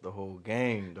fucked up the whole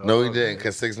game, dog. No, he didn't,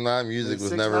 because 6ix9ine music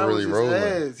was never really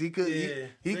rolling. He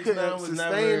couldn't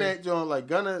sustain that joint. Like,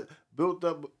 Gunna built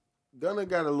up. Gunna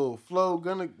got a little flow.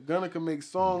 Gunna can make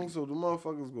songs, so the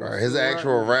motherfuckers go. Right. His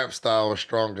actual rap style was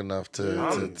strong enough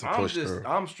to push through.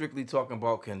 I'm strictly talking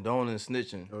about condoning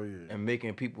snitching and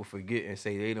making people forget and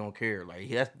say they don't care. Like,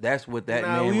 that's what that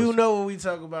man was. You know what we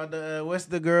talk about. What's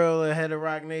the girl head of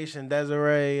Rock Nation,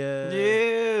 Desiree?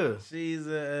 Yeah. She's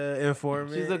an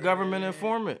informant. She's a government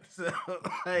informant. So,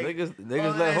 like,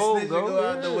 niggas let hold go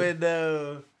out the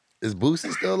window. Is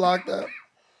Boosie still locked up?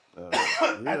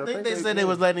 I think they said they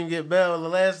was letting him get bail the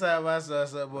last time I saw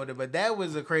something on it, but that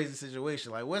was a crazy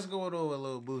situation. Like, what's going on with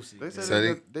Lil Boosie? They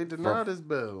said they denied his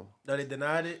bail. No, they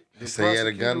denied it? They say he had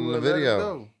a gun in the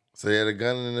video. So he had a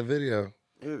gun in the video.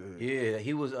 Yeah,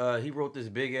 he was. He wrote this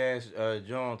big ass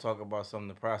John talk about something.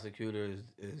 The prosecutor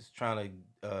is trying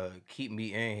to keep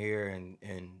me in here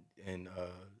and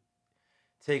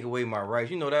take away my rights.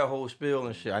 You know, that whole spiel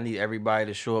and shit. I need everybody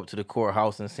to show up to the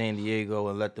courthouse in San Diego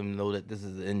and let them know that this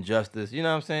is an injustice. You know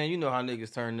what I'm saying? You know how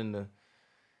niggas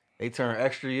they turn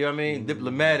extra, you know what I mean?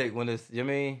 Diplomatic when it's, you know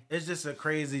what I mean? It's just a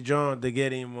crazy joint to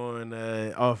get him on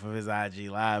off of his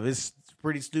IG Live. It's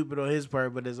pretty stupid on his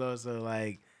part, but it's also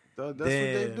like, that's what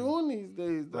they doing these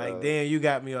days, dog. Like, damn, you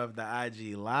got me off the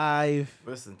IG Live.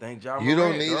 Listen, thank y'all. You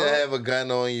don't need to have a gun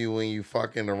on you when you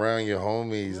fucking around your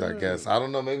homies, I guess. I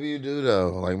don't know. Maybe you do,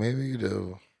 though. Like, maybe you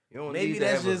do. You don't maybe need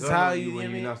that's to have just a gun how on you,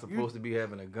 when you're not supposed to be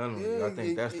having a gun on you. I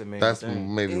think that's the main That's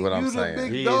thing. maybe what I'm saying. You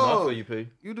the big I dog. feel you, P.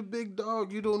 You the big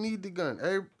dog. You don't need the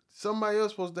gun. Somebody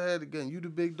else supposed to have the gun. You the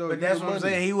big dog. But that's what I'm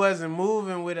saying. He wasn't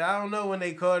moving with it. I don't know when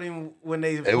they caught him. When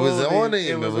they it was on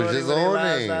him. It was just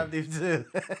on him.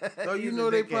 So you know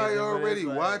they probably already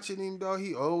watching him, dog.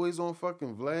 He always on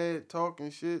fucking Vlad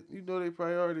talking shit. You know they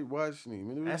probably already watching him.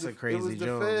 And that's a crazy It was the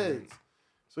joke. feds.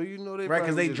 So you know they right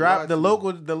because they dropped the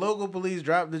local police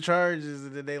dropped the charges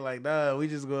and then they like, nah, we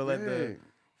just gonna let the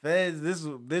feds.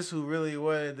 This who really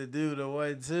wanted to do the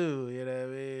 1-2. You know what I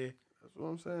mean? That's what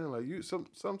I'm saying. Like, you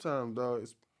sometimes, dog,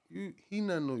 he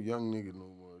not no young nigga no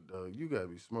more, dog. You gotta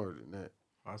be smarter than that.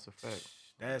 That's a fact.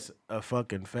 That's a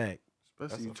fucking fact.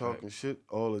 Especially you talking shit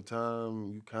all the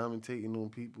time. You commentating on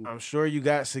people. I'm sure you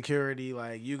got security.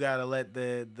 Like you gotta let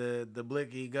the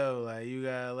blicky go. Like you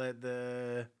gotta let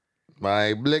the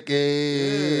my blicky.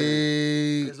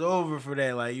 It's over for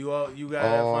that. Like you gotta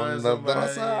On find the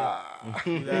somebody.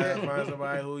 You gotta find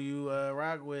somebody who you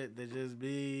rock with to just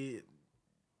be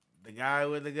the guy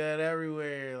with the gun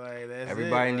everywhere. Like that's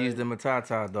everybody it. needs the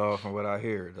matata, dog. From what I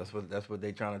hear, that's what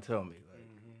they trying to tell me. Like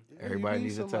everybody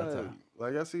needs a tata.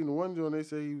 Like I seen the one joint, they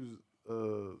say he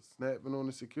was snapping on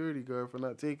the security guard for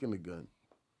not taking the gun.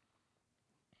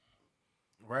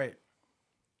 Right.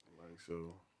 Like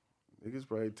so, niggas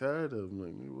probably tired of him.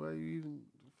 Like, why you even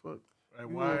fuck? Like,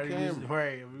 why are you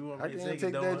right? If you want I me to can't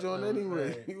take that joint anyway.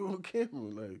 Right. You on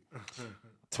camera, like.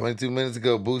 22 minutes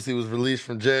ago, Boosie was released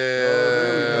from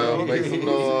jail. Oh, Make some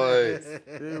noise.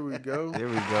 There we go. There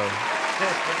we go.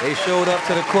 They showed up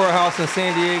to the courthouse in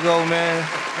San Diego, man.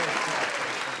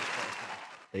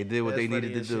 They did what they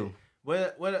needed to do.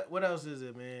 What else is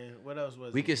it, man? What else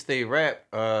was We it? can stay rap.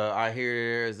 I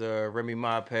hear there's a Remy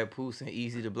Ma, Papoose, and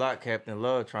Easy the Block Captain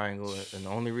love triangle. And the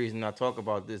only reason I talk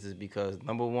about this is because,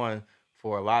 number one,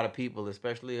 for a lot of people,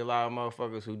 especially a lot of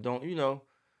motherfuckers who don't,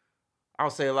 I'll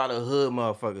say a lot of hood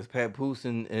motherfuckers, Papoose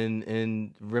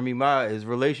and Remy Ma is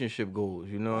relationship goals.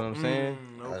 You know what I'm saying?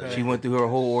 Okay. She went through her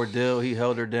whole ordeal. He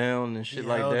held her down and shit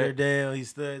like that. Held her down. He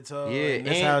stood tall. Yeah, and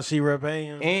that's how she repay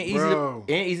him. And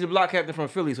Easy the Block Captain from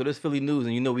Philly, so this Philly news,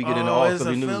 and we get into all it's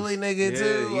Philly a news. Philly nigga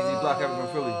too. Easy the Block Captain from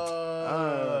Philly.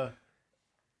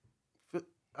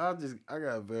 I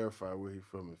gotta verify where he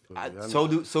from in Philly.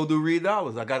 So do Reed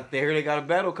Dollars. They got a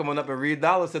battle coming up, and Reed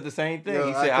Dollars said the same thing. Yo,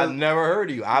 He said, "I've never heard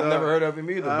of you. I've never heard of him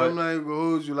either." I'm not even gonna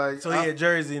hold you. Like, so he a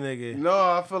Jersey nigga. No,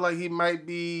 I feel like he might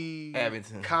be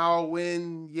Abington,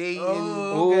 Colwyn, okay.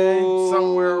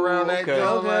 Somewhere around that joint.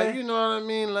 Okay. Like, you know what I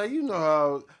mean? Like, you know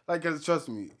how. Like, 'cause trust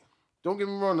me. Don't get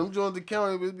me wrong, them joints the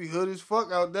county would be hood as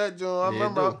fuck out that joint. I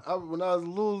remember when I was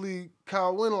Little League,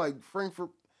 Colwyn, like Frankfurt.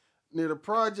 Near the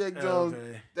project zones,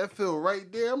 that feel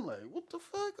right there. I'm like, what the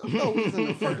fuck? I thought we was in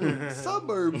the fucking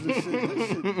suburbs and shit. This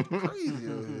shit crazy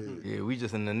over here. Yeah, we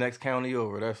just in the next county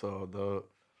over. That's all, dog.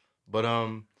 But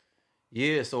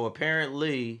yeah. So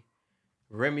apparently,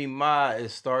 Remy Ma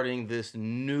is starting this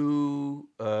new.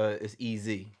 It's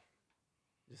EZ.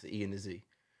 It's the E and the Z.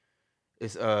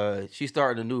 It's she's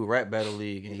starting a new rap battle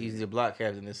league, and Easy the Block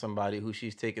Captain is somebody who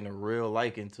she's taking a real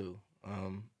liking to.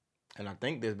 And I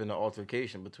think there's been an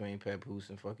altercation between Papoose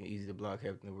and fucking Easy the Block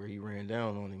Captain where he ran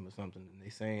down on him or something. And they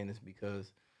saying it's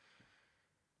because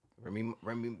Remy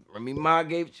Ma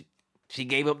gave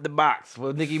up the box.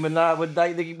 Well, Nicki Minaj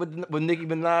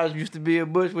used to be a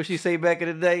Bush. What she say back in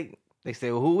the day? They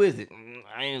say, well, who is it?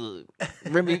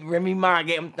 Remy Ma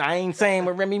gave. I ain't saying,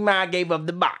 but Remy Ma gave up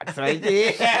the box. Right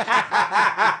there.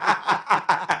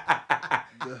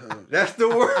 That's the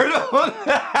word on.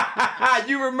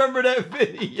 You remember that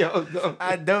video, though?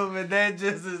 I don't, but that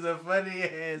just is a funny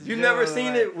ass. You never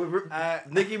seen it with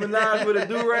Nicki Minaj with a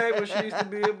do-rag when she used to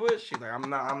be a Bush? She's like,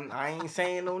 I ain't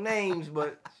saying no names,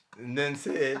 but and then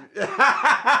said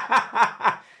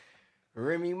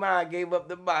Remy Ma gave up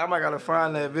the box. I might gotta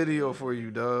find that video for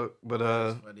you, dog. But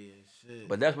that's funny as shit.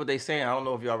 But that's what they saying. I don't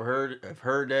know if y'all have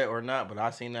heard that or not, but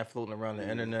I seen that floating around the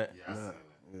internet.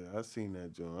 Yeah, I seen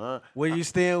that joint. Where you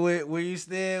stand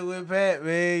with Pat,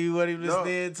 man? You want him to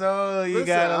stand tall? You Listen,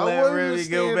 gotta let Remy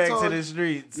go back to the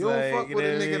streets. You don't fuck with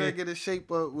a nigga that get his shape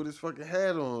up with his fucking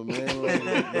hat on, man. Like,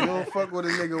 you don't fuck with a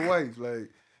nigga wife, like,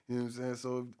 you know what I'm saying?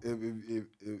 So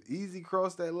if Easy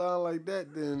crossed that line like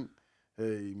that, then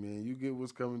hey, man, you get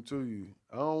what's coming to you.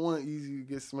 I don't want Easy to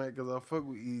get smacked because I fuck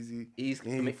with Easy.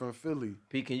 And he from Philly.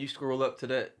 Pete, can you scroll up to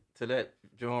that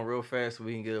joint real fast so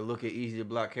we can get a look at Easy the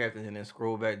Block Captain and then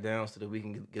scroll back down so that we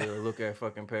can get a look at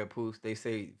fucking Papoose? They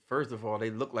say, first of all,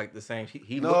 they look like the same.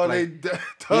 He looked like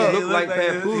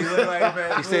Papoose.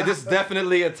 He said, this is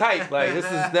definitely a type. Like, this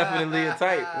is definitely a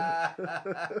type.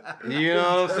 You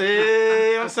know what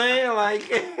I'm saying? Like...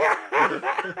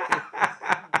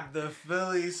 the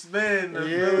Philly spin, the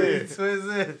Philly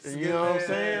twist. You know what I'm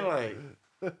saying? Like...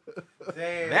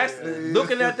 Damn. That's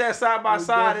looking at that side by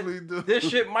side. This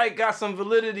shit might got some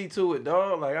validity to it,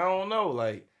 dog. Like, I don't know.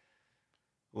 Like,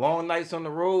 long nights on the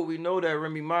road, we know that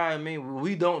Remy Ma. I mean,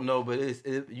 we don't know, but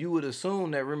you would assume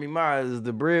that Remy Ma is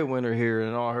the breadwinner here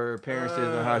and all her appearances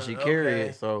and how she carry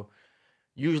it. So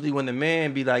usually when the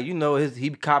man be like, he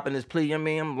copping his plea. I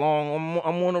mean, I'm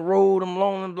on the road. I'm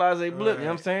long and blase blip. You know what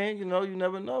I'm saying? You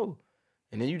never know.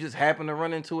 And then you just happen to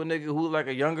run into a nigga who like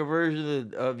a younger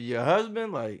version of your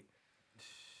husband. Like,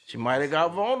 she might have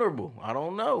got vulnerable. I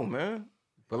don't know, man.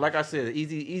 But like I said,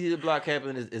 Easy the Block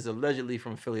Captain is allegedly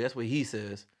from Philly. That's what he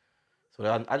says.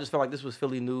 So I just felt like this was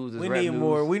Philly news. We need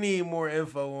more. We need more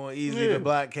info on Easy the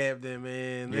Block Captain,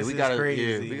 man. This is crazy.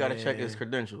 Yeah, we gotta check his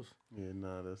credentials. Yeah,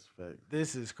 nah, that's fact.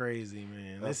 This is crazy,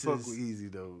 man. I fuck with Easy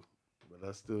though, but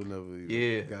I still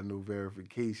never got no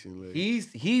verification. Like,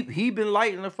 he been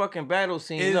lighting the fucking battle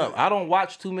scene up. I don't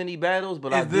watch too many battles,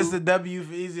 but is this a W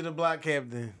for Easy the Block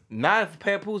Captain? Not if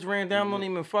Papoose ran down on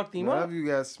him and fucked him up. If you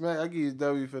got smacked, I give you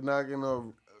W for knocking off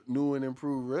new and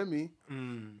improved Remy,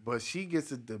 but she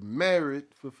gets a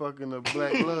demerit for fucking a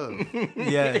Black Love.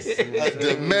 Yes, a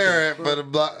demerit for the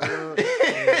Black.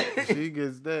 She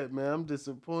gets that, man. I'm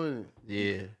disappointed.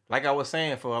 Yeah, like I was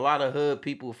saying, for a lot of hood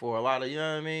people, for a lot of, you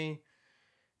know what I mean,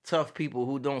 tough people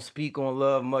who don't speak on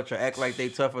love much or act like they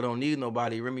tough or don't need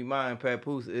nobody. Remy Ma and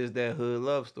Papoose is that hood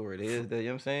love story. It is that, you know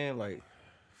what I'm saying? Like,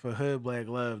 for Hood Black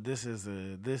Love, this is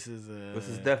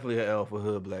definitely an L for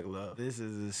Hood Black Love. This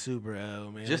is a super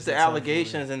L, man. Just the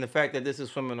allegations and the fact that this is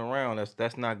swimming around,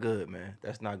 that's not good, man.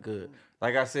 That's not good.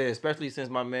 Like I said, especially since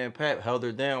my man Pap held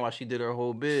her down while she did her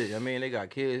whole bid. I mean, they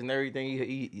got kids and everything.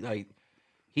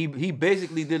 He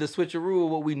basically did a switcheroo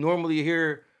of what we normally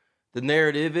hear the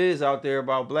narrative is out there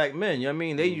about black men. You know what I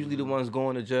mean? They usually the ones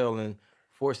going to jail and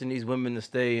forcing these women to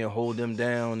stay and hold them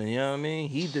down. And you know what I mean?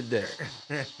 He did that.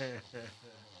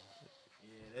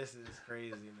 This is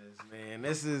craziness, man.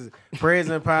 This is praise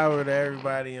and power to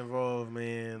everybody involved,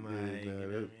 man. Like, you know what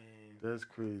I mean? That's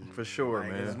crazy. For sure,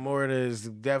 man. There's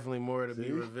definitely more to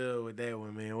be revealed with that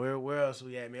one, man. Where else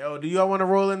we at, man? Oh, do y'all want to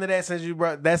roll into that since you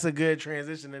brought? That's a good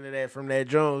transition into that from that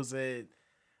Jones said,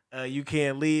 you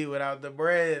can't lead without the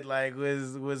bread. Like,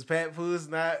 was Papoose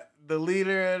not the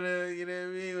leader of the, you know what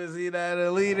I mean? Was he not a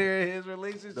leader in his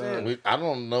relationship? I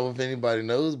don't know if anybody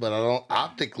knows, but I don't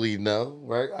optically know,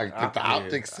 right? I think the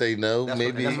optics say no.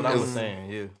 That's what I was saying,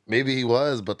 yeah. Maybe he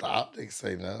was, but the optics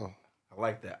say no. I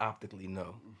like that, optically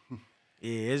no.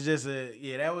 Yeah, it's just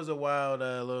that was a wild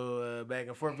little back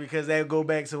and forth because that go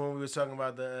back to when we was talking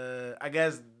about the, I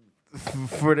guess,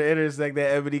 for the intersect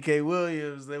that Ebony K.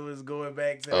 Williams, that was going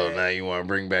back to. Oh, that. now you want to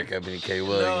bring back Ebony K.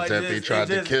 Williams after they tried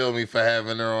to kill me for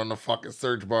having her on the fucking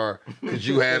search bar because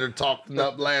you had her talking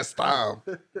up last time.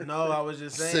 No, I was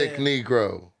just saying. Sick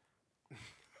Negro.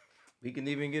 We can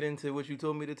even get into what you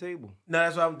told me to table. No,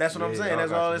 that's what I'm saying.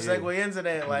 That's all the segue into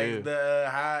that. Like the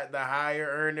higher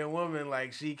earning woman,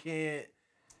 like she can't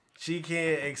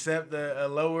accept a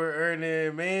lower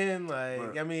earning man.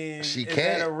 Like, I mean, is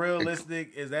that a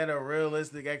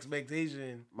realistic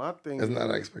expectation? My thing it's not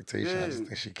an expectation. I just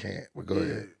think she can't. But go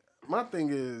ahead. My thing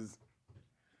is,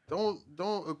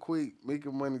 don't equate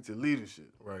making money to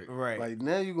leadership. Right. Like,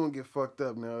 now you're gonna get fucked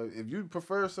up. Now, if you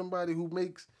prefer somebody who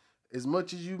makes as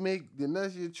much as you make, then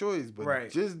that's your choice. But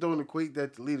just don't equate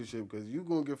that to leadership because you're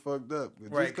going to get fucked up.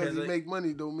 Just because you make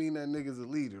money don't mean that nigga's a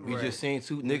leader. We just seen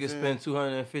niggas spend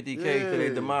 $250K for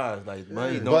their demise. Like,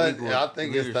 money don't but equal I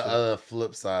think leadership. It's the other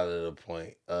flip side of the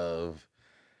point of,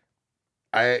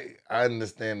 I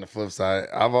understand the flip side.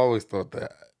 I've always thought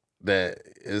that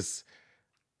it's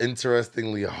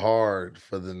interestingly hard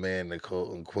for the man to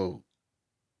quote unquote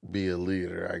be a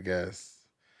leader, I guess,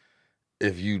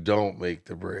 if you don't make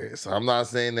the bread. So I'm not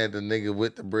saying that the nigga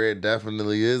with the bread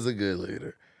definitely is a good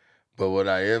leader. But what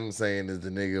I am saying is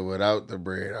the nigga without the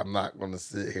bread, I'm not going to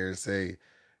sit here and say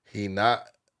you know what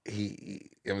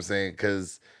I'm saying?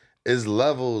 Because it's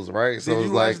levels, right? So Did you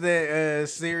it's watch that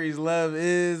series Love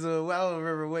Is? I don't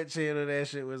remember what channel that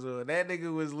shit was on. That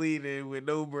nigga was leading with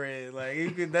no bread. Like, he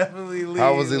could definitely lead.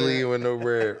 How was he leading with no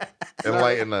bread?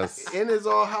 Enlighten us. And it's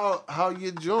all how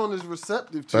your joint is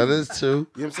receptive to. That is true. You know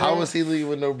what I'm saying? How was he leading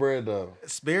with no bread, though?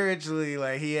 Spiritually,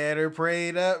 like, he had her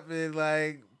prayed up and,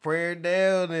 like, prayed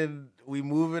down, and we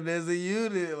moving as a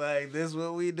unit. Like, this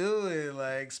what we doing.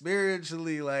 Like,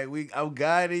 spiritually, like, I'm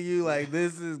guiding you. Like,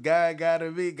 this is God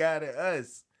guiding me, guiding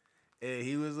us. And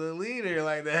he was a leader.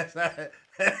 Like, that's how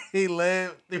he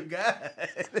led through God.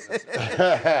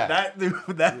 not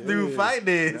through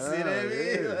finance. You know what I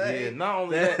mean? Like, not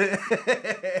only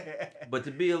that, but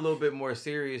to be a little bit more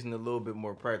serious and a little bit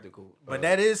more practical. But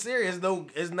that is serious. No,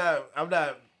 it's not. I'm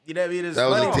not. You know what I mean? It's that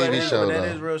funny, was a TV show, but though.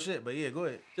 that is real shit. But yeah, go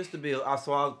ahead. Just to be a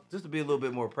little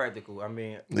bit more practical. I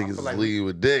mean, niggas I like lead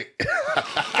with dick.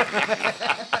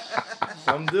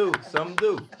 Some do.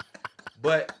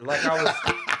 But like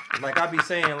I be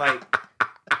saying, like,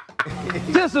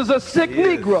 this is a sick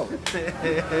Negro.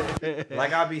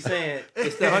 Like I be saying,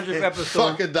 it's the 100th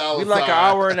episode. Fucking dollar we like sign. an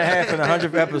hour and a half in the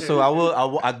 100th episode.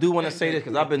 I do want to say this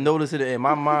because I've been noticing it in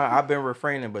my mind. I've been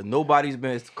refraining, but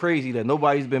it's crazy that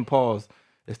nobody's been paused.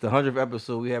 It's the 100th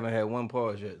episode. We haven't had one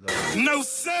pause yet, though. No,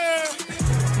 sir.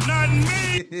 Not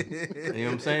You know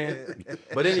what I'm saying?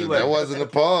 But anyway, that wasn't a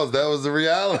pause. That was the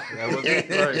reality. That was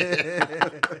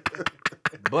right.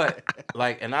 But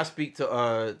like, and I speak to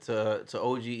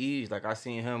OGEs. Like I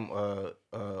seen him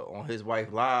on his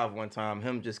wife live one time.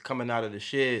 Him just coming out of the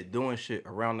shed, doing shit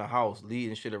around the house,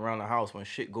 leading shit around the house when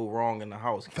shit go wrong in the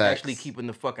house. Facts. Actually keeping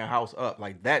the fucking house up.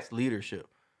 Like that's leadership.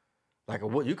 Like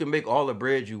what you can make all the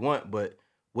bread you want, but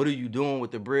what are you doing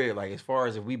with the bread? Like as far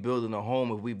as if we building a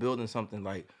home, if we building something,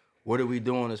 like what are we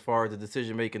doing as far as the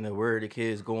decision making of where are the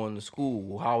kids going to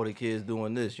school? How are the kids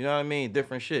doing this? You know what I mean?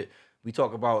 Different shit. We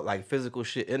talk about like physical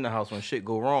shit in the house when shit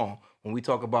go wrong. When we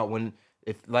talk about when,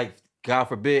 if like God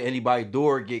forbid anybody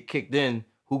door get kicked in,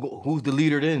 who's the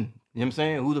leader then? You know what I'm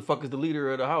saying? Who the fuck is the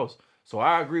leader of the house? So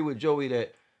I agree with Joey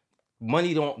that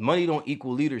money don't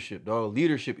equal leadership, dog.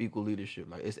 Leadership equal leadership.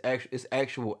 Like it's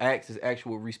actual acts, it's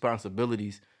actual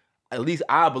responsibilities. At least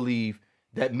I believe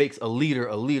that makes a leader,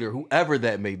 whoever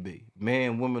that may be,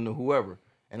 man, woman, or whoever.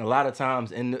 And a lot of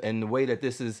times, in the way that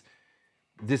this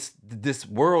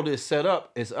world is set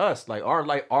up, it's us. Like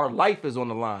our life is on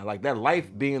the line. Like that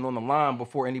life being on the line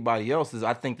before anybody else's.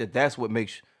 I think that's what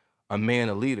makes a man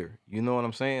a leader. You know what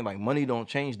I'm saying? Like money don't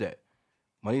change that.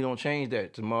 Money don't change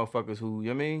that to motherfuckers who,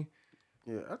 you know what I mean?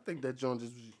 Yeah, I think that Jones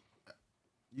just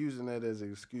using that as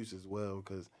an excuse as well,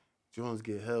 because Jones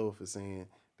get hell for saying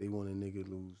they want a nigga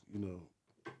lose,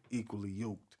 equally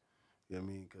yoked. You know what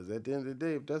I mean? Because at the end of the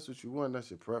day, if that's what you want, that's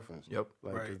your preference. Yep.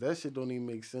 Like, Right. because that shit don't even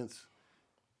make sense.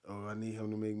 Oh, I need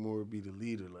him to make more, be the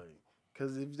leader. Like,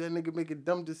 because if that nigga making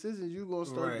dumb decisions, you going to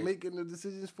start Right. making the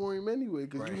decisions for him anyway,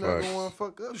 because Right. you not Right. going to want to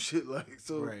fuck up shit. Like,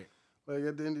 so, Right. like,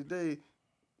 at the end of the day,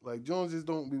 like, Jones just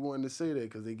don't be wanting to say that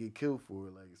because they get killed for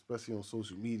it, like, especially on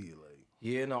social media. Like,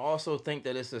 Yeah, and I also think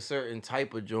that it's a certain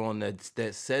type of John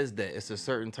that says that. It's a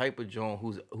certain type of John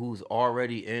who's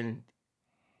already in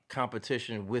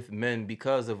competition with men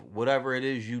because of whatever it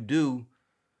is you do.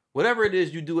 Whatever it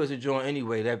is you do as a John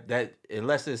anyway, that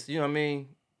unless it's, you know what I mean?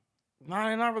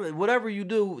 Not really. Whatever you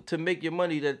do to make your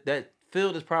money, that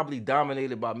field is probably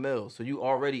dominated by males. So you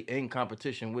already in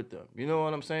competition with them. You know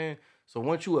what I'm saying? So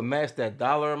once you amass that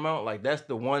dollar amount, like that's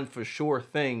the one for sure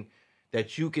thing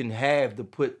that you can have to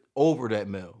put over that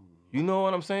male. You know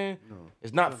what I'm saying? No.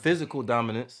 It's not physical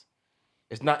dominance.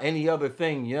 It's not any other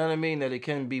thing, you know what I mean, that it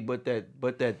can be but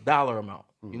that dollar amount.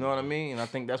 You know what I mean? And I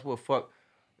think that's what fucked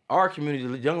our community.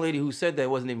 The young lady who said that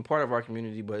wasn't even part of our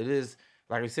community, but it is,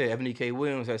 like I said, Ebony K.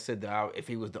 Williams has said that if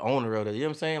he was the owner of it, you know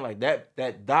what I'm saying? Like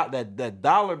that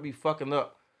dollar be fucking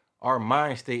up our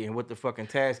mind state and what the fucking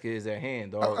task is at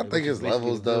hand, dog. I think it's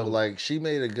levels though. Like she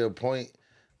made a good point.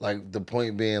 Like the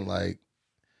point being like,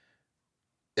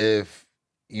 if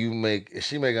she make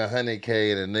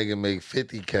 $100K and a nigga make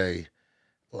 $50K,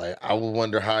 like I would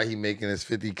wonder how he making his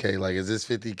 $50K. Like is this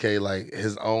 $50K like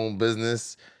his own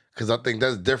business? Because I think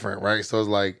that's different, right? So it's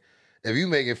like if you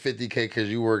making $50K because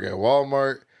you work at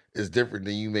Walmart, it's different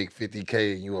than you make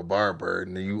 $50K and you a barber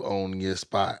and you own your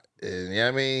spot. And you know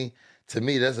what I mean? To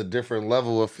me, that's a different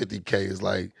level of $50K. It's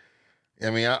like,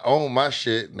 I mean, I own my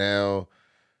shit now.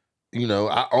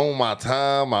 I own my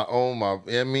time. I own my,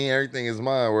 everything is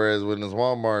mine. Whereas when it's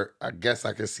Walmart, I guess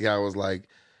I can see how it's like,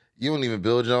 you don't even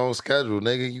build your own schedule,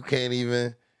 nigga. You can't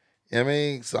even,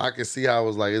 So I can see how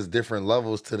it's like, it's different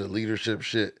levels to the leadership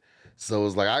shit. So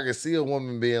it's like, I can see a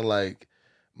woman being like,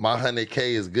 my $100K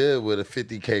is good with a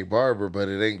 $50K barber, but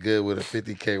it ain't good with a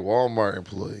 $50K Walmart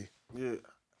employee. yeah.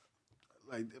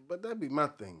 Like, but that'd be my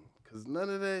thing. Because none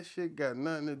of that shit got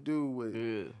nothing to do with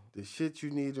the shit you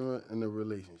need in a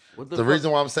relationship. The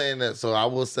reason why I'm saying that, so I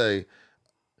will say,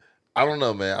 I don't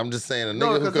know, man. I'm just saying a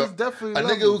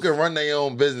nigga who can run their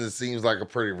own business seems like a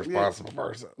pretty responsible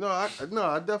person. No,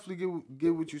 I definitely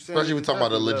get what you're saying. Especially we talking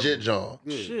about a legit job.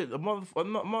 Yeah. Shit, a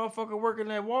motherfucker working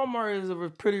at Walmart is a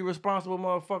pretty responsible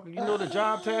motherfucker. You know the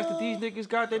job task that these niggas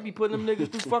got, they be putting them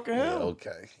niggas through fucking hell. Yeah,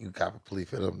 okay, you cop a plea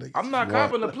for them niggas. I'm not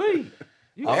copping a plea.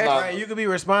 You can be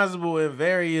responsible in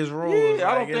various roles. Yeah,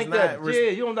 I don't think that.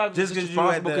 You don't not just because you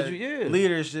at the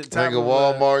leadership. Nigga,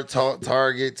 Walmart,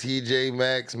 Target, TJ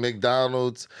Maxx,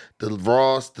 McDonald's, the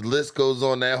Ross, the list goes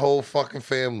on. That whole fucking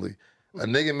family. A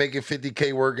nigga making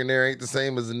 $50K working there ain't the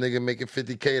same as a nigga making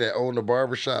 $50K that own a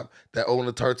barbershop, that own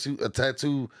a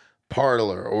tattoo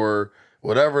parlor, or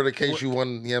whatever the case you want.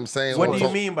 You know what I'm saying? What do you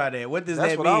mean by that? What does that mean?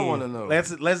 That's what I want to know.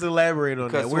 Let's elaborate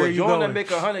on that. Where are you going? That make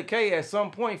 $100K at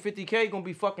some point, $50K gonna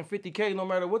be fucking $50K no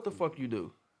matter what the fuck you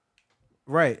do.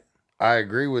 Right. I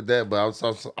agree with that, but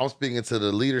I'm speaking to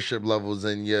the leadership levels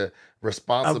and your A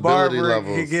responsibility barber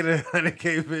levels. can get a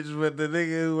 100K bitch, but the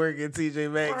nigga who work at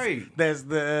TJ Maxx, Right. that's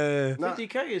the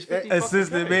 50K is 50 assistant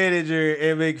fucking K. manager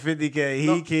and make 50K.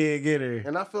 He can't get her.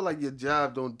 And I feel like your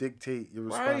job don't dictate your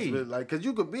responsibility. Right. Like, cause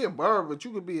you could be a barber, but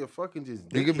you could be a fucking just.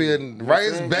 You could be a dickhead. right. You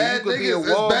It's know what I'm bad saying? You could be a niggas.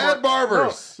 It's bad Walmart-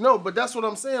 barbers. No, but that's what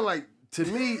I'm saying. Like to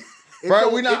me, Right,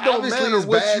 don't- we not don't obviously matter is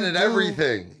what bad you at do.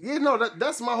 everything. Yeah, no,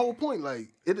 that's my whole point. Like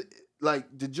like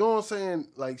the John saying,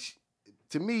 like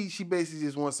to me, she basically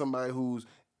just wants somebody who's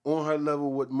on her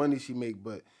level with money she make.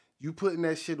 But you putting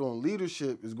that shit on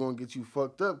leadership is gonna get you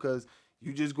fucked up because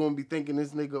you just gonna be thinking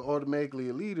this nigga automatically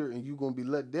a leader, and you gonna be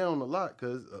let down a lot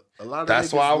because a lot of That's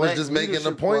niggas why I was lack just making the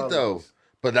leadership point though. qualities.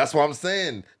 But that's what I'm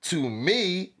saying. To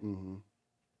me,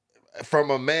 from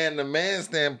a man-to-man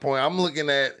standpoint, I'm looking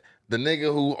at the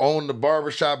nigga who owned the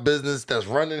barbershop business that's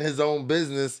running his own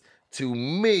business. To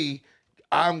me,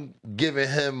 I'm giving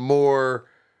him more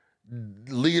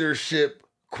leadership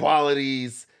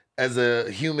qualities as a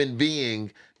human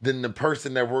being than the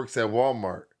person that works at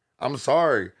Walmart. I'm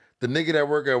sorry. The nigga that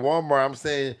work at Walmart, I'm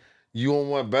saying, you don't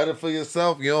want better for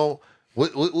yourself? You don't,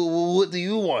 what do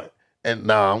you want? And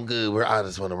no, I'm good. I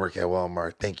just want to work at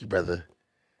Walmart. Thank you, brother.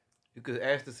 You could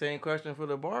ask the same question for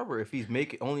the barber if he's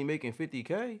only making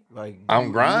 50K. Like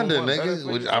I'm grinding, you want better for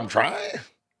nigga. yourself? I'm trying.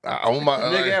 I own my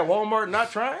Nigga at Walmart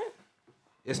not trying.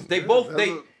 They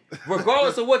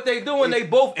regardless of what they doing, they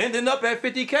both ending up at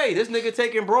 50K. This nigga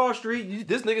taking Broad Street.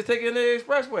 This nigga taking the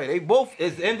expressway. They both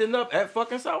is ending up at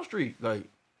fucking South Street. Like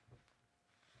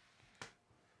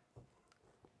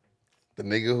the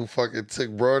nigga who fucking took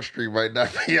Broad Street might not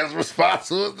be as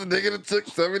responsible as the nigga that took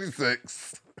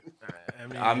 76.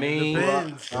 I mean, it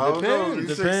depends. I don't know. You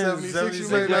Depends. 76, you 76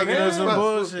 may not like get some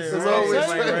bullshit. There's right? always Right,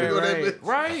 traffic right, on that right. bitch.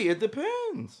 right. It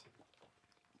depends.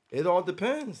 It all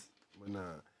depends. But nah.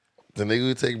 The nigga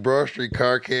who take Broad Street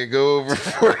car can't go over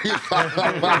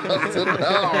 45 miles an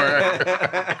hour.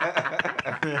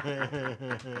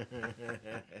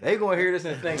 They gonna hear this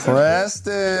and think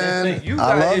Preston, you I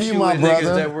got love issue you, my with niggas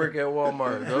brother. that work at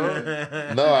Walmart,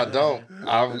 dog. No, I don't.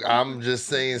 I'm just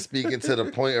saying, speaking to the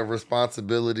point of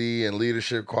responsibility and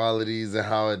leadership qualities and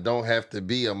how it don't have to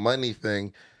be a money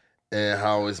thing and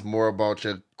how it's more about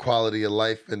your quality of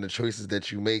life and the choices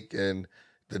that you make and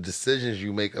the decisions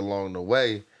you make along the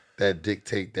way that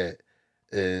dictate that.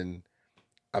 And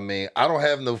I mean, I don't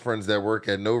have no friends that work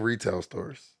at no retail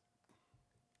stores.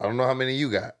 I don't know how many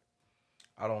you got.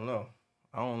 I don't know.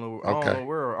 I don't know. Okay. I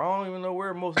don't even know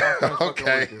where most of my friends fucking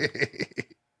work. Okay.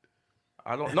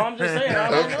 I don't. No, I'm just saying. I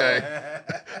don't know. Okay.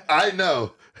 I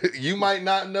know. You might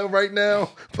not know right now,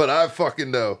 but I fucking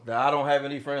know. That I don't have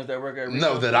any friends that work at retail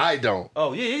No, that stores. I don't.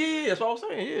 Oh yeah. That's what I'm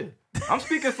saying. Yeah, I'm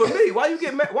speaking for me. Why you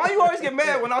get mad? Why you always get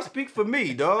mad when I speak for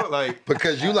me, dog? Like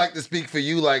Because you like to speak for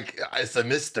you like it's a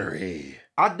mystery.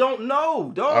 I don't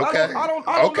know, dog. Okay. I don't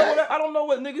Okay. know. I don't know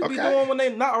what niggas be Okay. doing when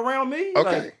they not around me.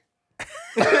 Okay.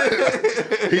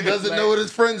 He doesn't know what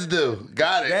his friends do.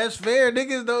 Got it. That's fair.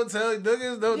 Niggas don't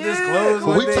Yeah, disclose cool.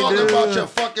 what We they talking do. about your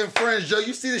fucking friends, Joe.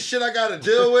 You see the shit I gotta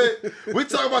deal with? We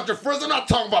talking about your friends. I'm not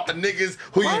talking about the niggas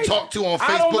who Right. you talk to on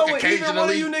I don't know Facebook what either one of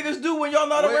occasionally. you niggas do when y'all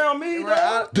not around me, Right,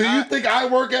 dog. Do you think I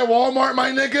work at Walmart,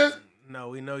 my nigga? No,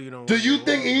 we know you don't. Do work you at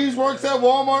think Walmart. Eves works at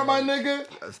Walmart, my nigga?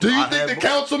 Do you I think the have-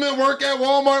 councilman work at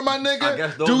Walmart, my I nigga?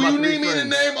 guess those Do my you three need me to friends.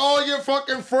 name all your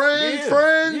fucking friends? Yeah.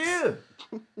 Friends? Yeah.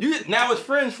 Now it's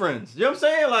friends. You know what I'm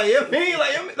saying?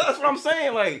 Like, that's what I'm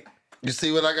saying. Like, You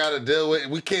see what I gotta deal with?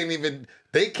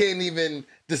 They can't even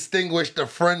distinguish the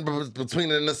friend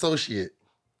between an associate.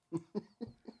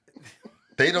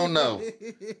 They don't know.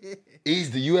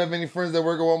 Ease, do you have any friends that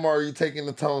work at Walmart or are you taking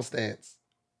the tone stance?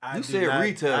 I You do said not-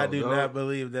 retail, I do dog. not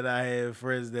believe that I have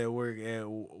friends that work at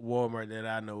Walmart that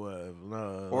I know of.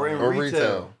 No, or in Or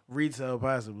retail. retail,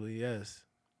 possibly, yes.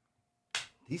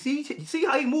 You see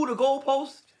how he moved the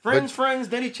goalposts? Friends,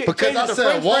 then he changed Because I the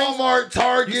said friends. Walmart,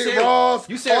 Target, You said, Ross.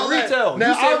 You said all that. retail. Now,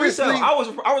 You said obviously, retail.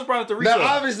 I was brought up to retail. Now,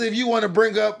 obviously, if you want to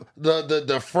bring up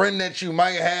the friend that you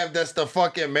might have that's the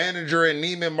fucking manager in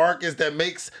Neiman Marcus that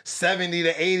makes $70,000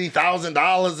 to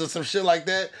 $80,000 or some shit like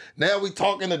that, now we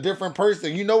talking a different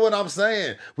person. You know what I'm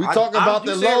saying? We talking about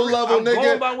the you said low level I'm going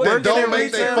nigga by what that working don't in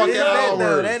make their retail fucking is that, though.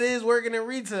 hours. That is working in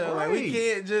retail. Like, we Right.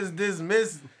 can't just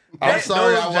dismiss. I'm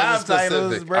sorry those I job wasn't titles,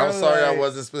 specific. bro. I'm sorry I Like,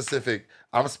 wasn't specific.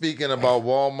 I'm speaking about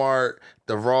Walmart,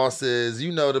 the Rosses,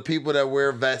 you know, the people that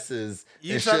wear vests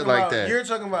You and talking shit like about, that. You're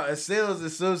talking about a sales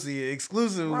associate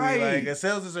exclusively, Right. like a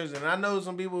sales associate. And I know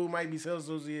some people who might be sales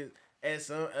associates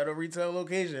at a retail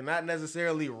location, not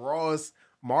necessarily Ross,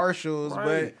 Marshalls, Right.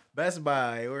 but Best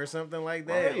Buy or something like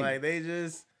that. Right. Like they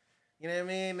just, you know what I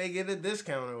mean? They get a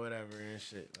discount or whatever and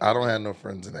shit. I don't have no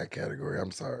friends in that category.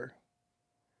 I'm sorry.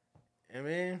 I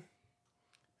mean,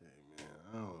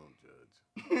 I don't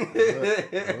judge.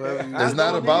 It's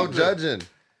not about judging.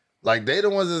 Like, they the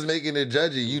ones that's making it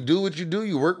judgy. You do what you do.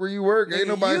 You work where you work. Ain't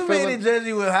nobody you feeling... made it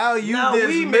judgy with how you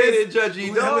we made it judgy,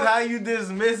 dog. with how you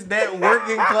dismiss that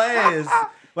working class.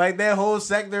 Like that whole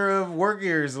sector of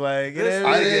workers, like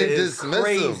I didn't dismiss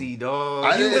crazy, them. dog.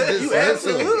 I didn't dismiss you them.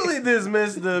 absolutely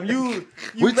dismissed them. You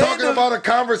we made talking them, about a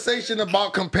conversation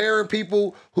about comparing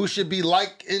people who should be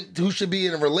who should be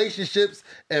in relationships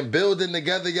and building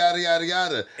together, yada yada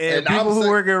yada. and people who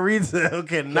work in retail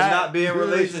cannot be in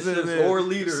relationships or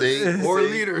leaders.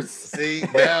 See,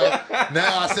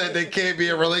 now I said they can't be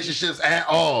in relationships at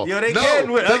all. Yo, they can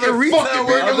with other retail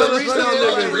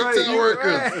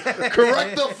workers.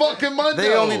 Correct the fucking Monday.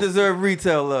 They only deserve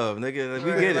retail love, nigga. Like,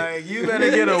 we get it. Like, you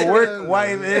better get a work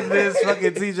wife in this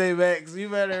fucking TJ Maxx. You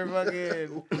better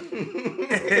fucking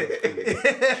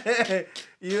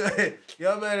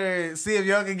y'all better see if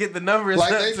y'all can get the numbers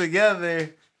up together.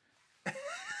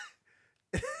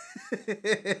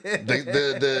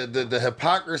 The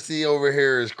hypocrisy over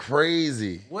here is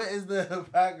crazy. What is the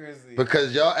hypocrisy?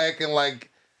 Because y'all acting like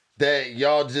that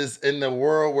y'all just in the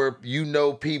world where you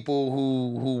know people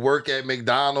who work at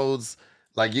McDonald's,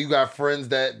 like you got friends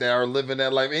that are living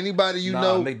that life. Anybody you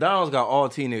know, McDonald's got all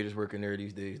teenagers working there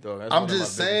these days, dog. I'm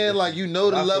just saying, like, you know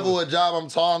the level of job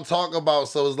I'm talking about.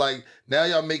 So it's like, now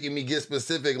y'all making me get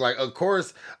specific. Like, of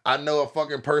course, I know a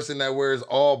fucking person that wears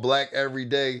all black every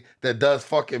day that does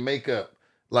fucking makeup.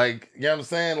 Like, you know what I'm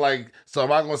saying? Like, so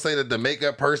am I gonna say that the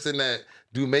makeup person that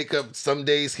do makeup some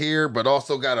days here, but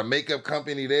also got a makeup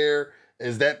company there,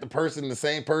 is that the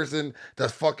same person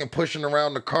that's fucking pushing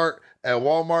around the cart at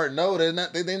Walmart? No, they're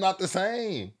not. They're not the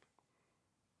same.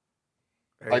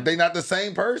 Like, they not the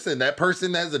same person. That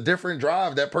person has a different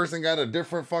drive. That person got a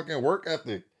different fucking work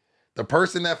ethic. The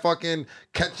person that fucking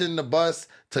catching the bus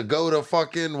to go to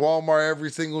fucking Walmart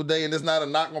every single day, and it's not a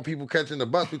knock on people catching the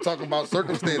bus. We talking about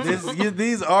circumstances.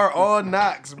 These are all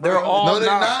knocks, bro. They're all they're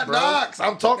knocks, not bro. knocks.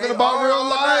 I'm talking about real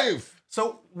life.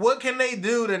 So what can they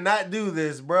do to not do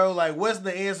this, bro? Like, what's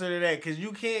the answer to that? Because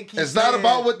you can't keep. It's not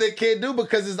about what they can't do,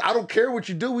 because I don't care what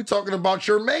you do. We talking about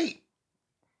your mate.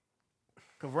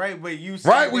 Right, but you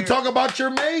we talk about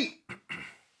your mate.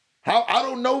 I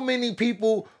don't know many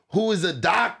people who is a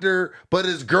doctor, but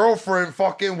his girlfriend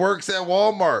fucking works at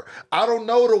Walmart. I don't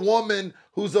know the woman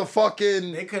who's a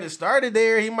fucking... They could have started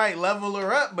there. He might level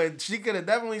her up, but she could have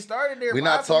definitely started there. We're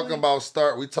not talking about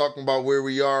start. We're talking about where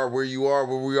we are, where you are,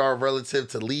 where we are relative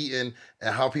to leading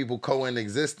and how people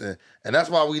co-existing. And that's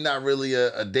why we not really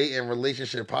a dating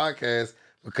relationship podcast,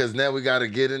 because now we got to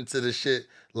get into the shit.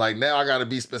 Like, now I got to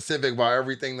be specific about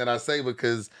everything that I say,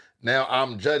 because now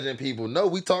I'm judging people. No,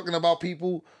 we talking about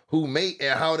people who mate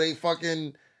and how they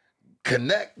fucking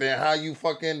connect and how you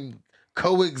fucking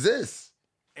coexist.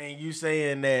 And you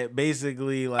saying that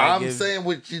basically, like, I'm saying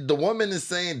what the woman is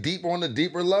saying deep on a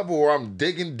deeper level, or I'm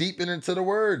digging deep into the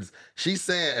words. She's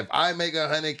saying if I make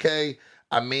 $100K,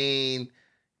 I mean,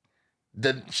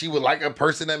 that she would like a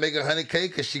person that make $100K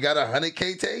because she got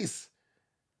 $100K taste.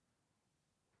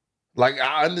 Like,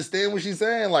 I understand what she's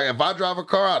saying. Like, if I drive a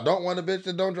car, I don't want a bitch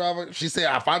that don't drive a... She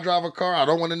said, if I drive a car, I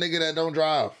don't want a nigga that don't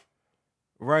drive.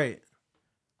 Right.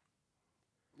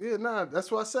 Yeah, nah,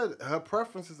 that's what I said. Her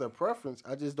preference is her preference.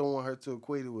 I just don't want her to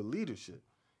equate it with leadership,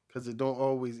 because it don't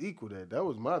always equal that. That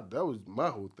was my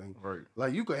whole thing. Right.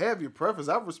 Like, you could have your preference.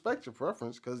 I respect your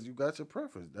preference because you got your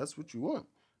preference. That's what you want.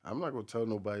 I'm not going to tell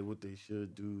nobody what they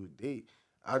should do or date.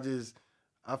 I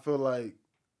feel like,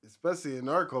 especially in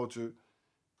our culture,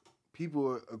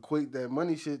 people equate that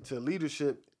money shit to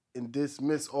leadership and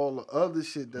dismiss all the other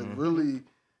shit that really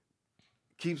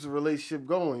keeps a relationship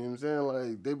going. You know what I'm saying?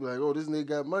 Like, they be like, oh, this nigga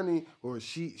got money, or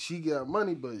she got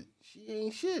money, but she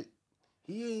ain't shit.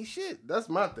 He ain't shit. That's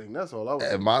my thing. That's all I was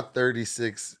saying. In my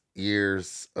 36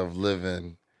 years of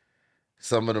living,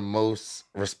 some of the most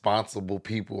responsible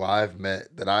people I've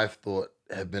met that I've thought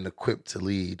have been equipped to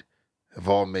lead have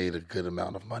all made a good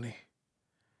amount of money.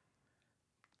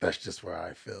 That's just where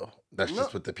I feel. That's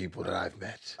just with the people that I've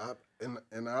met.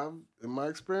 In my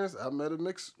experience, I met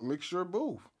a mixture of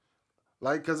both.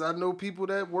 Like, because I know people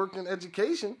that work in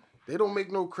education, they don't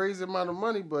make no crazy amount of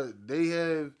money, but they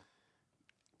have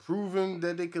proven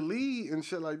that they could lead and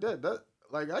shit like that.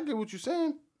 Like, I get what you're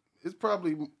saying. It's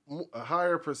probably a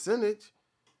higher percentage,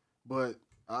 but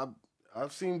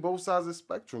I've seen both sides of the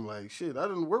spectrum. Like, shit, I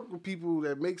didn't work with people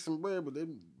that make some bread, but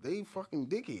they fucking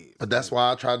dickheads. But that's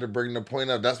why I tried to bring the point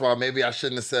up. That's why maybe I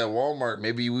shouldn't have said Walmart.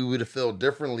 Maybe we would have felt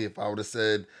differently if I would have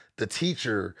said the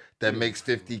teacher that makes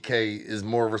 $50K is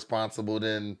more responsible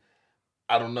than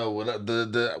I don't know what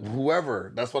the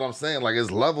whoever. That's what I'm saying. Like,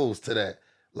 it's levels to that.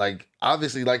 Like,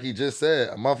 obviously, like he just said,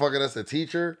 a motherfucker that's a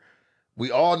teacher.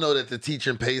 We all know that the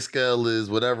teaching pay scale is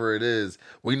whatever it is.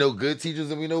 We know good teachers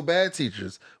and we know bad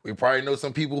teachers. We probably know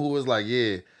some people who was like,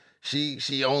 yeah,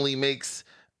 she only makes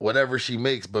whatever she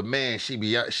makes, but man,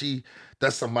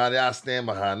 that's somebody I stand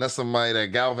behind. That's somebody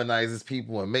that galvanizes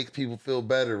people and makes people feel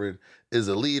better and is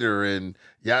a leader and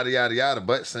yada yada yada.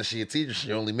 But since she a teacher,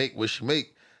 she only make what she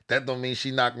make. That don't mean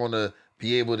she not gonna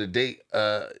be able to date.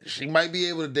 She might be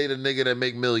able to date a nigga that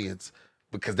make millions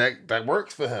because that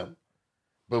works for him.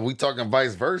 But we talking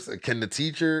vice versa. Can the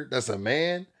teacher that's a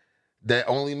man that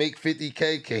only make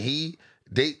 50K, can he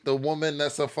date the woman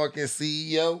that's a fucking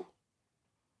CEO?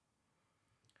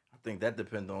 I think that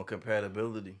depends on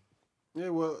compatibility. Yeah,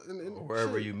 well, or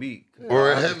wherever you meet.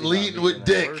 Or him leading with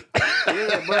dick.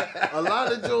 Yeah, but a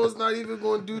lot of Joes not even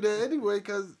going to do that anyway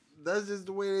because that's just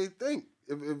the way they think.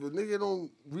 If a nigga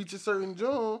don't reach a certain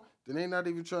Joe, then they not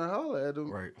even trying to holler at him.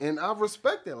 Right. And I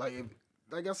respect that. Like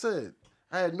I said,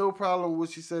 I had no problem with what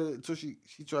she said until she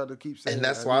tried to keep saying and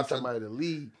that's why I somebody to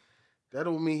lead. That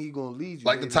don't mean he gonna lead you.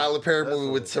 Like the Tyler Perry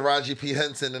movie with Taraji P.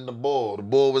 Henson and the Bull. The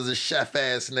Bull was a chef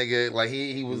ass nigga. Like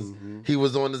he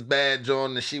was on this bad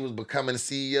joint and she was becoming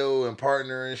CEO and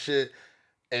partner and shit.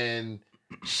 And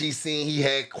she seen he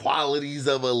had qualities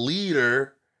of a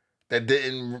leader that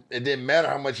it didn't matter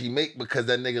how much he make because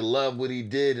that nigga loved what he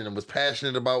did and was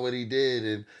passionate about what he did.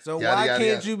 And so yada, why yada,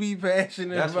 can't yada. you be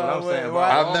passionate That's about what I'm saying.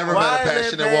 I've never met a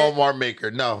passionate Walmart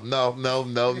maker. No. Walmart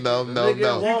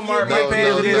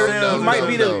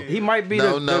he might be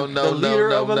the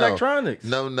leader of electronics.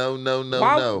 No.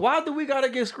 Why do we gotta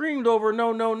get screamed over?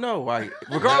 No. Like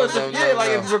regardless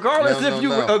if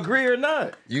you agree or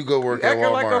not. You go work You're at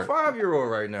acting Walmart. like a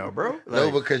 5-year-old right now, bro. Like, No,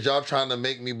 because y'all trying to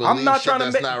make me believe I'm not shit trying to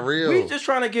that's make. not real. We just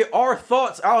trying to get our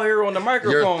thoughts out here on the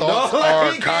microphone. Your thoughts dog.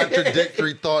 are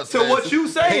contradictory thoughts to what you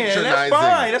saying. And that's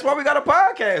fine. That's why we got a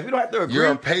podcast. We don't have to agree You're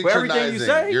with everything you say.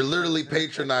 patronizing. You're literally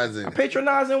patronizing. I'm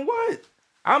patronizing what?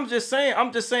 I'm just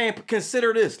saying.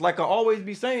 Consider this. Like I always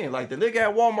be saying. Like the nigga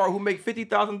at Walmart who make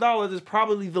 $50,000 is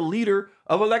probably the leader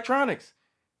of electronics.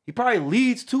 He probably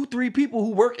leads 2-3 people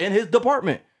who work in his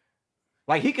department.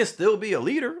 Like he can still be a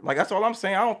leader. Like that's all I'm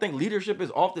saying. I don't think leadership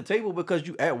is off the table because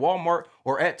you at Walmart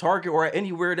or at Target or at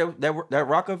anywhere that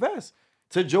rock a vest.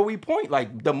 To Joey's point,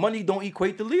 like the money don't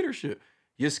equate to leadership.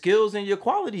 Your skills and your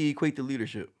quality equate to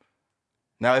leadership.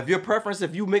 Now, if your preference,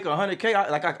 if you make $100K,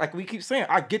 like we keep saying,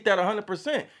 I get that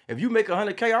 100%. If you make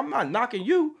 $100K, I'm not knocking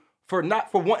you for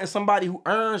wanting somebody who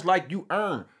earns like you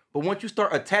earn. But once you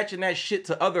start attaching that shit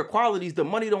to other qualities, the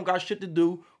money don't got shit to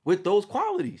do with those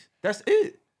qualities. That's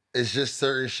it. It's just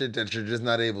certain shit that you're just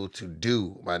not able to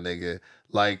do, my nigga.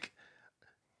 Like,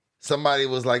 somebody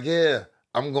was like, yeah,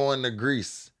 I'm going to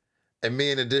Greece. And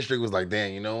me in the district was like,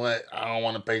 damn, you know what? I don't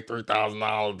want to pay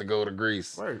 $3,000 to go to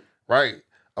Greece. Right.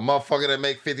 A motherfucker that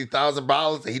make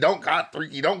 $50,000, he don't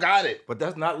got it. But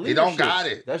that's not leadership. He don't got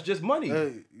it. That's just money.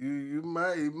 Hey, you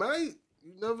might,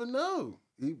 you never know.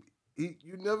 You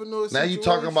never know. Now you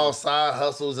talking about side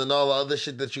hustles and all the other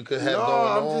shit that you could have going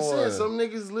on. I'm just saying some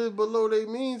niggas live below their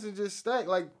means and just stack.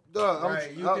 Like, dog,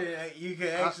 right, you can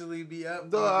actually be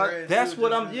up. That's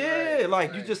what I'm. Yeah,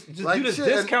 like you just like you just shit,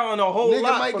 discounting a whole nigga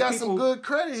lot. might for got people. some good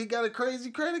credit. He got a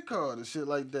crazy credit card and shit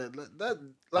like that.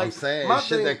 Like I'm saying my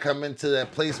shit thing, that come into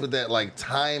that place with that like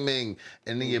timing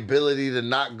and the ability to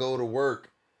not go to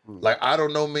work. Like I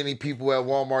don't know many people at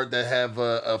Walmart that have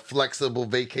a flexible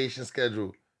vacation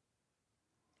schedule.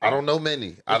 I don't know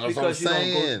many. I know what I'm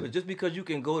saying. But just because you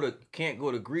can't go to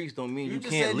Greece don't mean you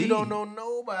just can't said leave. You don't know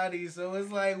nobody, so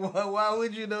it's like, why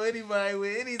would you know anybody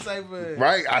with any type of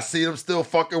Right, I see them still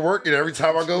fucking working every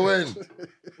time I go in.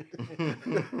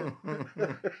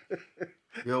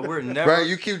 Yo, we're never. Right,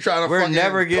 you keep trying to fucking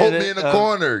never put me in the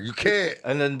corner. You can't.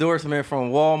 An endorsement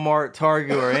from Walmart,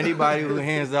 Target, or anybody who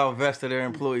hands out vests to their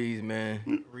employees,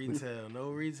 man. Retail, no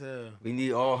retail. We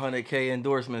need all 100K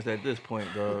endorsements at this point,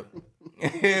 dog.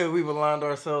 We've aligned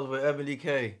ourselves with Ebony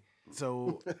K.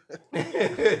 So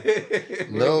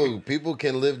no, people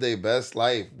can live their best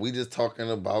life. We just talking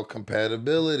about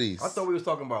compatibilities. I thought we was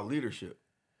talking about leadership.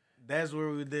 That's where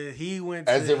we did. He went.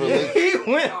 As it relates,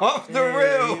 he went off the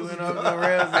rails. He went off the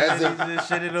rails. And he just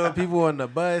shitted on people on the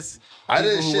bus. I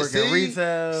didn't shit.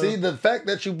 See, the fact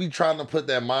that you be trying to put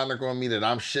that moniker on me that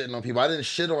I'm shitting on people. I didn't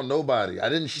shit on nobody. I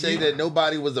didn't say that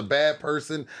nobody was a bad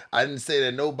person. I didn't say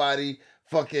that nobody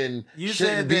fucking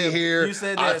shouldn't be here. You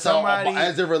said that somebody,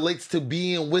 as it relates to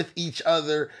being with each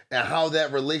other and how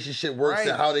that relationship works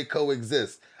and how they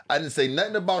coexist. I didn't say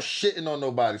nothing about shitting on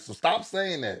nobody. So stop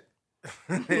saying that.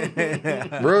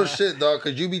 Real shit, dog,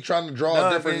 because you be trying to draw a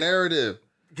different narrative.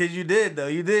 Cause you did though.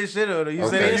 You did shit on them. You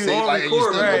Okay, said see, you on like, record,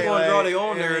 you right? still gonna draw their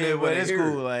own narrative but when they it's hear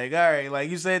cool. it. Like, all right, like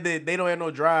you said that they don't have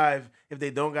no drive if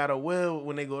they don't got a will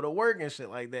when they go to work and shit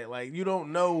like that. Like you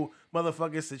don't know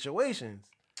motherfucking situations.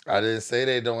 I didn't say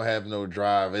they don't have no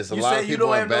drive. It's a You lot said of you people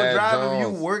don't in have no bad drive if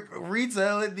jobs. you work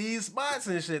retail at these spots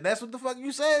and shit. That's what the fuck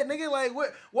you said, nigga. Like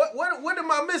what am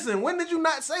I missing? When did you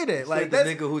not say that? Like the that's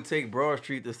nigga who take Broad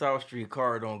Street to South Street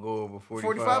car don't go over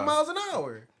 45 miles an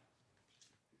hour.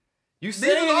 You These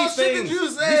saying is all these shit things. that you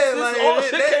said. This Like, all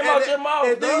shit came out your mouth,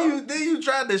 and dog. then you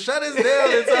tried to shut us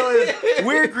down and tell us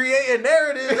we're creating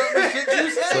narratives of the shit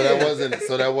you said.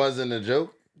 So that wasn't a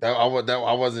joke. I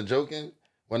wasn't joking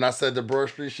when I said the Broad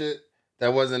Street shit.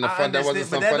 That wasn't fun. That wasn't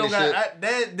some funny shit.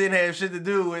 That didn't have shit to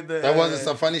do with the. That wasn't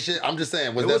some funny shit. I'm just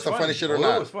saying, was that some funny shit or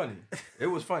not? It was funny. It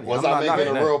was funny. Was I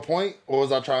making a real point, or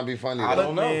was I trying to be funny? I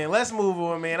don't know. Man, let's move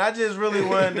on, man. I just really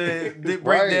wanted to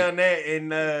break down that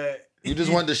and. You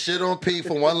just wanted to shit on P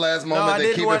for one last moment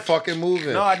and keep it fucking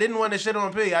moving. No, I didn't want to shit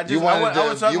on P. I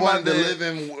was talking about live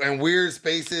in weird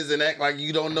spaces and act like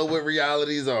you don't know what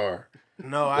realities are.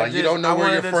 No, like you don't know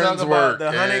where your friends work.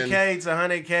 The 100K to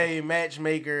 100K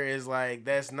matchmaker is like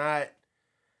that's not.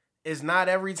 It's not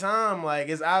every time. Like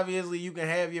it's obviously you can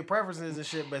have your preferences and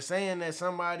shit, but saying that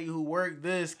somebody who worked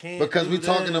this can't because we're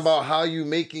talking this, about how you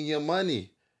making your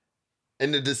money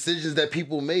and the decisions that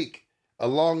people make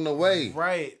along the way.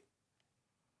 Right.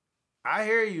 I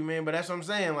hear you, man, but that's what I'm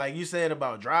saying. Like you said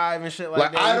about drive and shit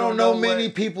like that. I don't know many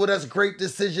people that's great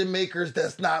decision makers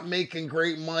that's not making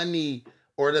great money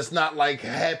or that's not like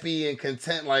happy and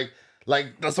content. Like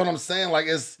that's what I'm saying. Like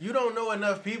it's you don't know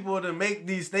enough people to make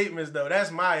these statements though. That's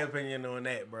my opinion on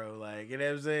that, bro. Like you know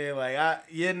what I'm saying. Like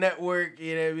your network,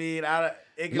 you know what I mean.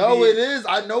 It is.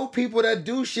 I know people that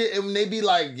do shit and they be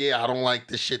like, yeah, I don't like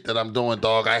the shit that I'm doing,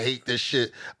 dog. I hate this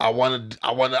shit. I want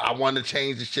to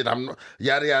change the shit. I'm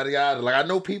yada yada yada. Like I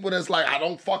know people that's like, I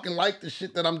don't fucking like the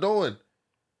shit that I'm doing.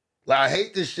 Like I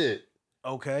hate this shit.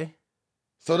 Okay.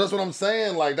 So that's what I'm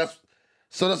saying. Like that's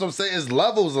what I'm saying. It's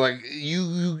levels. Like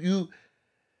you.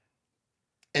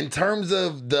 In terms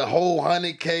of the whole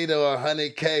 100K to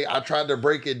 100K, I tried to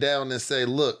break it down and say,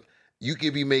 look, you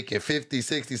could be making 50,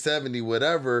 60, 70,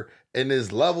 whatever, and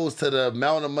there's levels to the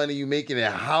amount of money you making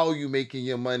and how you making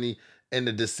your money and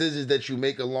the decisions that you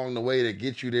make along the way to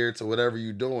get you there to whatever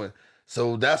you're doing.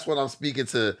 So that's what I'm speaking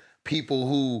to people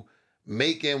who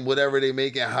making whatever they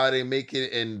making, how they make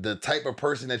it, and the type of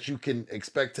person that you can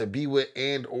expect to be with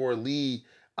and or lead.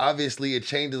 Obviously, it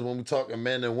changes when we're talking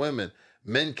men and women.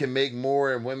 Men can make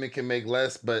more and women can make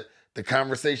less, but the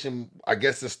conversation, I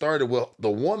guess it started with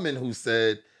the woman who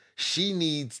said she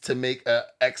needs to make a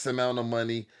X amount of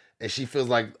money and she feels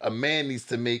like a man needs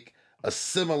to make a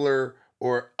similar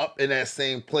or up in that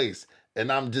same place.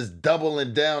 And I'm just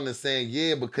doubling down and saying,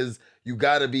 yeah, because you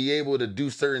got to be able to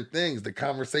do certain things. The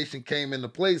conversation came into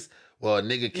place. Well, a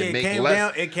nigga can make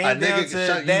less. It came down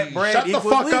to that brand shut the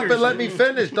fuck leadership. up and let me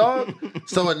finish, dog.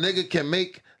 So a nigga can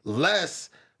make less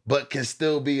but can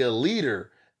still be a leader.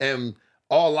 And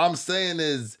all I'm saying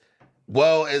is,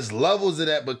 well, it's levels of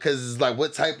that because it's like,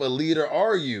 what type of leader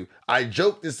are you? I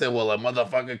joked and said, well, a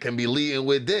motherfucker can be leading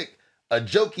with dick. A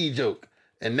jokey joke.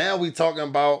 And now we talking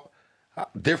about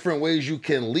different ways you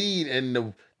can lead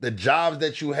and the jobs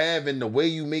that you have and the way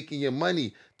you making your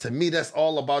money. To me, that's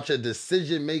all about your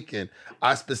decision making.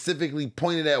 I specifically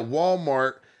pointed at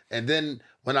Walmart, and then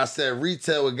when I said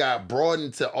retail, it got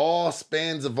broadened to all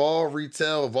spans of all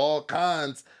retail of all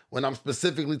kinds. When I'm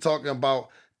specifically talking about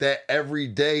that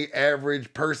everyday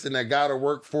average person that gotta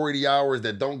work 40 hours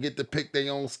that don't get to pick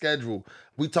their own schedule.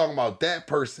 We talking about that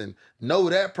person. No,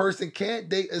 that person can't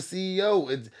date a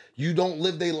CEO. You don't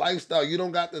live their lifestyle. You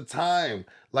don't got the time.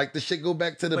 Like the shit go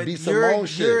back to the B. Simone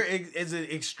shit. It's an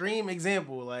extreme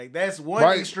example. Like that's one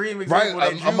extreme example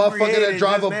that a motherfucker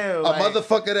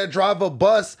that drive a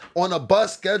bus on a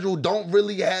bus schedule don't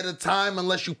really have the time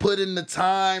unless you put in the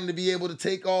time to be able to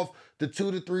take off the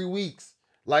 2 to 3 weeks.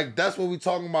 Like that's what we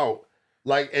talking about.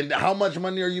 Like, and how much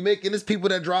money are you making? There's people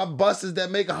that drive buses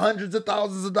that make hundreds of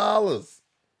thousands of dollars.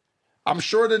 I'm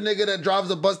sure the nigga that drives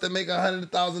a bus that make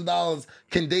 $100,000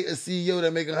 can date a CEO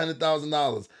that make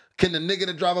 $100,000. Can the nigga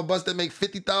that drive a bus that make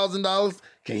 $50,000,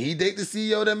 can he date the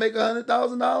CEO that make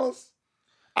 $100,000?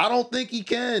 I don't think he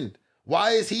can.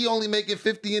 Why is he only making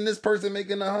 50 and this person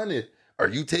making 100? Are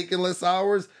you taking less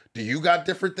hours? Do you got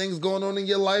different things going on in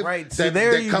your life? Right. So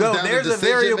there you go. There's a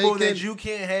variable that you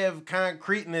can't have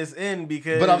concreteness in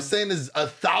because. But I'm saying there's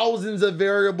thousands of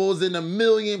variables in a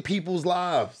million people's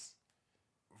lives.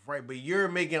 Right, but you're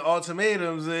making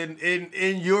ultimatums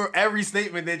in your every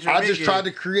statement that you're making. I just tried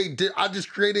to create. I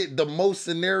just created the most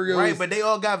scenarios. Right, but they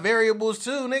all got variables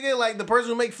too, nigga. Like the person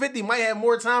who make 50 might have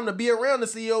more time to be around the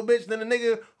CEO bitch than the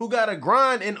nigga who got to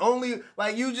grind and only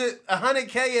like you just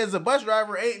 $100K as a bus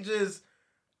driver ain't just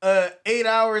 8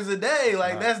 hours a day.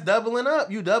 Like that's doubling up.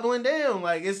 You doubling down.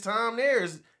 Like it's time there.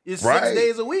 It's 6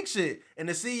 days a week shit, and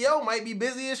the CEO might be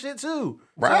busy as shit too.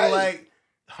 Right, so like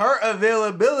her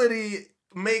availability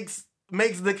makes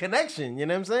the connection. You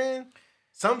know what I'm saying?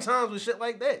 Sometimes with shit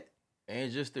like that. And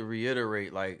just to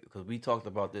reiterate, like, because we talked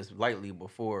about this lightly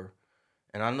before,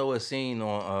 and I know it's seen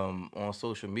on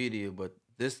social media, but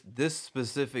this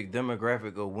specific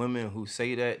demographic of women who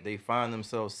say that they find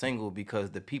themselves single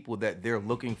because the people that they're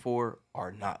looking for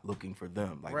are not looking for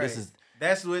them. Like this is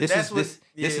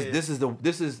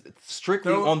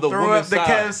strictly on the woman's side. Throw up the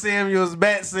Kevin Samuels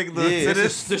bat signal to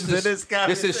this guy.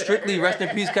 This is strictly, rest in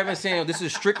peace, Kevin Samuels. This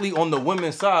is strictly on the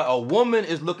women's side. A woman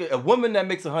that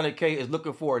makes $100K is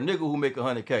looking for a nigga who make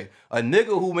 $100K. A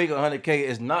nigga who make $100K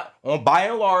is not, on by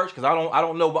and large, because I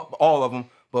don't know about all of them,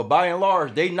 but by and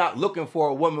large, they not looking for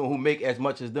a woman who make as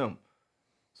much as them.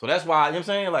 So that's why, you know what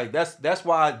I'm saying? Like that's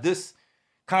why this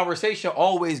conversation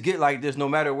always get like this no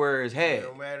matter where it's had.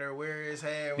 No matter where it's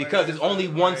had. Because there's only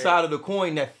one side of the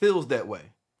coin that feels that way.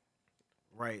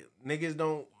 Right. Niggas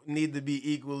don't need to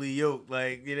be equally yoked.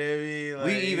 Like, you know what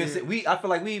I mean? Like, I feel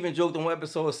like we even joked on one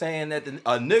episode saying that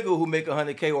a nigga who make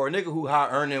 $100K or a nigga who high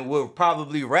earning will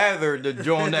probably rather the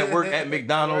joint that work at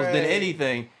McDonald's than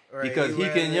anything. Right. Because he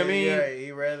can, you know what I mean? Right.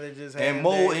 He rather just have and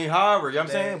mold and however, you know what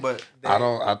I'm saying? But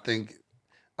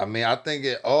I think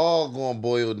it all gonna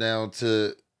boil down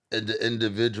to the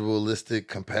individualistic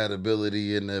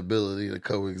compatibility and the ability to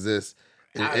coexist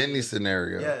in any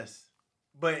scenario. Yes.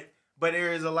 But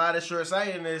there is a lot of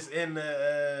short-sightedness in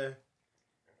the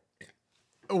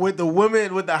with the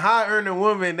women, with the high-earning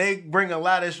women, they bring a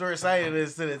lot of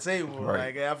short-sightedness to the table.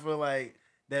 Right. Like I feel like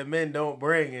that men don't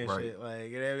bring and shit. Like,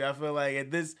 you know, I feel like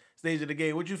at this stage of the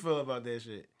game, what you feel about that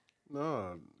shit?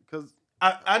 No, because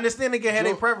I understand they can have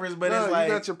their preference, but it's like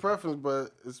you got your preference,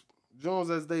 but it's Jones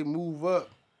as they move up,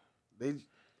 they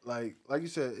like you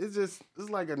said, it's just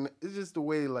the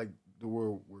way like the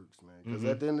world works, man. Because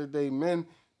at the end of the day, men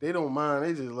they don't mind.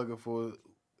 They just looking for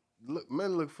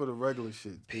men look for the regular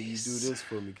shit. Can you do this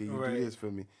for me? Can you do this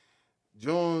for me?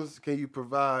 Jones, can you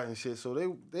provide and shit? So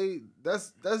they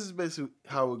that's just basically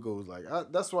how it goes. Like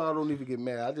that's why I don't even get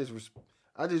mad.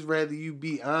 I just rather you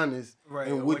be honest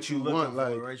in what you want.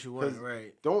 Like,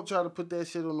 don't try to put that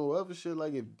shit on no other shit.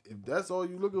 Like if that's all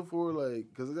you looking for, like,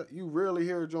 because you rarely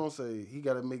hear Jones say he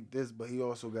got to make this, but he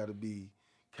also got to be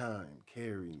kind,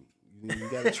 caring. You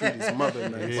got to treat his mother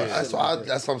nice. Yeah. That's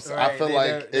what I'm saying. I feel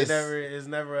like it's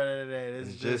never out of that.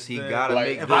 It's just he gotta like,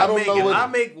 make. If I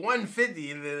make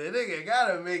 150, the nigga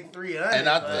gotta make 300.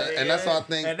 And that's what I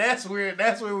think. And that's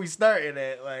where we starting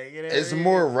at. Like, you know, it's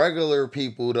more regular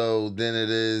people though than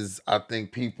it is. I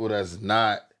think people that's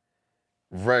not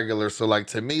regular. So like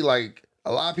to me, like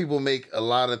a lot of people make a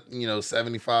lot of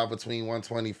 75 between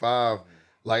 125.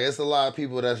 Like it's a lot of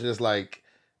people that's just like.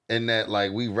 In that,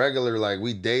 like, we regular, like,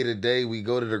 we day to day, we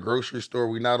go to the grocery store,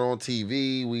 we not on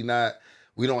TV, we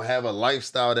don't have a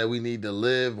lifestyle that we need to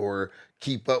live or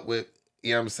keep up with,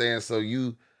 you know what I'm saying? So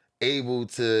you able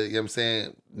to, you know what I'm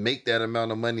saying, make that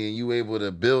amount of money and you able to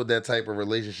build that type of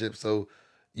relationship. So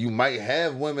you might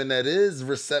have women that is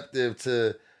receptive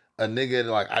to a nigga,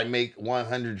 like, I make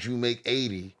 100, you make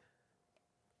 80.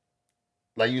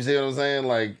 Like, you see what I'm saying?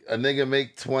 Like, a nigga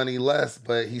make 20 less,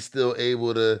 but he's still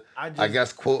able to, I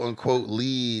guess, quote unquote,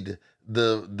 lead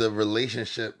the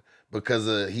relationship because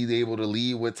he's able to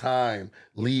lead with time,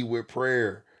 lead with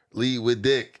prayer, lead with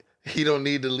dick. He don't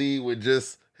need to lead with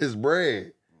just his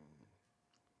bread.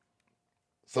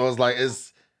 So it's like, you know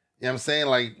what I'm saying?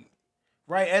 Like,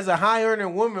 right, as a high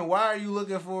earning woman, why are you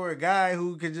looking for a guy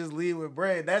who can just lead with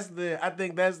bread? I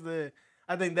think that's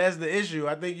the issue.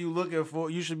 I think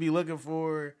you should be looking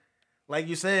for, like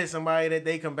you said, somebody that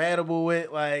they compatible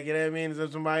with, like, you know what I mean?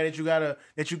 Somebody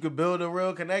that you could build a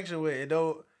real connection with. It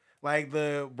don't, like,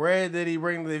 the bread that he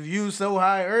brings, if you so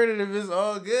high earning, if it's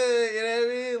all good, you know what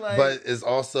I mean? Like, but it's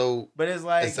also, it's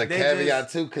like, it's a caveat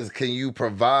too, because can you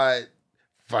provide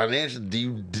financial, do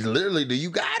you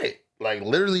got it? Like,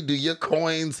 literally, do your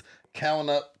coins count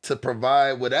up to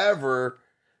provide whatever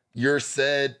your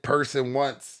said person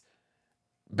wants?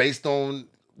 Based on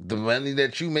the money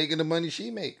that you make and the money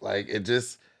she make. Like, it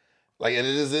just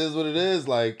is what it is.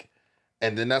 Like,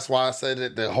 and then that's why I said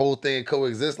that the whole thing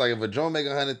coexists. Like, if a Joan make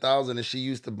 100,000 and she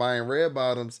used to buying red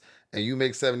bottoms and you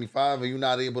make 75 and you're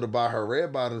not able to buy her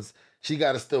red bottoms, she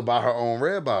got to still buy her own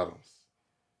red bottoms.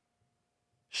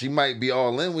 She might be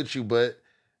all in with you, but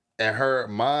in her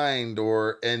mind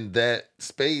or in that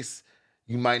space,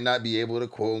 you might not be able to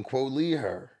quote unquote lead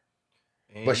her.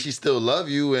 And but she still love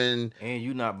you, and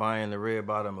you not buying the red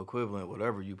bottom equivalent,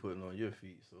 whatever you putting on your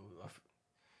feet. So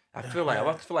I feel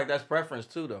like that's preference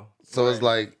too, though. So it's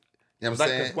like, you know what I'm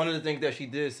saying? Because one of the things that she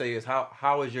did say is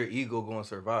how is your ego going to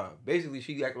survive? Basically,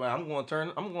 she acted like I'm going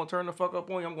to turn the fuck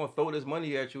up on you. I'm going to throw this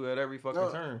money at you at every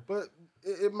fucking turn. But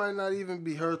it might not even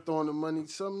be her throwing the money.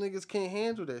 Some niggas can't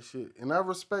handle that shit, and I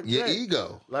respect your that.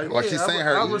 ego. Like she's saying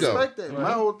her ego. I respect that. Right.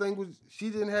 My whole thing was she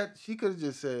could have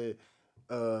just said,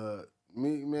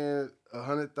 me man,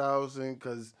 100,000,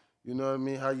 because you know what I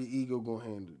mean. How your ego gonna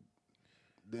handle it?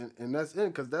 Then, and that's it,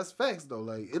 because that's facts though.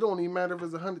 Like, it don't even matter if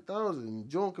it's 100,000.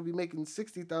 Joan could be making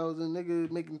 60,000, nigga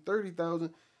making 30,000,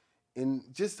 and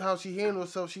just how she handles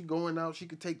herself, she going out, she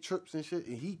could take trips and shit,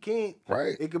 and he can't.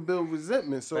 Right. It could build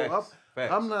resentment. So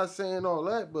facts. I'm not saying all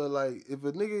that, but like, if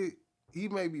a nigga, he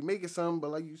may be making something,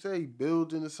 but like you say, he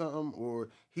builds into something, or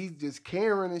he's just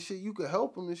caring and shit, you could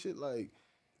help him and shit. Like,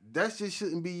 that just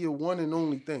shouldn't be your one and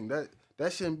only thing.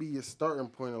 That shouldn't be your starting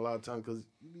point a lot of times, because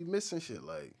you be missing shit.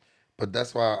 Like. But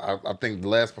that's why I think the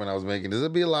last point I was making is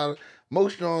there'll be a lot of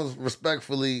most Jones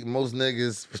respectfully, most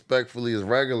niggas respectfully is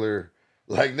regular.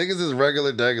 Like, niggas is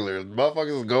regular degular.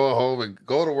 Motherfuckers go home and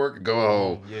go to work and go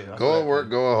home. Yeah, go to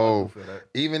work, go home.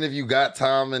 Even if you got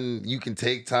time and you can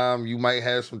take time, you might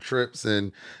have some trips.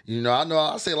 And,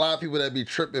 I say a lot of people that be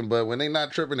tripping, but when they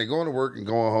not tripping, they going to work and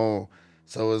going home.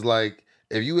 So it's like,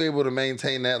 if you able to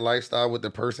maintain that lifestyle with the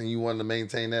person you want to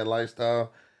maintain that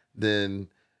lifestyle, then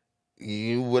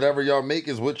whatever y'all make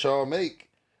is what y'all make.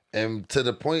 And to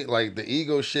the point, like, the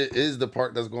ego shit is the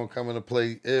part that's going to come into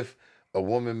play if a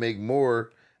woman make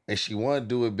more and she want to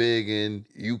do it big and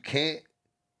you can't.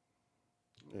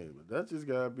 Yeah, but that just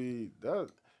gotta be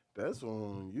that's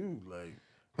on you. Like,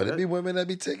 but it be women that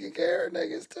be taking care of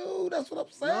niggas too. That's what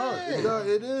I'm saying. No,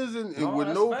 it is, and with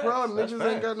no problem.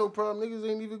 Niggas ain't got no problem. Niggas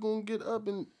ain't even gonna get up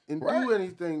and do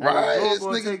anything. Right. Y'all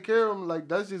gonna take care of them. Like,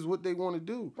 that's just what they want to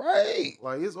do. Right.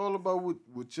 Like, it's all about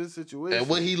what your situation. And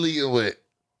what he leading with.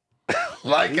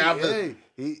 Like,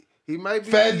 he might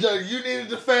be. Fat Joe, you needed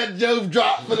the Fat Joe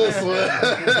drop for this one.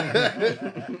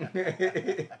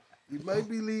 You might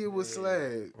be leading with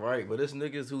slag. Right, but it's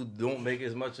niggas who don't make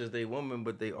as much as they woman,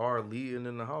 but they are leading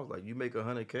in the house. Like, you make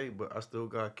 100K, but I still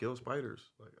gotta kill spiders.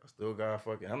 Like, I still gotta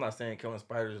I'm not saying killing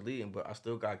spiders is leading, but I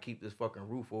still gotta keep this fucking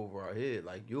roof over our head.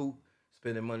 Like, you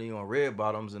spending money on red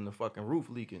bottoms and the fucking roof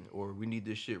leaking, or we need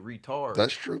this shit retard.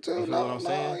 That's true too. You know what I'm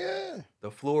saying? Yeah. The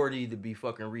floor need to be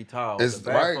fucking retiled. It's the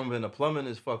bathroom and the plumbing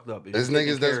is fucked up. It's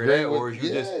niggas that's great, or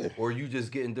you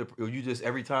just getting, or you just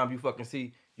every time you fucking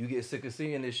see, you get sick of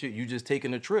seeing this shit. You just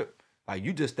taking a trip. Like,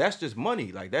 that's just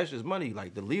money. Like, that's just money.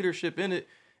 Like, the leadership in it.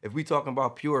 If we talking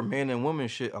about pure man and woman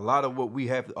shit, a lot of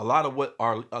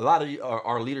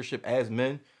our leadership as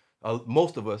men,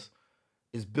 most of us,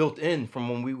 is built in from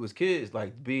when we was kids,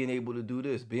 like being able to do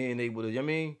this, being able to, you know what I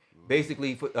mean?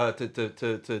 Basically,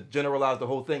 to generalize the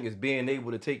whole thing is being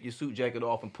able to take your suit jacket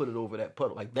off and put it over that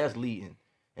puddle. Like, that's leading.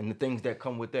 And the things that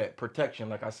come with that. Protection,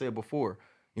 like I said before.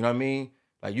 You know what I mean?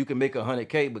 Like, you can make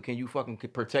 100K, but can you fucking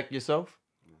protect yourself?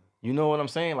 You know what I'm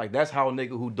saying? Like, that's how a nigga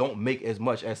who don't make as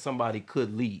much as somebody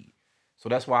could lead. So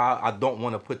that's why I don't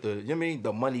want to put the, you know what I mean,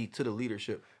 the money to the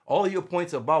leadership. All your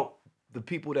points about the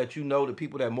people that you know, the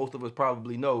people that most of us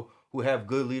probably know who have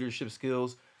good leadership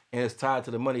skills and it's tied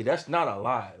to the money, that's not a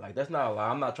lie. Like, that's not a lie.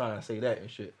 I'm not trying to say that and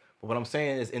shit. But what I'm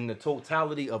saying is, in the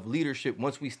totality of leadership,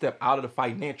 once we step out of the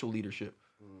financial leadership,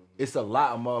 it's a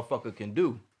lot a motherfucker can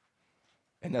do.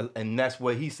 And that's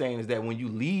what he's saying is that when you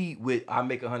lead with, I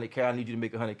make 100K, I need you to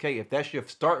make 100K, if that's your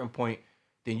starting point,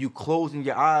 then you closing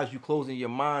your eyes, you closing your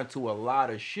mind to a lot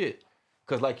of shit.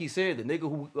 Because like he said, the nigga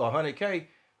who 100K,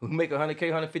 who make 100K,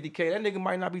 150K, that nigga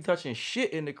might not be touching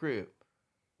shit in the crib.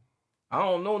 I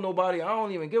don't know nobody. I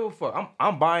don't even give a fuck.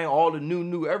 I'm buying all the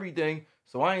new everything,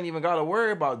 so I ain't even got to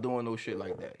worry about doing no shit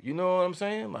like that. You know what I'm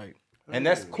saying? Like, and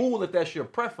that's cool if that's your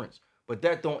preference, but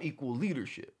that don't equal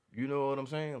leadership. You know what I'm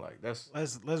saying? Like, that's...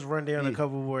 Let's run down a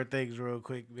couple more things real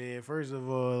quick, man. First of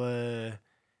all,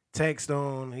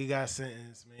 Taxstone, he got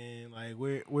sentenced, man. Like,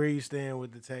 where you stand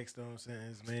with the Taxstone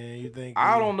sentence, man? You think?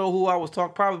 I don't know who I was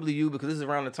talking. Probably you, because this is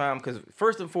around the time. Because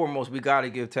first and foremost, we got to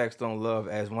give Taxstone love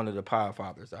as one of the pod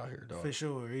fathers out here, dog. For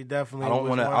sure, he definitely.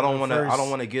 I don't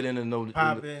want to get into no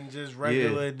popping just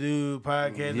regular dude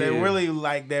podcast.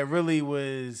 That really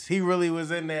was. He really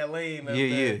was in that lane. Of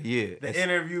the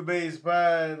interview based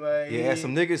pod, like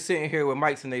some niggas sitting here with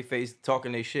mics in their face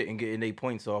talking their shit and getting their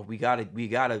points off. We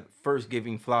gotta first give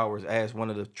him flowers flowers as one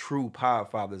of the true pod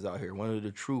fathers out here, one of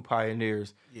the true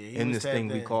pioneers in this thing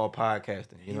we call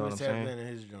podcasting. You know what I'm saying? He was tapped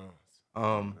into his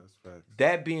Jones.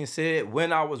 That being said,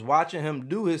 when I was watching him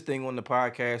do his thing on the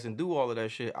podcast and do all of that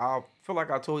shit, I feel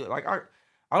like I told you, like I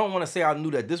don't want to say I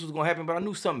knew that this was gonna happen, but I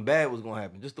knew something bad was gonna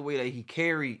happen. Just the way that he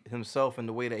carried himself and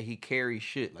the way that he carried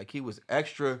shit, like he was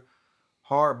extra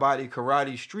hard body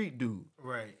karate street dude,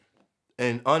 right?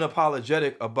 And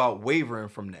unapologetic about wavering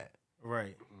from that,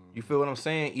 right? You feel what I'm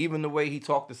saying? Even the way he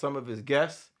talked to some of his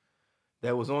guests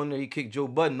that was on there, he kicked Joe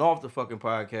Budden off the fucking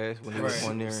podcast when he was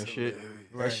on there and shit.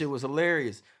 Right. That shit was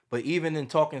hilarious. But even in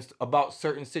talking about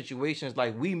certain situations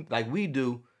like we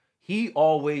do, he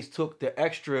always took the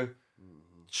extra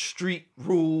street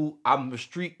rule. I'm a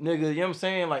street nigga. You know what I'm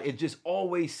saying? Like it just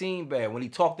always seemed bad when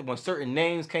when certain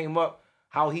names came up.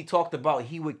 How he talked about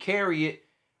he would carry it.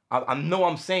 I know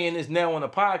I'm saying this now on the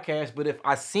podcast, but if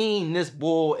I seen this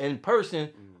bull in person,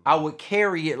 I would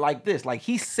carry it like this. Like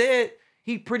he said,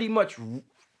 he pretty much, you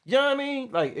know what I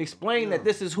mean? Like explain that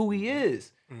this is who he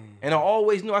is. And I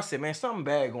always knew, I said, man, something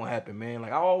bad gonna happen, man.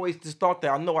 Like I always just thought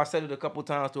that. I know I said it a couple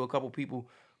times to a couple people,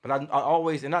 but I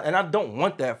always, and I don't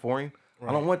want that for him. Right.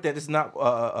 I don't want that. It's not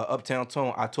a uptown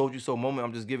tone. I told you so moment.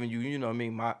 I'm just giving you, you know what I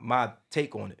mean, my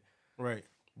take on it. Right.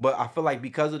 But I feel like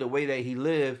because of the way that he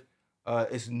lived,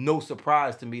 it's no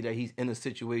surprise to me that he's in a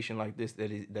situation like this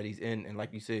that he's in, and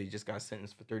like you said, he just got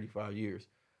sentenced for 35 years.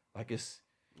 Like it's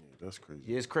that's crazy.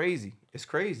 Yeah, it's crazy. It's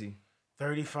crazy.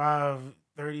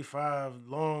 35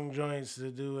 long joints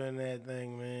to do in that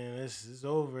thing, man. It's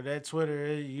over. That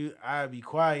Twitter, I'd be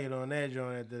quiet on that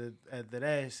joint after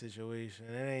that situation.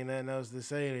 It ain't nothing else to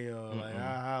say to y'all. Like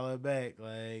I holler back.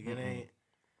 Like it ain't.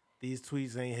 These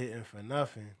tweets ain't hitting for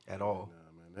nothing at all.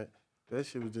 Nah, man, that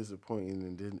shit was disappointing,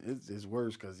 and then it's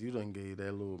worse because you done gave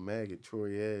that little maggot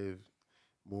Troy Ave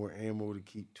more ammo to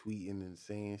keep tweeting and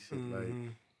saying shit like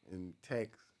and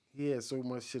text. He had so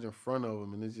much shit in front of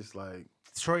him, and it's just like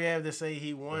Troy Ave to say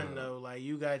he won though. Like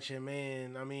you got your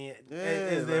man. I mean,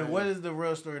 what is the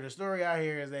real story? The story I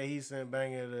hear is that he sent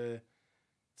Banger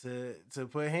to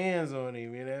put hands on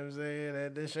him. You know what I'm saying?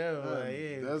 At the show,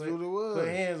 that's what it was. Put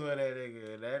hands on that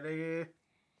nigga. That nigga,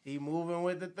 he moving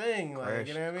with the thing. Like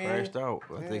you know what I mean? Crashed out.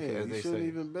 I think as they shouldn't say.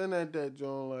 even been at that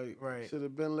joint. Like should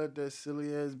have been let that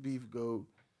silly ass beef go.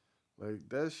 Like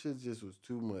that shit just was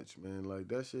too much, man. Like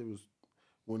that shit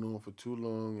went on for too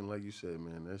long, and like you said,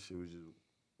 man, that shit was just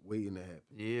waiting to happen.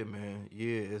 Yeah, man.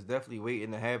 Yeah, it's definitely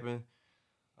waiting to happen.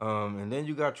 And then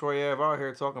you got Troy Ave out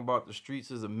here talking about the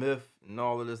streets is a myth and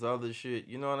all of this other shit.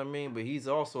 You know what I mean? But he's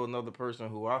also another person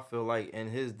who I feel like in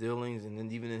his dealings and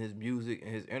then even in his music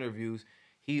and his interviews,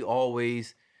 he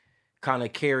always kind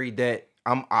of carried that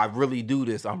I really do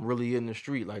this. I'm really in the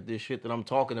street. Like this shit that I'm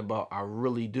talking about, I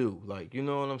really do. Like, you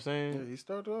know what I'm saying? Yeah, he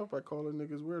started off by calling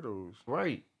niggas weirdos.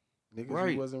 Right.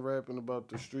 Niggas who wasn't rapping about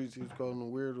the streets, he was calling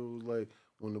them weirdos. Like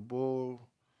when the bull,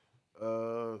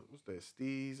 what's that,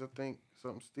 Steez, I think,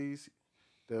 something Steez,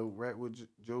 that rap with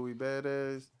Joey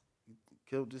Badass, he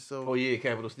killed himself. Oh yeah,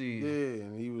 Capital Steez. Yeah,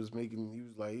 and he was like,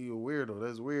 he a weirdo.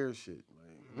 That's weird shit.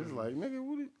 Like it's like, nigga,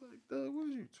 what are you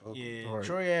talking about? Yeah,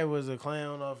 Troy Ave was a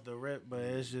clown off the rip, but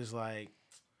it's just like,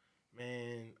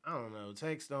 man, I don't know.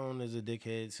 Tech Stone is a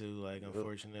dickhead too, like,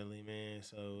 unfortunately, man.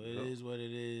 So it is what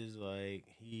it is. Like,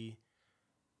 he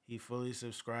fully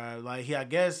subscribed. Like, I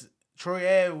guess Troy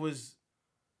Ave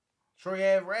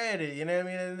ratted, you know what I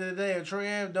mean? At the end of the day, if Troy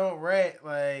Ave don't rat,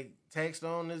 like, Tech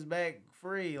Stone is back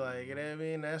free. Like, you know what I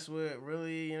mean? That's what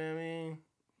really, you know what I mean?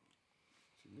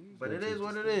 But it is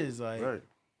what it is. Like,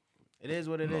 it is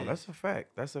what it is. That's a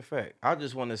fact. That's a fact. I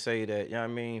just want to say that, you know what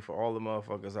I mean, for all the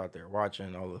motherfuckers out there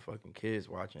watching, all the fucking kids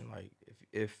watching, like,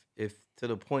 if to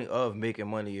the point of making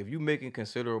money, if you making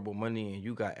considerable money and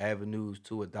you got avenues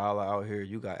to $1 out here,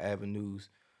 you got avenues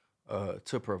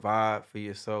to provide for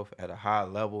yourself at a high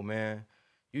level, man,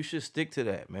 you should stick to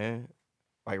that, man.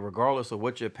 Like, regardless of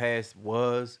what your past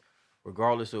was,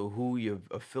 regardless of who your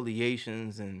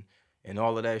affiliations and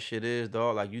all of that shit is,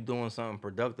 dog, like, you doing something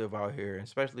productive out here, and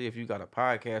especially if you got a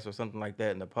podcast or something like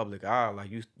that in the public eye, like,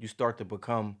 you start to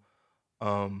become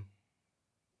a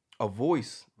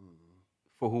voice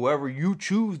for whoever you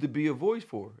choose to be a voice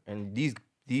for. And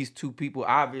these two people,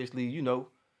 obviously, you know,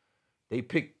 they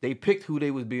picked who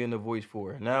they was being a voice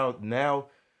for. Now,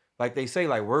 like they say,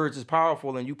 like, words is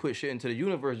powerful, and you put shit into the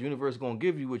universe is gonna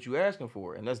give you what you asking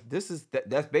for. And that's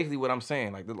basically what I'm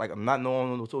saying. Like I'm not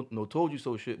no told you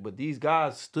so shit, but these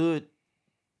guys stood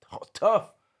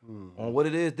tough on what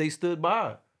it is they stood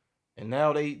by. And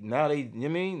now they, you know what I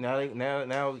mean?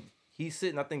 Now he's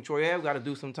sitting. I think Troy Ave got to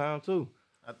do some time too.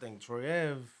 I think Troy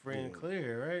Ave free and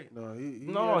clear, right?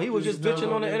 No, he was just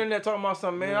bitching on the internet talking about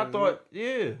something, man. I thought,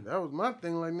 that was my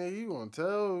thing. Like, nigga, you gonna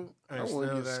tell? I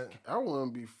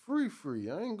want to be free.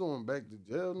 I ain't going back to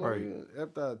jail. No, Right.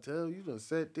 After I tell you, done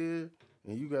sat there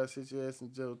and you got to sit your ass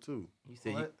in jail too. He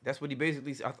said that's what he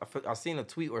basically. I seen a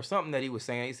tweet or something that he was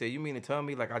saying. He said, "You mean to tell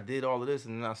me like I did all of this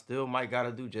and then I still might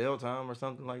gotta do jail time or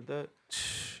something like that?"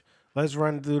 Let's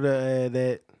run through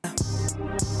that.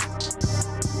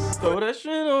 Throw that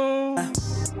shit on.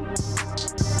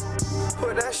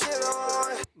 Put that shit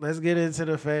on. Let's get into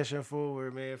the fashion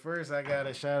forward, man. First, I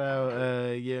gotta shout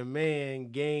out your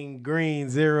man Gang Green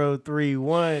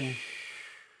 031.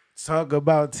 Talk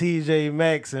about TJ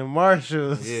Maxx and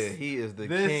Marshalls. Yeah, he is the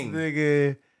king. This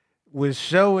nigga was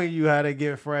showing you how to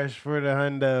get fresh for the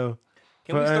hundo.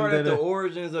 Can we start at the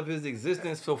origins of his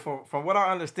existence? So from what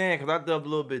I understand, because I dug a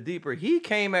little bit deeper, he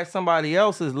came at somebody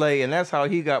else's lay, and that's how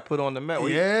he got put on the map.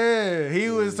 Yeah,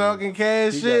 he was talking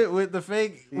cash shit with the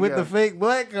fake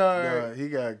black card. He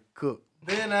got cooked.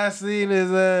 Then I seen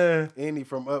his and he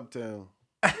from Uptown.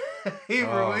 he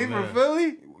from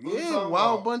Philly? Yeah,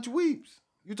 Wild Bunch Weeps.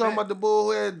 You talking about the bull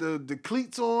who had the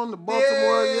cleats on, the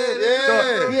Baltimore?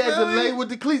 Yeah. He had the lay with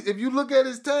the cleats. If you look at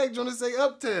his tag, Jonas say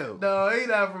Uptown. No, he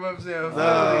not from Uptown. No,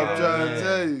 I'm trying to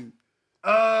tell you.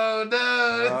 Oh,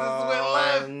 no, this just went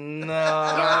left.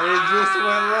 No, it just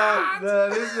went left. No,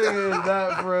 this nigga is not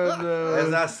from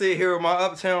As I sit here with my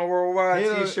Uptown Worldwide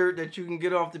t-shirt that you can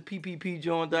get off the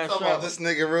PPPjoint.shop. Talking about this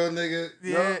nigga, real nigga?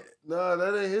 Yeah. No,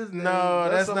 that ain't his name. No,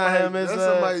 that's not him. It's that's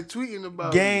somebody tweeting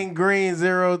about Gang Green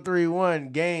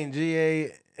 031. Gang,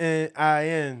 Gain. Yeah,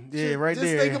 right there.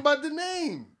 Just think about the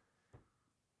name.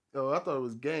 Oh, I thought it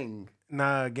was Gang.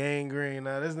 Nah, Gang Green.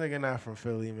 Nah, this nigga not from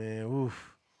Philly, man. Oof.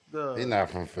 He not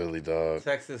from Philly, dog.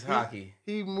 Texas hockey.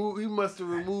 He must have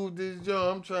removed his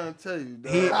jaw. I'm trying to tell you,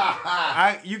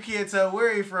 dog. You can't tell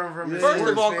where he from his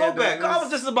First of all, go back. I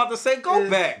was just about to say, go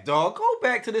back, dog. Go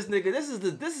back to this nigga. This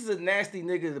is a nasty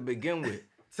nigga to begin with.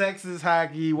 Texas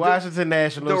hockey, Washington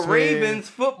Nationals. The Ravens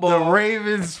football.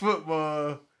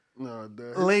 No,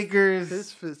 Lakers.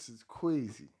 His fits is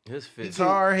crazy. His fits.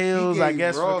 Tar Heels, I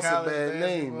guess, Ross for college a bad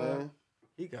name, basketball. man.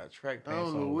 He got track I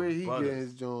pants don't know on where he butters. getting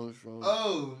his Jones from.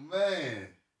 Oh, man.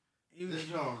 This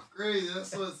John crazy. That's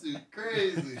supposed to be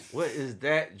crazy. What is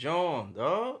that, John,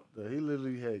 dog? He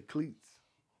literally had cleats.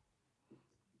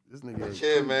 This nigga had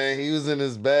Yeah, man. He was in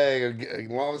his bag.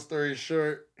 Long story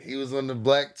short, he was on the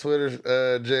black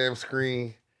Twitter jam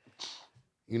screen.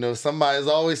 You know, somebody's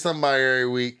always somebody every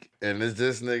week. And it's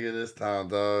this nigga this time,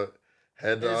 dog.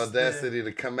 Had the audacity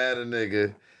to come at a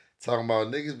nigga talking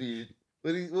about niggas be...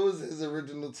 What was his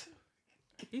original...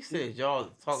 He said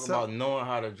y'all talking about knowing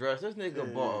how to dress. This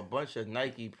nigga bought a bunch of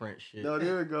Nike print shit. No,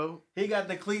 there we go. He got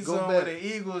the cleats on with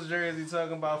the Eagles jersey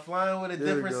talking about flying with a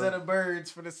different set of birds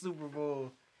for the Super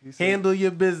Bowl. Handle your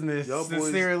business.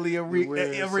 Sincerely, a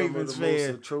Ravens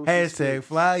fan. Hashtag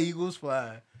fly Eagles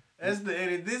fly.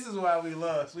 This is why we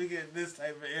lost. We get this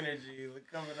type of energy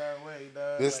coming our way,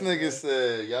 dog. This nigga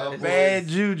said, y'all bad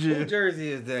boys, juju. What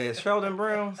jersey is that? Is Sheldon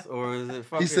Browns or is it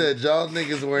fucking... He said, y'all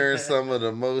niggas wearing some of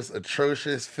the most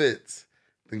atrocious fits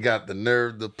and got the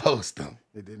nerve to post them.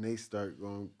 And then they start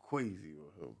going crazy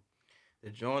with him. The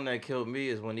joint that killed me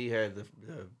is when he had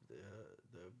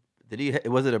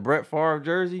was it a Brett Favre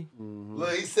jersey? Mm-hmm.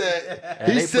 Look, he said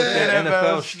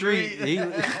NFL Street.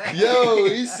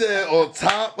 He said on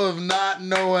top of not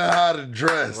knowing how to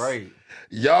dress, right?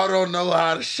 Y'all don't know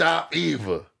how to shop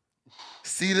either.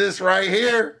 See this right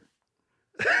here?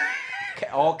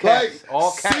 All caps.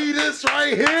 All caps. See this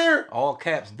right here? All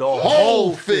caps, dog.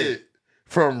 Whole fit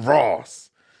from Ross,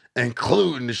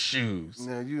 including the shoes.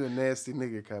 Now you a nasty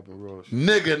nigga copping Ross.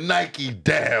 Nigga Nike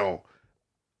down.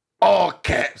 All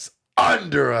caps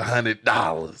under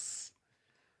 $100.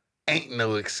 Ain't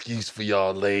no excuse for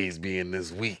y'all lays being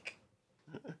this weak.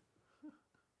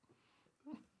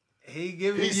 He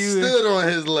stood on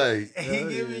his leg. He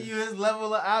giving you his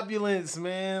level of opulence,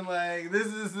 man. Like, this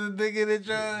is the nigga that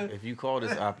y'all... If you call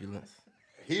this opulence.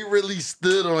 He really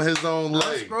stood on his own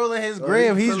leg. I'm scrolling his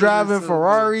gram. He's driving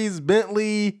Ferraris,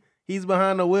 Bentley. He's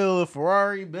behind the wheel of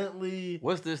Ferrari, Bentley.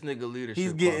 What's this nigga leadership?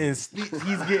 He's getting steaks.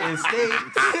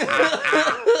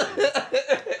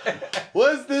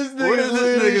 What's this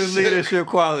nigga's leadership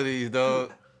qualities,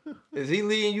 dog? Is he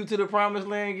leading you to the promised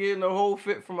land, getting a whole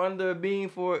fit from under a beam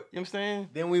for it? You know what I'm saying?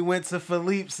 Then we went to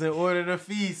Philippe's and ordered a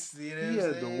feast. You know he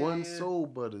had the one soul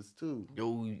butters, too.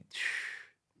 Yo,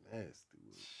 nasty.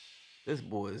 This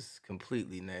boy is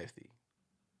completely nasty.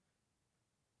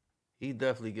 He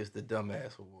definitely gets the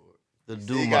dumbass award. The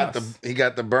Dumas. He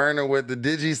got the burner with the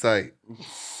digi site.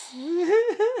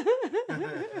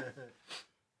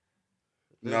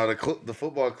 No, the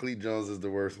football cleat Jones is the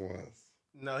worst ones.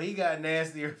 No, he got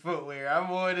nastier footwear.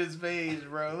 I'm on his page,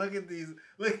 bro. Look at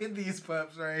these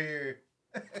pups right here.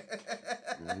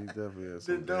 Yeah, he definitely has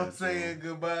The some don't bad say songs.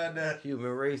 goodbye now.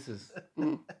 Human races.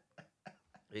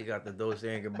 He got the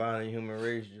Dolce and Gabbana human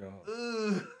race joint.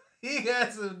 Ooh, he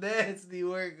got some nasty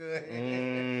work on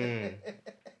here.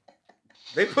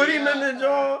 They put him in the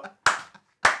joint.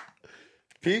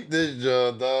 Peep this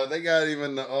job, dog. They got him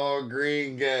in the all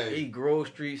green gang. He Grove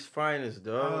Street's finest,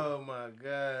 dog. Oh my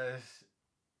gosh.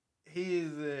 He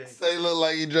is a... Say look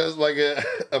like he dressed like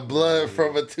a blood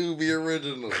from a Tubi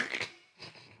original.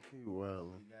 He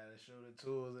wildin'. You gotta show the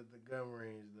tools at the gun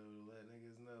range though to let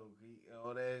niggas know.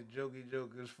 All that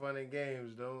jokey is fun and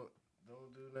games. Don't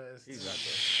do nothing. He got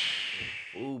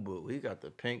the FUBU. He got the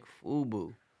pink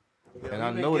FUBU. Yo, And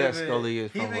I know that Scully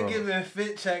is from He been Rose. giving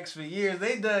fit checks for years.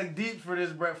 They dug deep for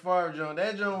this Brett Favre joint.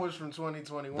 That joint was from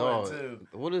 2021 Dog, too.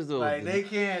 what is those? Like they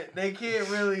can't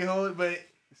really hold. But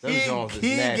Them joints is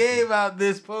he nasty. gave out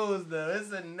this pose though.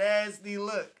 It's a nasty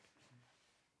look.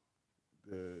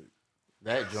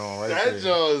 That joint right That there.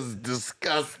 joint is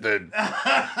disgusting.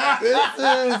 This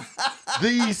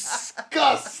is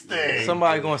disgusting.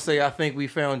 Somebody gonna say, I think we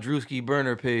found Drewski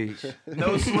burner page.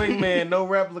 No swingman, no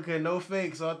replica, no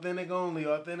fakes. Authentic only.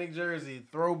 Authentic jersey.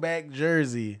 Throwback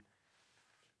jersey.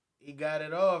 He got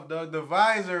it off, dog. The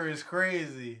visor is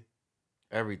crazy.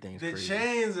 Everything's The crazy.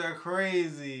 chains are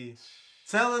crazy.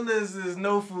 Telling us is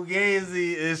no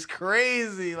fugazi is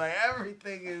crazy. Like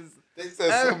everything is. They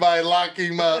said somebody lock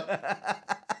him up.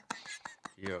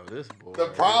 Yo, this boy. The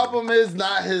problem is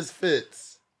not his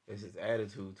fits. It's his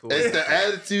attitude towards It's the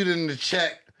attitude and the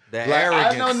check. The Like,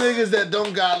 arrogance. I know niggas that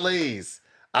don't got lays.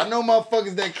 I know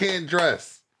motherfuckers that can't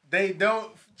dress. They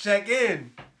don't check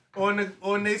in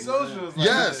on their socials. Like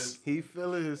Yes. this. He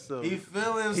feeling himself. He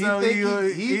feeling himself.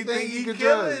 He think he could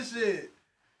killing dress. shit.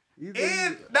 He think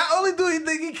And not only do he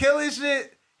think he killing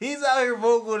shit, he's out here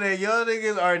vocal that y'all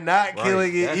niggas are not Right,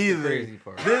 killing it that's the either. crazy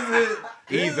part. This is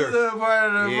Either. the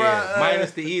part of the Yeah,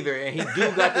 minus the either. And he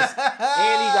do got this.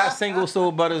 And he got single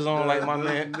soul butters on like my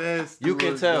man. Nasty You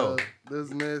can work, tell. dog. That's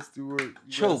nasty work. You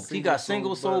Choked. He got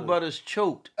single soul butters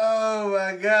choked. Oh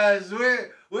my gosh,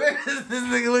 where is this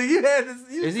nigga? Look, you had this.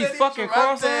 You Is he said fucking from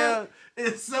Uptown. cross-eyed?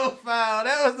 It's so foul.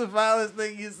 That was the foulest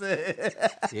thing you said.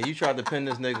 Yeah, you tried to pin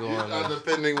this nigga on Not us.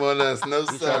 depending on us. No, You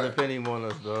tried to sir. pin him on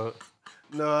us, dog.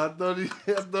 No, I thought I seen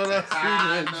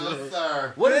that. No, joint.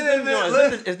 sir. What is Wait a them joints?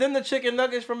 minute, Is them the chicken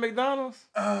nuggets from McDonald's?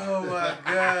 Oh my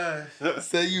gosh.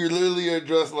 Say you literally are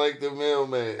dressed like the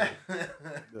mailman.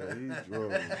 Yeah, he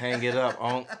drunk. Hang it up,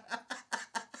 Unc.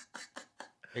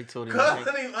 They told him. Calling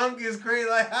him Unc is crazy.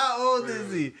 Like, how old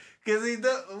is he? Cause he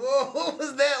what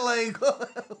was that like?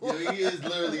 Yo, he is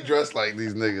literally dressed like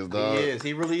these niggas, dog. He is.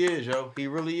 He really is, yo. He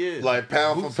really is. Like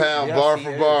pound for pound, Yes, bar he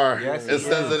for is. bar. Yes, he It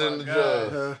says is. it in the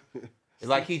Oh, judge. It's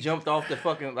like he jumped off the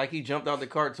fucking. Like he jumped out the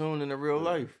cartoon in the real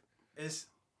life. It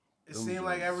seemed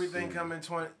like everything come in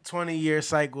 20-year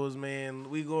cycles, man.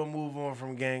 We gonna move on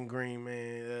from gangrene,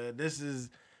 man. This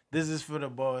is for the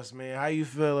boss, man. How you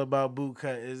feel about boot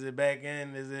cut? Is it back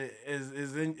in?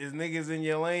 Is niggas in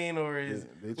your lane or is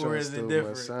They or trying to is it steal my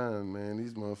different? sign, man.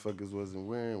 These motherfuckers wasn't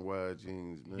wearing wide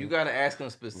jeans, man. You gotta ask him You know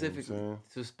specifically. what I'm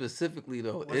To specifically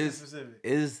though, What's the specific?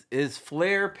 is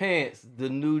flare pants the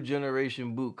new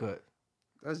generation boot cut?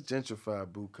 That's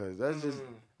gentrified boot cuts. That's just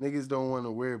niggas don't want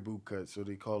to wear boot cuts, so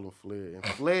they call them flare. And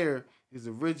flare is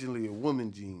originally a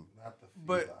woman jean.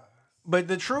 But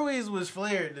the Truies was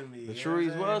flared to me. The you know what I'm Truies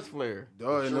saying? was flare.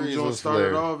 Dog, and them trees joints was started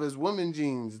flared. off as woman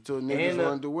jeans until niggas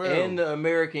wanted to wear And them. the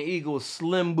American Eagle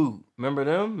slim boot. Remember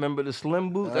them? Remember the slim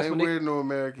boot? I ain't wearing no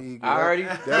American Eagle. I already-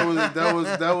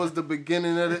 that was the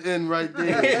beginning of the end right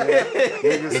there.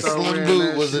 Man. The slim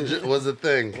boot was a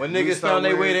thing. When niggas found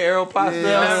their way to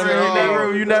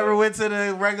Aeropostale. You never went to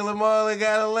the regular mall and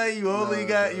got a lay. You only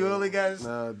got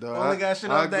Nah, dog. only got shit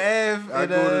off the Ave. I and,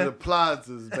 go to the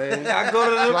plazas, man. I go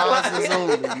to the plazas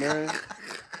only, man.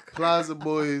 Plaza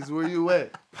boys, where you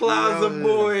at? Plaza We out here.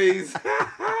 Boys.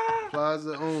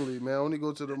 Plaza only, man. I only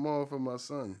go to the mall for my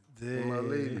son and my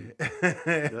lady.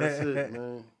 That's it,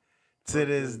 man. To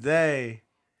this day.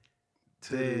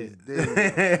 To this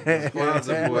day.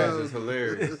 Plaza Boys is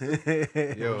hilarious.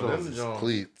 Yo, Those them is Jones.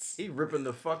 cleats. He ripping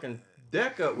the fucking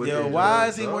deck up with Yo, them why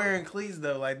Jones, is he dog. wearing cleats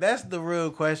though? Like that's the real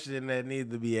question that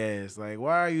needs to be asked. Like,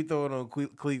 why are you throwing on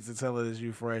cleats and telling us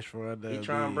you fresh for under? He a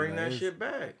trying to beat? bring Like, that it's- shit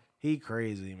back. He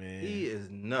crazy, man. He is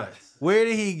nuts. Where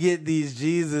did he get these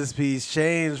Jesus piece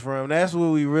chains from? That's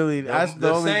what we really. That's the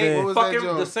The only same thing. was that fucking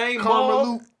joint? the same Karma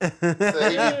ball.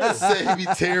 Loop. Say he be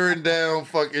tearing down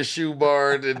fucking shoe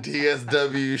bar and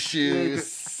TSW shoes.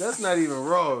 That's not even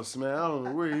Ross, man. I don't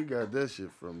know where he got that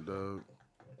shit from, dog.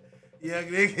 Young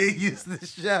nigga used to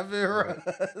shop at Ross.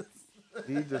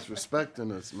 He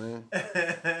disrespecting us, man.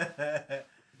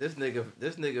 This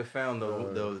nigga found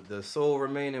the sole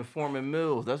remaining Foreman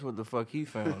Mills. That's what the fuck he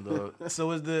found, dog.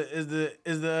 So is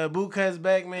the boot cuts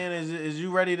back, man? Is you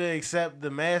ready to accept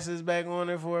the masses back on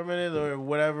it for a minute or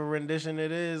whatever rendition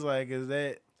it is? Like, is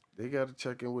that? They got to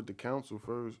check in with the council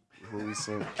first before we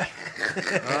send.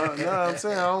 I'm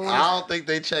saying I don't think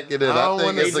they check it in. I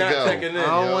think it's a go. I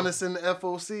don't want to send the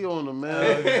FOC on them,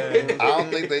 man. I don't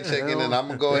think they check it in. I'm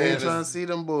gonna go ahead. Trying to see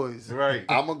them boys. Right.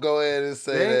 I'm gonna go ahead and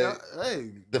say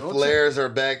that the flares are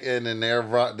back in and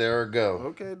they're a go.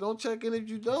 Okay, don't check in if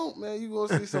you don't, man. You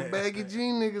gonna see some baggy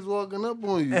jean niggas walking up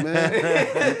on you, man.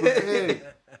 Be prepared.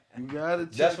 You gotta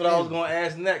check. That's what I was gonna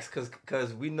ask next,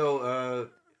 cause we know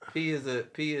P is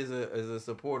a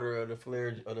supporter of the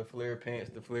flare pants,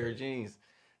 the flare jeans.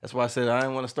 That's why I said I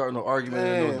didn't want to start no argument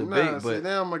or no debate. But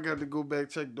now I got to go back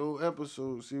check those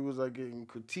episodes. See, was I getting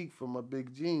critique for my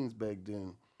big jeans back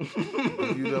then?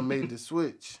 You done made the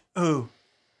switch. Who?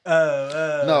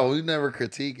 No, we never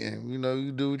critiquing. You know,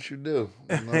 you do what you do.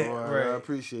 You know? Right. I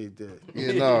appreciate that.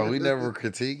 Yeah, no, we never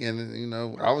critiquing. You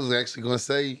know, I was actually gonna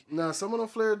say. Nah, some of them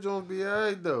flare joints be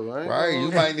alright though. Right, you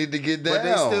might need to get down. But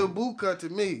they still boot cut to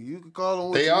me. You can call them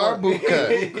what they you are want. boot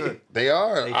cut. They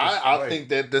are. I think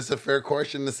that that's a fair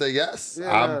question to say yes.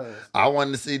 Yeah. I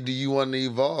wanted to see, do you want to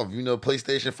evolve? You know,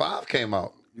 PlayStation 5 came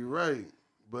out. You're right.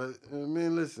 But, I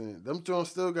mean, listen, them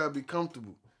joints still got to be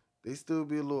comfortable. They still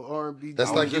be a little R&B.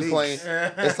 That's like you playing.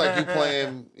 It's like you playing.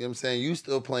 You know what I'm saying? You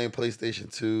still playing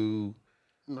PlayStation 2,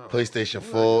 PlayStation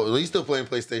 4. You still playing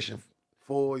PlayStation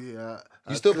 4? Yeah.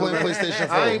 You still playing PlayStation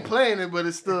 4? I ain't playing it, but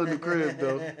it's still in the crib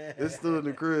though. It's still in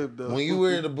the crib though. When you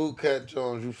wear the boot cut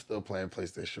Jones, you still playing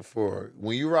PlayStation 4.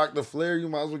 When you rock the flare, you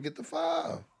might as well get the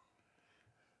 5.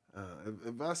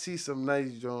 If I see some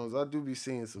nice Jones, I do be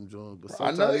seeing some Jones, but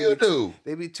I know you do.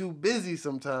 They be too busy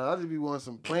sometimes. I just be wanting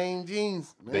some plain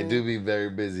jeans, man. They do be very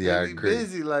busy. I agree.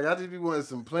 Busy, like I just be wanting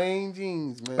some plain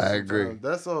jeans, man. I agree.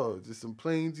 That's all, just some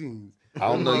plain jeans. I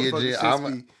don't know your jeans.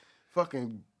 I'm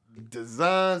fucking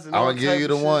designs and I'm all gonna give you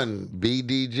the shit. one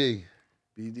BDG.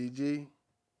 BDG.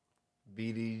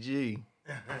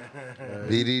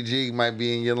 BDG might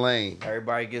be in your lane.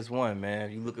 Everybody gets one, man.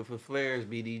 If you looking for flares,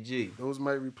 BDG. Those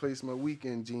might replace my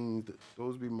weekend jeans.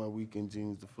 Those be my weekend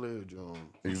jeans, the flare Jones.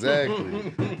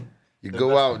 Exactly. You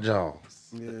go out, Jones.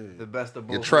 Yeah. The best of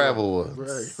both. Your travel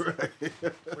ones.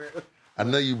 Right. I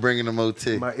know you bringing them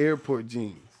OT. My airport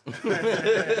jeans.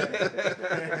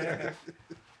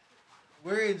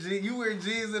 You wear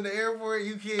jeans in the airport,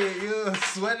 you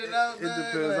sweat it out. It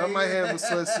depends. I might have a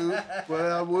sweatsuit, but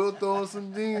I will throw on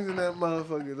some jeans in that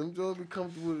motherfucker. Them joints be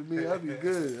comfortable with me. I'd be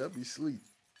good. I'd be sleep.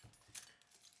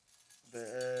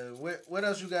 What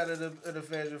else you got in the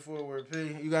fashion forward, P?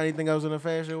 You got anything else in the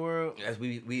fashion world? As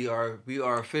we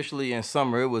are officially in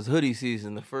summer. It was hoodie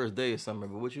season, the first day of summer.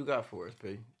 But what you got for us,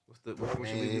 P? What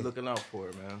should we be looking out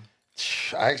for, man?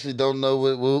 I actually don't know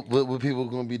what people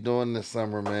gonna be doing this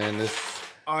summer, man.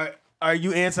 Are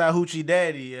you anti hoochie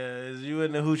daddy? Is you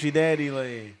in the hoochie daddy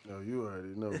lane? No, you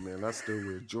already know, man. I still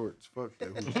wear jorts. Fuck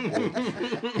that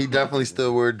hoochie daddy. He definitely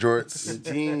still wear jorts.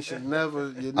 Your jeans should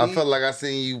never. I felt like I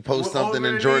seen you post something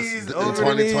in jorts in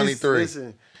 2023.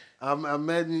 Listen, I'm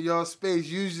imagining y'all space.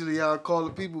 Usually I'll call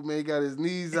the people, man, he got his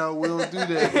knees out. We don't do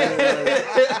that, man.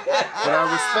 But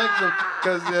I respect him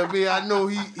because I know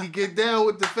he get down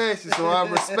with the fashion, so I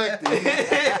respect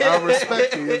it. I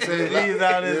respect it. You know what I'm saying? Knees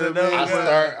out is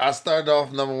enough. I start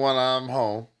off number one. I'm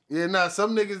home. Yeah,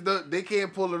 some niggas they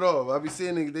can't pull it off. I be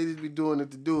seeing niggas, they just be doing it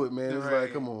to do it, man. It's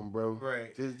like, come on, bro.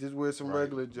 Right. Just wear some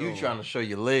regular Jones. You trying to show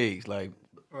your legs, like.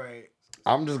 Right.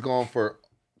 I'm just going for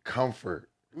comfort.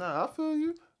 Nah, I feel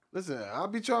you. Listen, I'll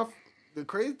be trying. The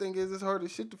crazy thing is, it's hard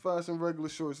as shit to find some regular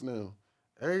shorts now.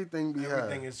 Everything be high.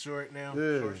 Everything is short now.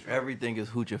 Yeah. Short. Everything is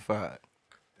hoochified.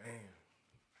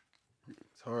 Damn.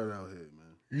 It's hard out here,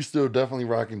 man. You still definitely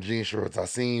rocking jean shorts. I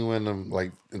seen you in them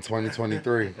like in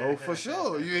 2023. Oh, for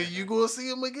sure. You gonna see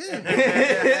them again.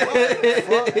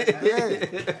 Fuck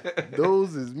yeah.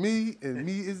 Those is me and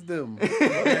me is them. That's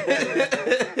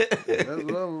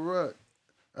what I'm rock.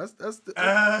 I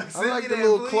like the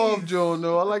little cloth joint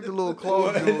though. I like the little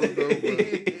cloth joint though.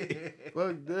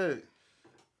 Fuck that.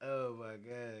 Oh my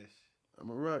gosh.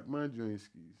 I'ma rock my joint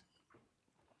skis.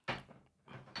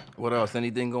 What else?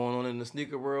 Anything going on in the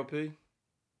sneaker world, P?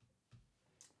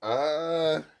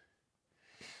 I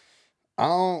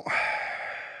don't.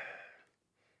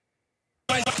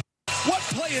 What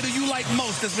player do you like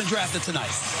most that's been drafted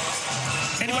tonight?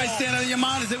 Anybody stand out of your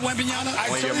mind? Is it Wembanyama? I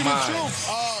tell you the truth.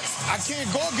 I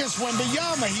can't go against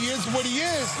Wembanyama. He is what he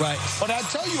is. Right. But I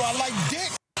tell you, I like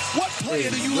Dick. What player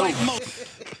do you like most?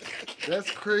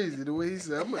 That's crazy the way he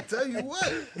said. I'm gonna tell you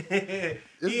what.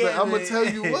 I'm gonna tell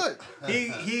you what.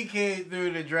 He came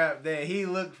through the drop that he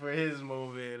looked for his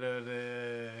movement.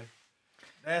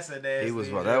 That's a nasty.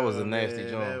 That was a nasty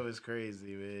joint. That was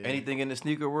crazy, man. Anything in the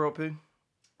sneaker world, P?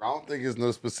 I don't think there's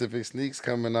no specific sneaks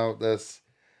coming out that's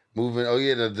moving. Oh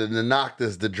yeah, the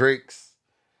Noctis, the Drakes.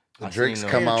 The Drakes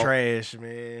come out. Trash,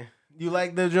 man. You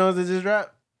like the Jones that just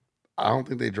dropped? I don't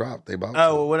think they dropped. They about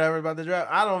well, whatever about the drop.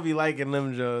 I don't be liking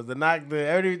them Jones. The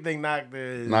everything Nocta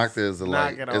is a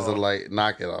light. Is a light.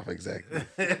 Knock it off, exactly.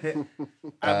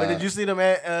 But did you see them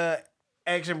at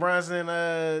Action Bronson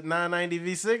 990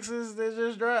 V6s that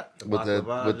just dropped? With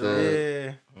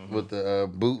the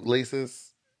boot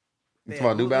laces. You talking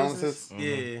about New Balances? Mm-hmm.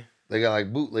 Yeah. They got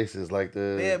like boot laces, like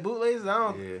the. They had boot laces.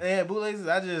 They had boot laces.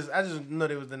 I just know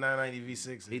they was the 990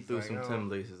 V6s. He threw some Tim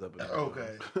laces up in there.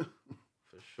 Okay.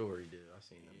 For sure he did. I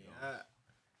seen them.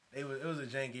 It was a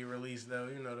janky release though.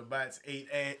 You know, the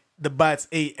bots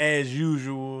ate as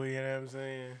usual. You know what I'm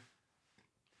saying?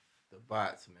 The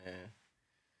bots, man.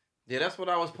 Yeah, that's what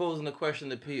I was posing the question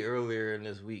to Pete earlier in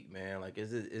this week, man. Like,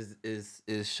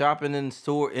 is shopping in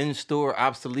store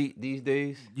obsolete these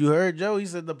days? You heard Joe? He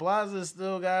said the Plaza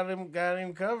still got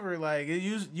him covered. Like,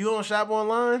 you don't shop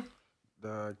online?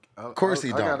 Of course he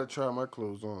don't. I gotta try my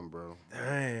clothes on, bro.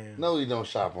 Damn. No, you don't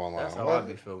shop online. That's how I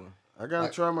be feeling. I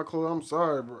gotta try my clothes. I'm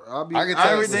sorry, bro. I can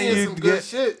tell you some good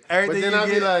shit. But then I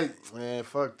be like, man,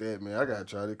 fuck that, man. I gotta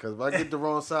try it because if I get the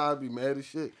wrong side, I be mad as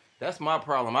shit. That's my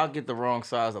problem. I get the wrong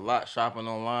size a lot shopping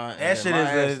online. That shit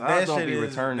is. I don't be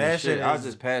returning shit. I'll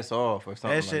just pass off or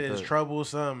something. That shit is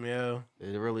troublesome, yo.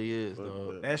 It really is,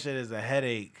 though. That shit is a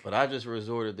headache. But I just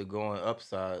resorted to going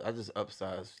upsize. I just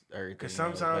upsize everything. Because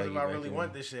sometimes if I really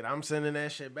want this shit, I'm sending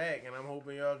that shit back, and I'm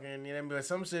hoping y'all can. You know what I mean? But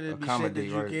some shit it be shit that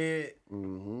you can't. Mm-hmm. You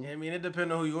know what I mean? It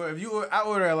depends on who you order. I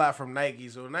order a lot from Nike,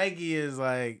 so Nike is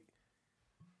like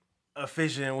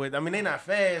efficient with. I mean, they not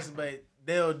fast, but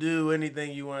they'll do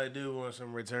anything you want to do on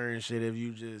some return shit if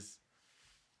you just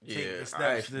take the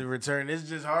steps to return. It's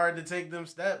just hard to take them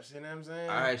steps, you know what I'm saying?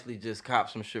 I actually just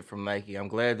copped some shit from Nike. I'm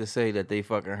glad to say that they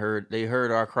fucking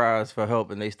heard our cries for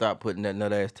help and they stopped putting that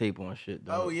nut ass tape on shit,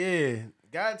 dog. Oh yeah.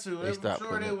 Got to. They stopped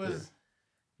sure it was.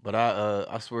 But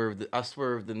I swerved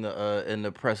in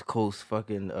the Press Coast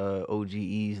fucking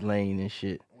OGE's lane and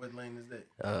shit. What lane is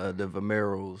that? The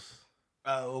Vomeros.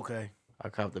 Oh, okay. I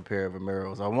copped a pair of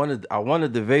Vomeros. I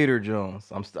wanted the Vader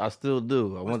Jones. I still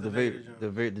do. I want the Vader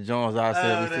the Jones I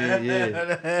said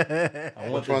yeah.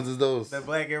 Which ones is those? The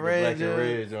black and red. The black and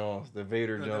red Jones. The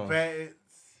Vader Jones.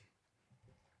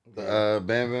 The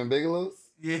Bam Bam Bigelows.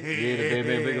 Yeah, the Bam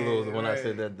Bam Bigelows. The one I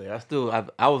said that day.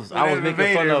 I was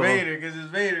making fun of Vader because it's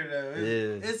Vader though.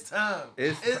 It's time.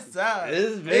 It's time.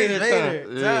 It's Vader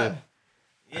time.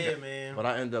 Yeah, man. But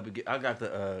I got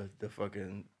the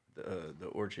fucking. The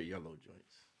Orchard Yellow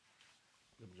joints.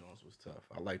 Them joints was tough.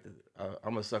 I liked it.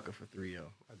 I'm a sucker for 3O.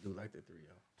 I do like the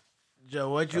 3O.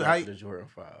 Joe, the Jordan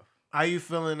 5. How you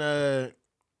feeling?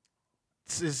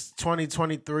 It's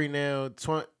 2023 now.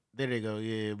 There they go.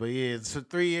 Yeah, but yeah, so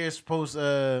 3 years post.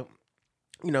 Since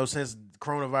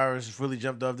coronavirus really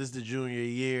jumped off. This is the junior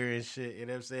year and shit. You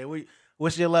know what I'm saying?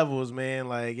 What's your levels, man?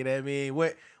 Like, you know what I mean?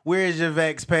 Where is your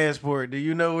Vax passport? Do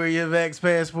you know where your Vax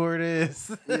passport is?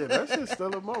 Yeah, that shit's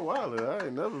still in my wallet. I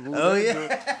ain't never moved. Oh,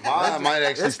 yeah? Mine might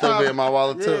actually still be in my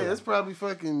wallet, too. Yeah, it's probably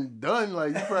fucking done.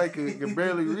 Like, you probably can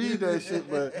barely read that shit,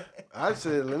 but I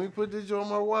said, let me put this on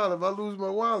my wallet. If I lose my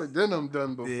wallet, then I'm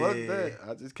done. But fuck that.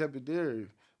 I just kept it there.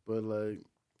 But, like,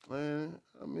 man,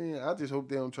 I mean, I just hope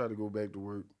they don't try to go back to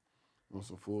work on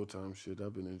some full-time shit.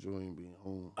 I've been enjoying being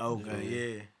home. Okay,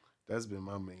 yeah. That's been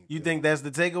my main You think that's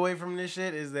the takeaway from this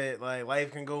shit? Is that like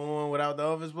life can go on without the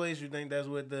office place? You think that's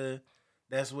what the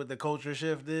culture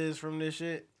shift is from this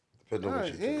shit?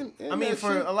 I mean,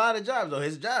 for a lot of jobs though,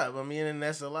 his job. I mean, and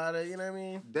that's a lot of, you know what I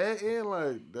mean? That and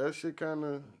like that shit kind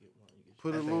of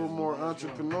put a little more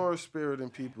entrepreneur spirit in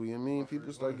people. You know what I mean?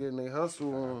 People start getting their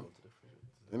hustle on,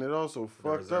 and it also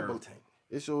fucked up.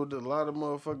 It showed that a lot of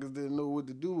motherfuckers didn't know what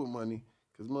to do with money.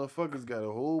 Because motherfuckers got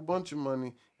a whole bunch of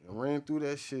money and ran through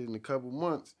that shit in a couple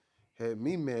months. Had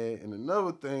me mad. And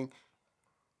another thing,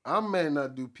 I may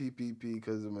not do PPP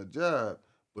because of my job,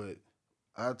 but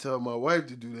I tell my wife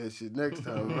to do that shit next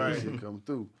time when that shit come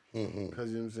through.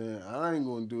 Because, you know what I'm saying? I ain't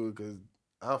going to do it because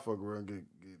I'll fuck around and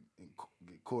get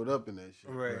caught up in that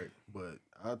shit. Right. But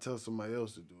I'll tell somebody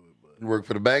else to do it. But You work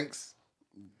for the banks?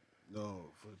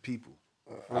 No, for the people.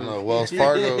 I know Wells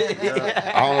Fargo. I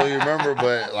don't know if you remember,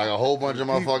 but like a whole bunch of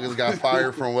motherfuckers got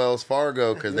fired from Wells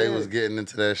Fargo because they was getting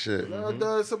into that shit.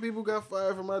 Some people got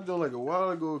fired from my joint like a while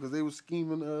ago because they was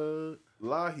scheming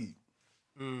Lahi.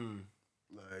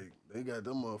 Like they got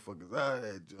them motherfuckers out of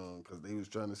that joint because they was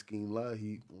trying to scheme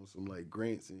Lahi on some like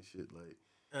grants and shit. Like,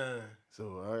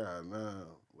 so I got now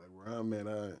like where I'm at,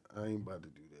 I ain't about to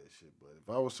do that shit. But if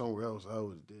I was somewhere else, I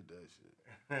would have did that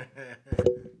shit.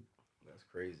 That's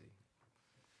crazy.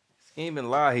 Scheming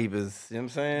lie heap is, you know what I'm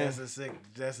saying?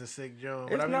 That's a sick joint.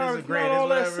 It's but I mean, not, it's a grant. all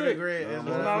that It's sick. It's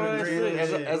not all that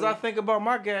sick. As I think about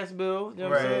my gas bill, you know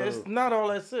what I'm saying? It's not all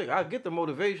that sick. I get the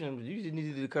motivation, but you just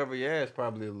need to cover your ass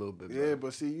probably a little bit. Yeah,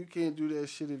 but see, you can't do that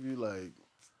shit if you like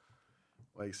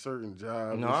certain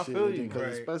jobs. No, and I shit. feel you.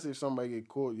 Because especially if somebody get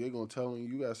caught, they're gonna tell them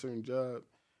you got a certain job.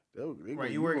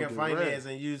 You work in finance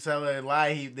and you telling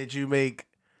lie heap that you make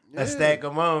a stack a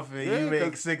month and you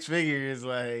make 6 figures.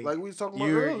 Like we was talking about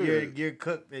earlier. You're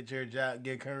cooked at your job,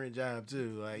 your current job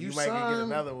too. Like you might get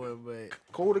another one, but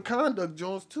code of conduct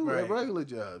Jones too at regular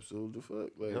jobs. So the fuck,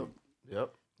 like,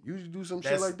 yep. You just do some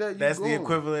shit like that. That's the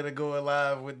equivalent of going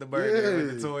live with the burner,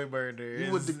 with the toy burner.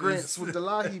 You with the grants, with the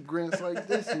lie heap grants like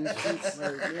this and shit.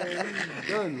 Like, man,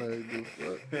 you done like the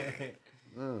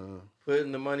fuck.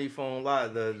 Putting the money phone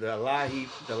the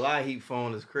lie heap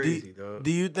phone is crazy, dog.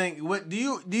 Do you think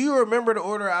do you remember the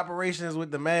order of operations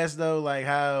with the mask though? Like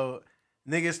how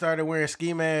niggas started wearing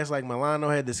ski masks, like Milano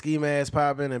had the ski mask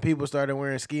popping, and people started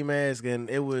wearing ski masks, and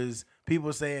it was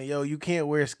people saying, "Yo, you can't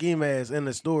wear ski masks in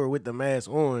the store with the mask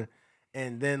on,"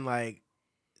 and then like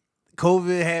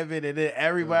COVID happened, and then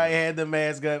everybody had the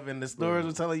mask up, and the stores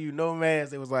were telling you no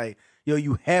mask. It was like, yo,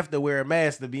 you have to wear a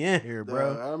mask to be in here,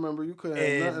 bro. I remember you couldn't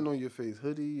have nothing on your face,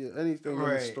 hoodie, or anything in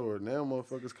the store. Now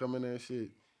motherfuckers come in that shit.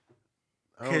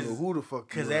 I don't know who the fuck.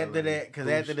 Because after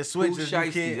the switches,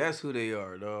 that's who they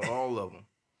are, dog. All of them.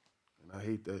 And I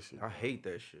hate that shit. I hate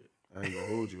that shit. I ain't gonna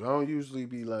hold you. I don't usually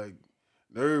be like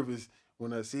nervous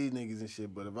when I see niggas and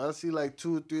shit, but if I see like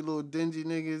 2 or 3 little dingy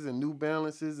niggas and New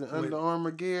Balances and Under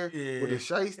Armour gear with the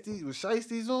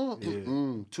shiesties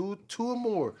on, 2 or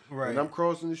more, and I'm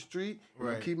crossing the street, and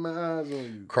I keep my eyes on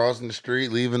you. Crossing the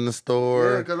street, leaving the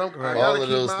store, because I gotta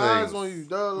keep my eyes on you,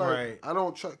 dog. Like I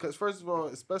don't try, because first of all,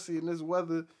 especially in this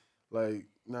weather, like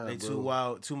they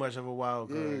too much of a wild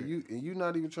card. Yeah, you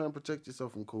not even trying to protect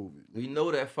yourself from COVID. We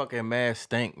know that fucking mask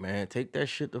stink, man. Take that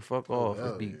shit the fuck off.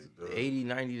 It be 80,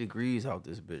 90 degrees out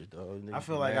this bitch, dog. I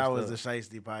feel like I was a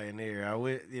shiesty pioneer. I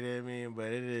would, you know what I mean? But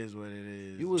it is what it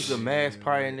is. You was the mask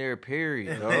pioneer,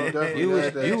 period, dog. you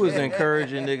was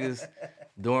encouraging niggas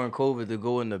during COVID to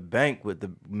go in the bank with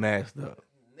the mask up.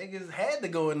 Niggas had to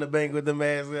go in the bank with the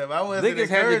mask up. I wasn't niggas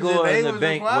had to go in the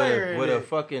bank with a it.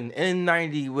 fucking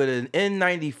N90 with an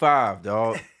N95,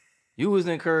 dog. You was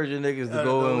encouraging niggas to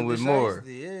go in with more.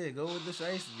 Yeah, go with the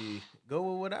shiesty. Go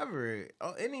with whatever.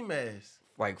 Oh, any mask.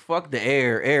 Like fuck the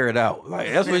air it out.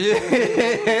 Like that's what you.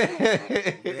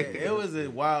 It was a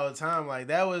wild time. Like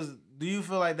that was. Do you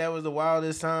feel like that was the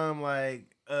wildest time like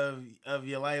of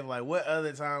your life? Like what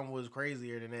other time was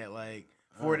crazier than that? Like.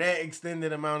 For that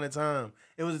extended amount of time.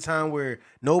 It was a time where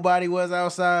nobody was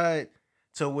outside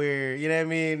to where, you know what I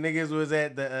mean, niggas was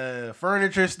at the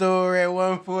furniture store at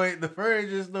one point. The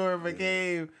furniture store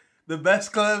became the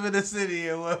best club in the city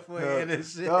at one point.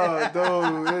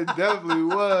 Dog, it definitely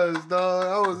was, dog.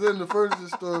 I was in the furniture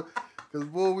store because,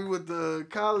 boy, we went to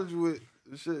college with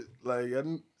shit. Like, I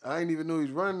didn't even know he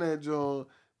was running that joint,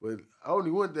 but I only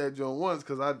went that joint once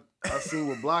because I seen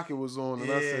what block it was on,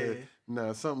 and I said,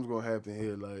 nah, something's gonna happen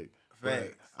here. Like,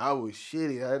 I was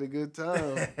shitty. I had a good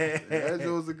time. That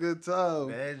joke was a good time.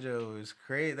 That joke was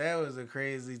crazy. That was a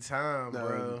crazy time,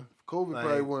 bro. COVID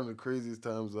probably one of the craziest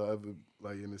times I ever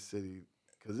in the city,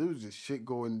 cause it was just shit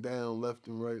going down left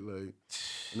and right, like,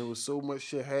 and there was so much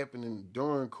shit happening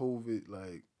during COVID,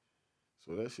 like,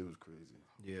 so that shit was crazy.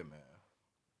 Yeah, man.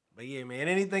 But yeah, man.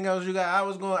 Anything else you got? I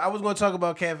was going to talk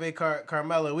about Cafe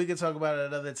Carmela. We could talk about it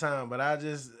another time. But I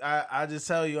just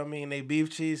tell you, I mean, they beef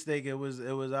cheesesteak. It was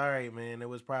all right, man. It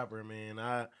was proper, man.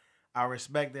 I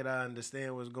respect it. I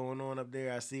understand what's going on up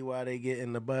there. I see why they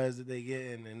getting the buzz that they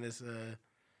getting, and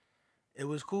it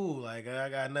was cool. Like I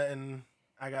got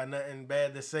nothing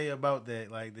bad to say about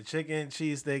that. Like the chicken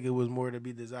cheesesteak, it was more to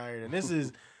be desired. And this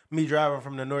is. Me driving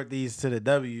from the Northeast to the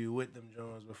W with them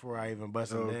Jones before I even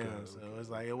bust them down. So it's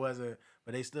like it wasn't,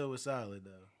 but they still was solid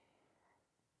though.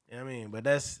 You know what I mean? But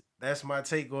that's my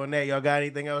take on that. Y'all got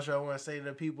anything else y'all want to say to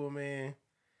the people, man?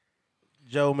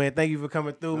 Joe, man, thank you for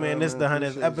coming through, man. This is the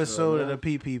 100th episode of the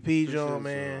PPP, Joe,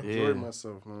 man. Enjoyed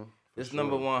myself, man. This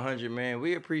number 100, man.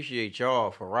 We appreciate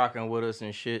y'all for rocking with us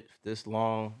and shit this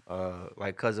long.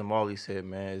 Like Cousin Molly said,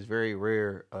 man, it's very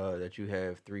rare that you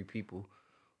have 3 people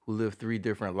who live 3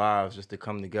 different lives just to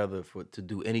come together to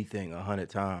do anything 100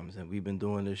 times. And we've been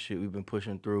doing this shit. We've been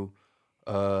pushing through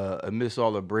amidst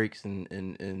all the breaks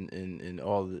and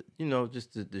all the,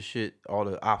 just the shit, all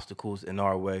the obstacles in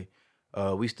our way.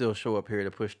 We still show up here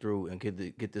to push through and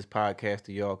get this podcast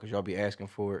to y'all because y'all be asking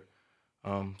for it.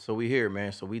 So we here,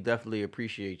 man. So we definitely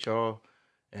appreciate y'all,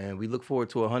 and we look forward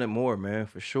to 100 more, man,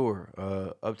 for sure.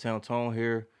 Uptown Tone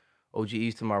here, OG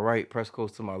East to my right, Press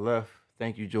Coast to my left.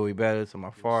 Thank you, Joey Batter, to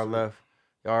my far left.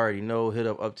 Y'all already know. Hit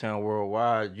up Uptown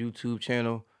Worldwide YouTube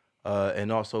channel,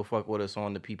 and also fuck with us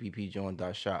on the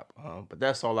pppjoint.shop. But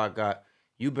that's all I got.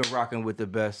 You've been rocking with the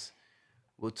best.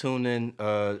 We'll tune in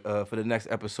for the next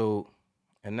episode,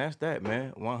 and that's that,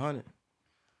 man. 100.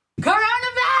 Correct.